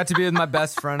to be with my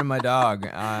best friend and my dog,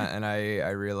 and I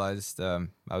realized I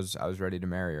was ready to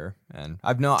marry her, and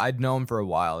I'd known for a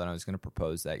while that I was going to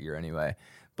propose that year anyway,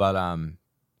 but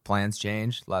plans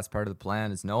change. The last part of the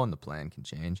plan is knowing the plan can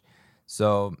change.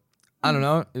 So I don't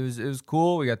know. It was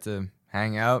cool. We got to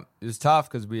hang out. It was tough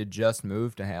because we had just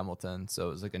moved to Hamilton, so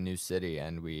it was like a new city,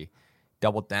 and we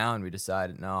doubled down. We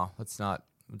decided, no, let's not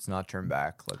turn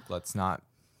back. Let's not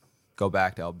go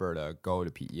back to Alberta, go to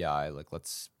PEI. Like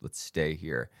let's stay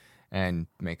here and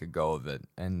make a go of it.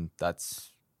 And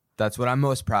that's what I'm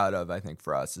most proud of, I think,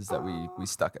 for us, is that we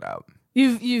stuck it out.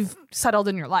 You've settled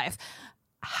in your life.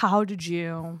 How did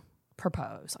you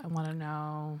propose? I want to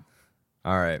know.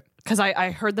 All right. Because I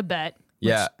heard the bit. Which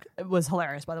Yeah. was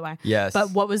hilarious, by the way. Yes. But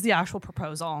what was the actual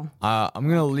proposal? I'm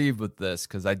gonna leave with this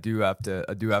because I do have to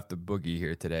boogie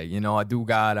here today.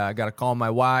 I gotta call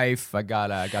my wife. I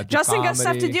got Justin got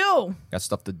stuff to do. Got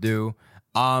stuff to do.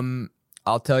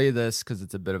 I'll tell you this because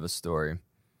it's a bit of a story.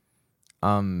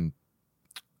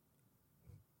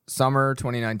 Summer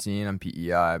 2019, I'm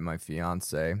PEI. My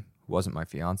fiance, who wasn't my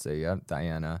fiance yet,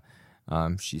 Diana,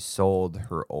 she sold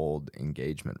her old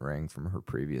engagement ring from her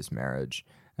previous marriage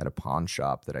at a pawn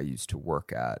shop that I used to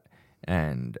work at.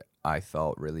 And I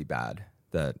felt really bad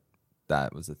that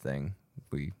that was a thing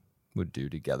we would do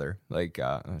together. Like,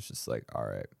 I was just like, all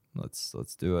right, let's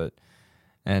do it.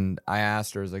 And I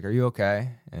asked her, I was like, are you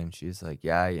okay? And she's like,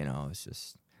 yeah, it's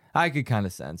just, I could kind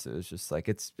of sense it was just like,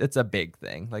 it's a big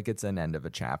thing. Like, it's an end of a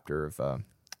chapter of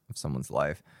someone's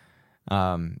life.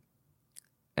 And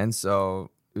so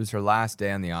it was her last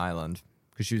day on the island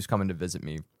because she was coming to visit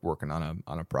me working on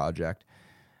a project.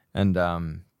 And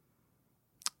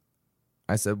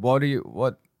I said, what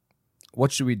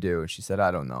should we do? And she said,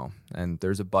 I don't know. And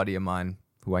there's a buddy of mine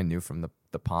who I knew from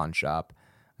the pawn shop.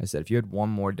 I said, if you had one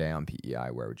more day on PEI,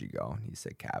 where would you go? And he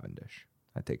said, Cavendish.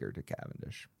 I'd take her to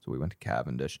Cavendish. So we went to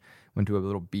Cavendish, went to a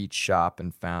little beach shop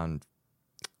and found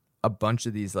a bunch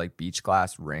of these like beach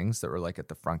glass rings that were like at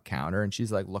the front counter. And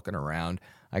she's like looking around.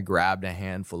 I grabbed a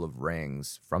handful of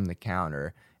rings from the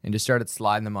counter and just started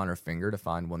sliding them on her finger to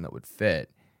find one that would fit.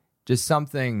 Just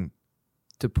something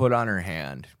to put on her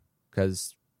hand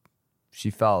because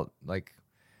she felt like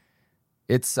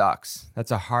it sucks.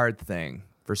 That's a hard thing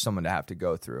for someone to have to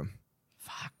go through.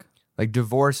 Fuck. Like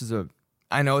divorce is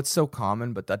I know it's so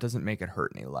common, but that doesn't make it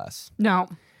hurt any less. No.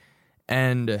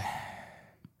 And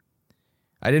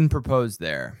I didn't propose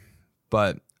there,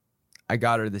 but I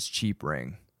got her this cheap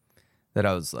ring that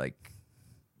I was like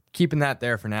keeping that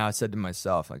there for now. I said to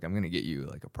myself, like, I'm going to get you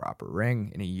like a proper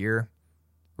ring in a year.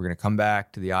 We're going to come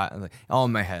back to the island. Like, all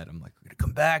in my head, I'm like, we're going to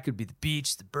come back. It'll be the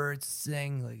beach, the birds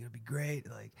sing. Like, it'll be great.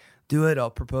 Like, do it.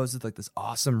 I'll propose with like this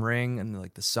awesome ring and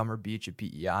like the summer beach at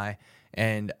PEI.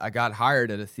 And I got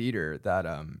hired at a theater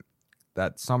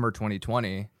that summer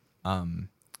 2020. And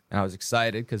I was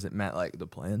excited because it meant like the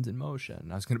plan's in motion.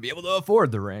 I was going to be able to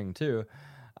afford the ring too.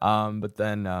 But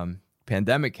then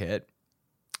pandemic hit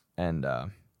and I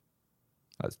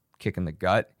was kicking the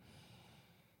gut.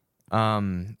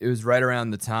 It was right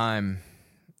around the time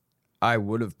I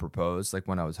would have proposed, like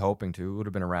when I was hoping to. It would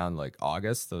have been around like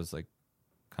August. I was like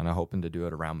kind of hoping to do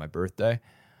it around my birthday.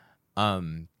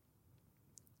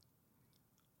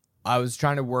 I was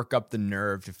trying to work up the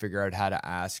nerve to figure out how to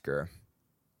ask her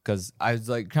because I was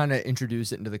like trying to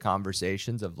introduce it into the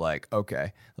conversations of like,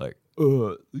 okay, like,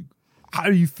 how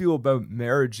do you feel about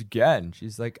marriage again?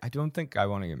 She's like, I don't think I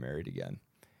want to get married again,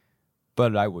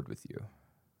 but I would with you.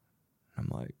 I'm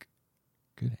like,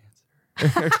 good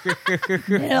answer.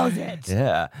 Nailed it.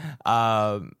 Yeah.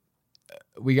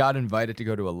 We got invited to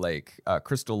go to a lake,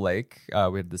 Crystal Lake.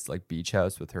 We had this like beach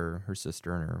house with her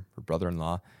sister and her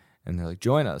brother-in-law. And they're like,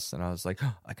 join us. And I was like,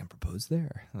 oh, I can propose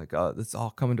there. Like, oh, that's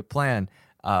all coming to plan.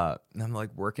 And I'm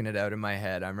like working it out in my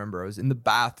head. I remember I was in the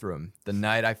bathroom the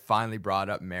night I finally brought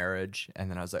up marriage. And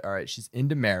then I was like, all right, she's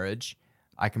into marriage.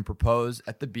 I can propose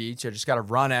at the beach. I just got to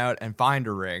run out and find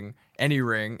a ring, any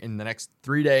ring, in the next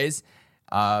 3 days.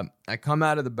 I come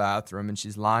out of the bathroom and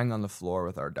she's lying on the floor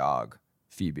with our dog,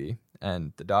 Phoebe.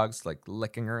 And the dog's like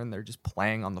licking her and they're just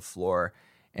playing on the floor.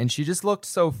 And she just looked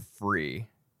so free,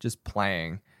 just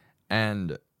playing.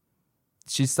 And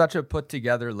she's such a put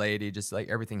together lady, just like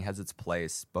everything has its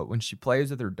place. But when she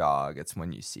plays with her dog, it's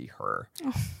when you see her.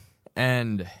 Oh.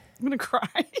 And I'm going to cry.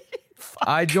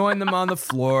 I joined them on the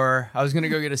floor. I was going to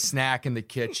go get a snack in the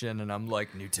kitchen. And I'm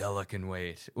like, Nutella can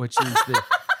wait, which is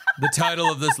the title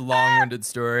of this long-winded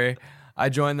story. I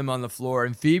joined them on the floor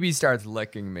and Phoebe starts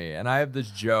licking me. And I have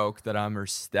this joke that I'm her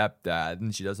stepdad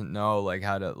and she doesn't know like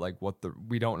how to like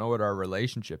we don't know what our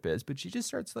relationship is, but she just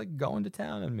starts like going to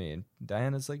town on me. And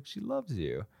Diana's like, she loves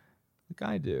you like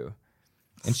I do.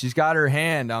 And she's got her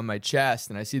hand on my chest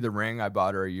and I see the ring I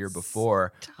bought her a year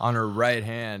before on her right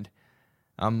hand.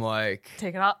 I'm like,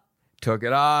 take it off. Took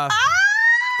it off,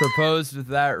 proposed with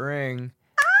that ring.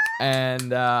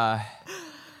 And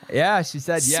yeah, she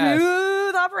said yes.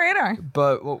 Smooth operator.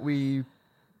 But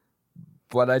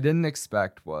what I didn't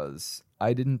expect was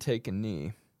I didn't take a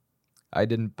knee. I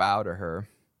didn't bow to her.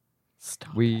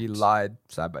 We lied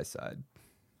side by side.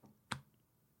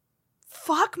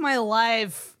 Fuck my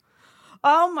life.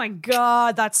 Oh my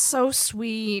God, that's so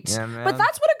sweet. Yeah, man. But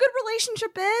that's what a good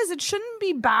relationship is. It shouldn't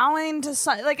be bowing to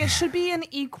like it should be an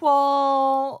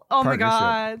equal. Oh my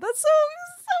God, that's so.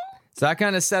 So that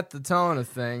kind of set the tone of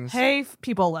things. Hey,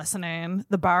 people listening,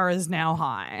 the bar is now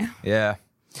high. Yeah.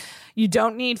 You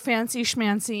don't need fancy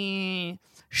schmancy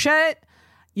shit.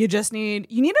 You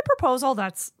need a proposal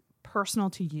that's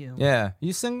personal to you. Yeah.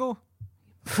 You single?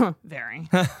 Very.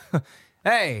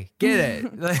 Hey, get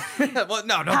it. Well,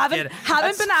 no, don't get it.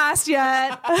 Haven't been asked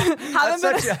yet.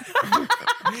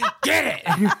 Get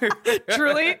it.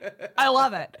 Truly, I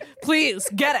love it. Please,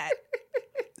 get it.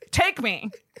 Take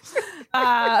me.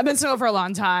 I've been single for a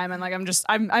long time, and like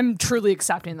I'm truly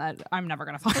accepting that I'm never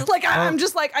gonna find. Like I'm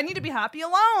just like I need to be happy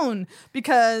alone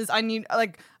because I need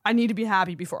to be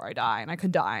happy before I die, and I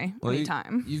could die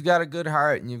anytime. You've got a good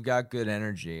heart and you've got good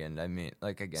energy, and I mean,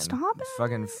 like again, Stop it.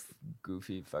 fucking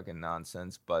goofy fucking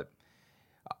nonsense. But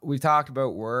we've talked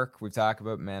about work, we've talked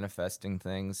about manifesting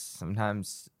things.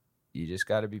 Sometimes you just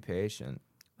got to be patient,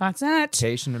 That's it.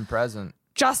 patient and present.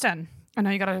 Justin, I know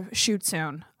you gotta shoot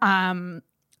soon.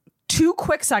 2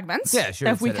 quick segments. Yeah, sure.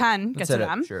 If we let's hit can it. get Let's to hit it.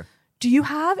 them. Sure. Do you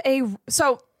have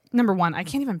number one, I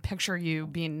can't even picture you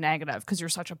being negative because you're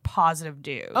such a positive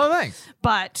dude. Oh, thanks.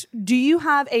 But do you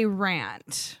have a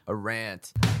rant? A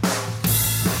rant.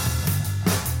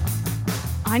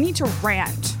 I need to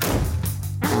rant.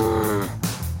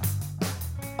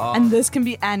 And this can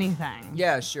be anything.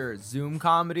 Yeah, sure. Zoom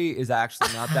comedy is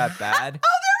actually not that bad. Oh,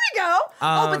 there we go.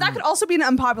 But that could also be an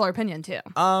unpopular opinion too.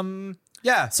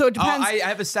 Yeah. So it depends. I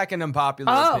have a second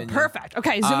unpopular Oh, opinion. perfect.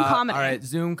 Okay, Zoom comedy. All right,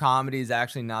 Zoom comedy is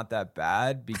actually not that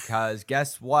bad because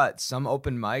guess what? Some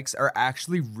open mics are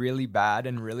actually really bad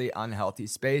and really unhealthy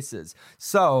spaces.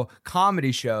 So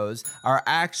comedy shows are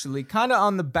actually kind of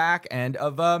on the back end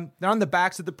of they're on the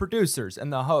backs of the producers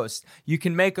and the host. You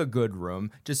can make a good room,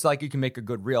 just like you can make a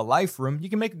good real life room. You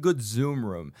can make a good Zoom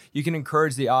room. You can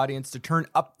encourage the audience to turn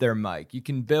up their mic. You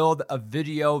can build a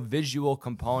visual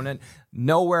component.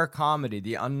 Nowhere Comedy,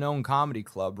 the Unknown Comedy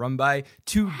Club, run by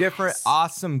 2 different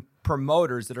awesome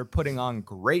promoters that are putting on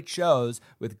great shows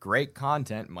with great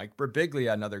content. Mike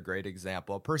Birbiglia, another great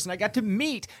example, a person I got to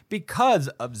meet because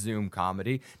of Zoom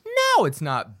comedy. No, it's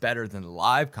not better than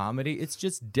live comedy. It's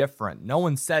just different. No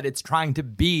one said it's trying to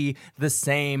be the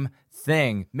same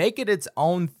thing. Make it its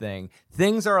own thing.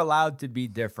 Things are allowed to be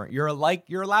different. You're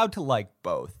allowed to like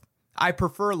both. I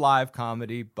prefer live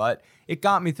comedy, but it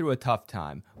got me through a tough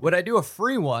time. Would I do a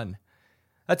free one?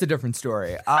 That's a different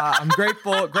story. I'm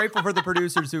grateful for the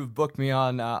producers who've booked me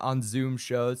on Zoom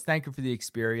shows. Thank you for the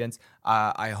experience.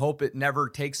 I hope it never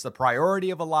takes the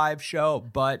priority of a live show,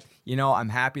 but I'm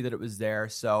happy that it was there.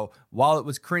 So while it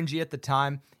was cringy at the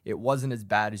time, it wasn't as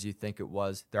bad as you think it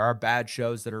was. There are bad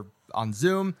shows that are on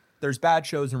Zoom. There's bad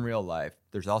shows in real life.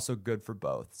 There's also good for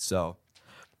both. So,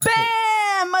 bam!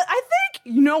 I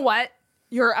think you know what.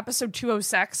 Your episode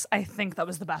 206, I think that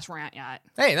was the best rant yet.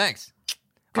 Hey, thanks.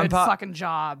 Good fucking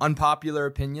job. Unpopular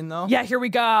opinion, though? Yeah, here we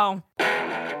go.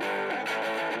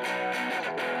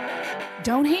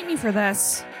 Don't hate me for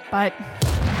this, but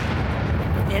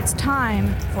it's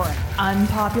time for an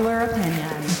unpopular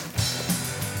opinion.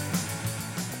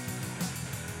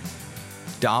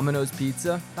 Domino's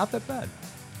Pizza, not that bad.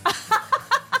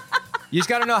 You just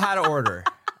got to know how to order.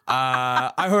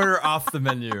 I order off the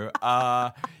menu.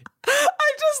 I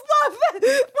just love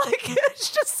that. Like, it's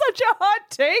just such a hot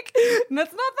take. And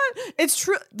that's not that. It's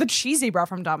true. The cheese zebra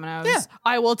from Domino's, Yeah.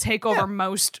 I will take over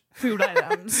most food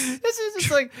items. This is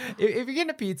just like, if you're getting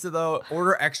a pizza, though,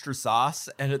 order extra sauce.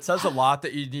 And it says a lot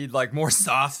that you need, like, more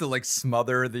sauce to, like,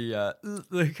 smother the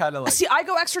kind of, like... See, I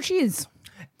go extra cheese.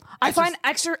 I find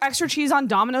extra cheese on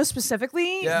Domino's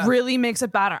specifically really makes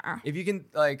it better. If you can,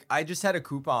 like, I just had a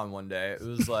coupon one day. It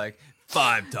was like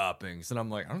 5 toppings. And I'm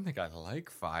like, I don't think I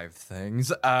like 5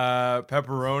 things.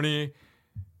 Pepperoni,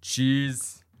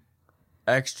 cheese,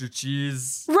 extra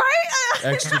cheese, Right?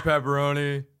 extra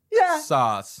pepperoni,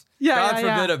 sauce. Yeah, God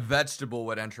yeah, forbid yeah. a vegetable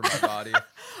would enter my body.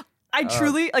 I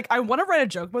truly, like, I want to write a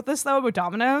joke about this, though, about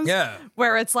Domino's. Yeah.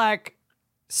 Where it's like,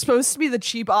 supposed to be the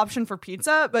cheap option for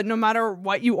pizza, but no matter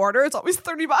what you order, it's always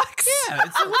 $30. Yeah,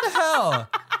 it's like, what the hell?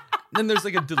 Then there's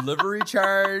like a delivery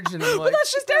charge, and I'm like, But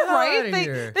that's just get it, right? outta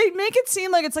here. They make it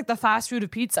seem like it's like the fast food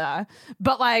of pizza,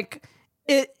 but like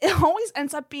it always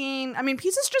ends up being, I mean,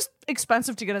 pizza's just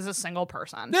expensive to get as a single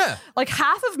person. Yeah. Like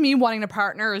half of me wanting a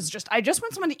partner is just, I just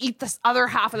want someone to eat this other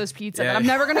half of this pizza that I'm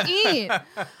never going to eat.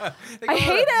 I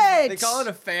hate it. They call it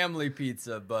a family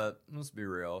pizza, but let's be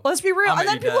real. Let's be real. I'll And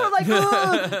then eat people that. are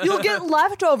like, "Ugh, you'll get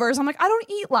leftovers." I'm like, I don't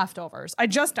eat leftovers. I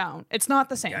just don't. It's not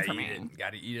the same for me.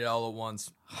 Gotta eat it all at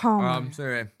once. Oh, So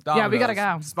anyway, Yeah, we gotta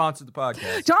Domino's go. Sponsor the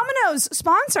podcast. Domino's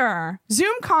sponsor,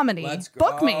 Zoom Comedy. Let's go.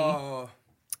 Book me.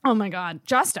 Oh my God.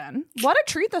 Justin, what a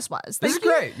treat this was. This is Thank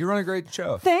you. great. You run a great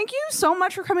show. Thank you so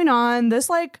much for coming on. This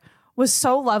was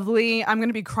so lovely. I'm going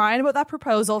to be crying about that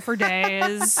proposal for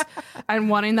days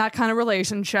and wanting that kind of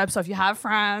relationship. So if you have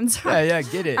friends, Yeah,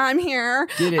 get it. I'm here.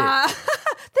 Get it.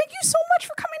 Thank you so much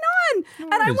for coming on.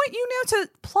 And I worries. want you now to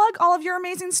plug all of your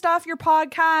amazing stuff, your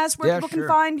podcast, where Yeah, people sure. can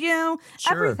find you,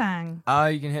 Sure. everything.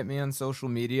 You can hit me on social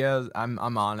media. I'm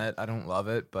on it. I don't love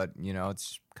it, but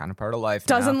it's kind of part of life.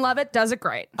 Doesn't now. love it, does it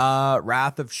great.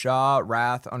 Wrath of Shaw,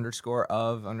 Wrath_of_Shaw.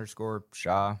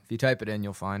 If you type it in,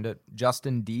 you'll find it.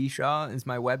 Justin D. Shaw is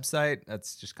my website.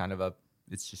 That's just kind of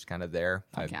it's just kind of there.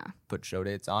 I put show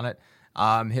dates on it.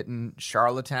 I'm hitting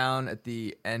Charlottetown at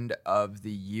the end of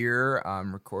the year.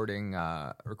 I'm recording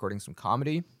some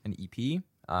comedy, an EP.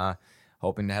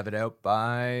 Hoping to have it out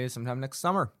by sometime next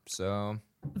summer. So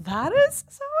that is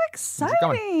so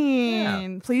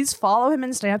exciting. Please follow him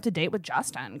and stay up to date with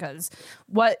Justin, because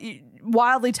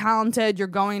wildly talented. You're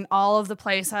going all of the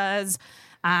places.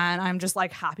 And I'm just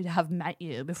like happy to have met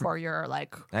you before you're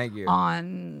like Thank you.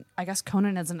 on, I guess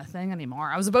Conan isn't a thing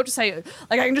anymore. I was about to say,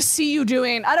 like, I can just see you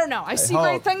doing, I don't know. I see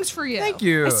great things for you. Thank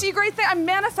you. I see great things. I'm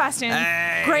manifesting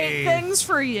great things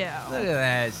for you. Look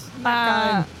at this.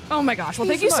 Oh my gosh. Well,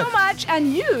 thank you so much.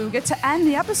 And you get to end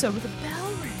the episode with a bell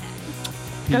ring.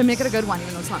 Gotta make it a good one,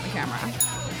 even though it's not in the camera.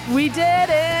 We did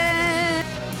it.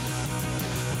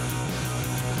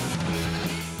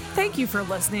 Thank you for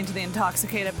listening to the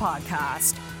Intoxicated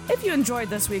Podcast. If you enjoyed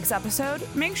this week's episode,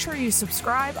 make sure you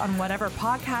subscribe on whatever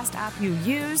podcast app you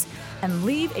use and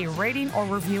leave a rating or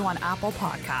review on Apple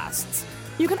Podcasts.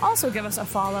 You can also give us a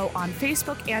follow on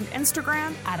Facebook and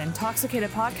Instagram at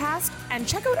Intoxicated Podcast, and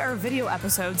check out our video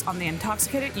episodes on the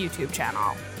Intoxicated YouTube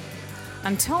channel.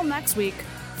 Until next week,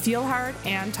 feel hard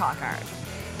and talk hard.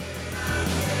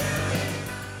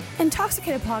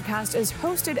 Intoxicated Podcast is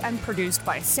hosted and produced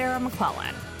by Sarah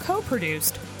McClellan,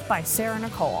 co-produced by Sarah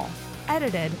Nicole,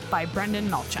 edited by Brendan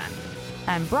Milchin,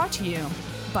 and brought to you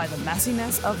by the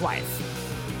messiness of life.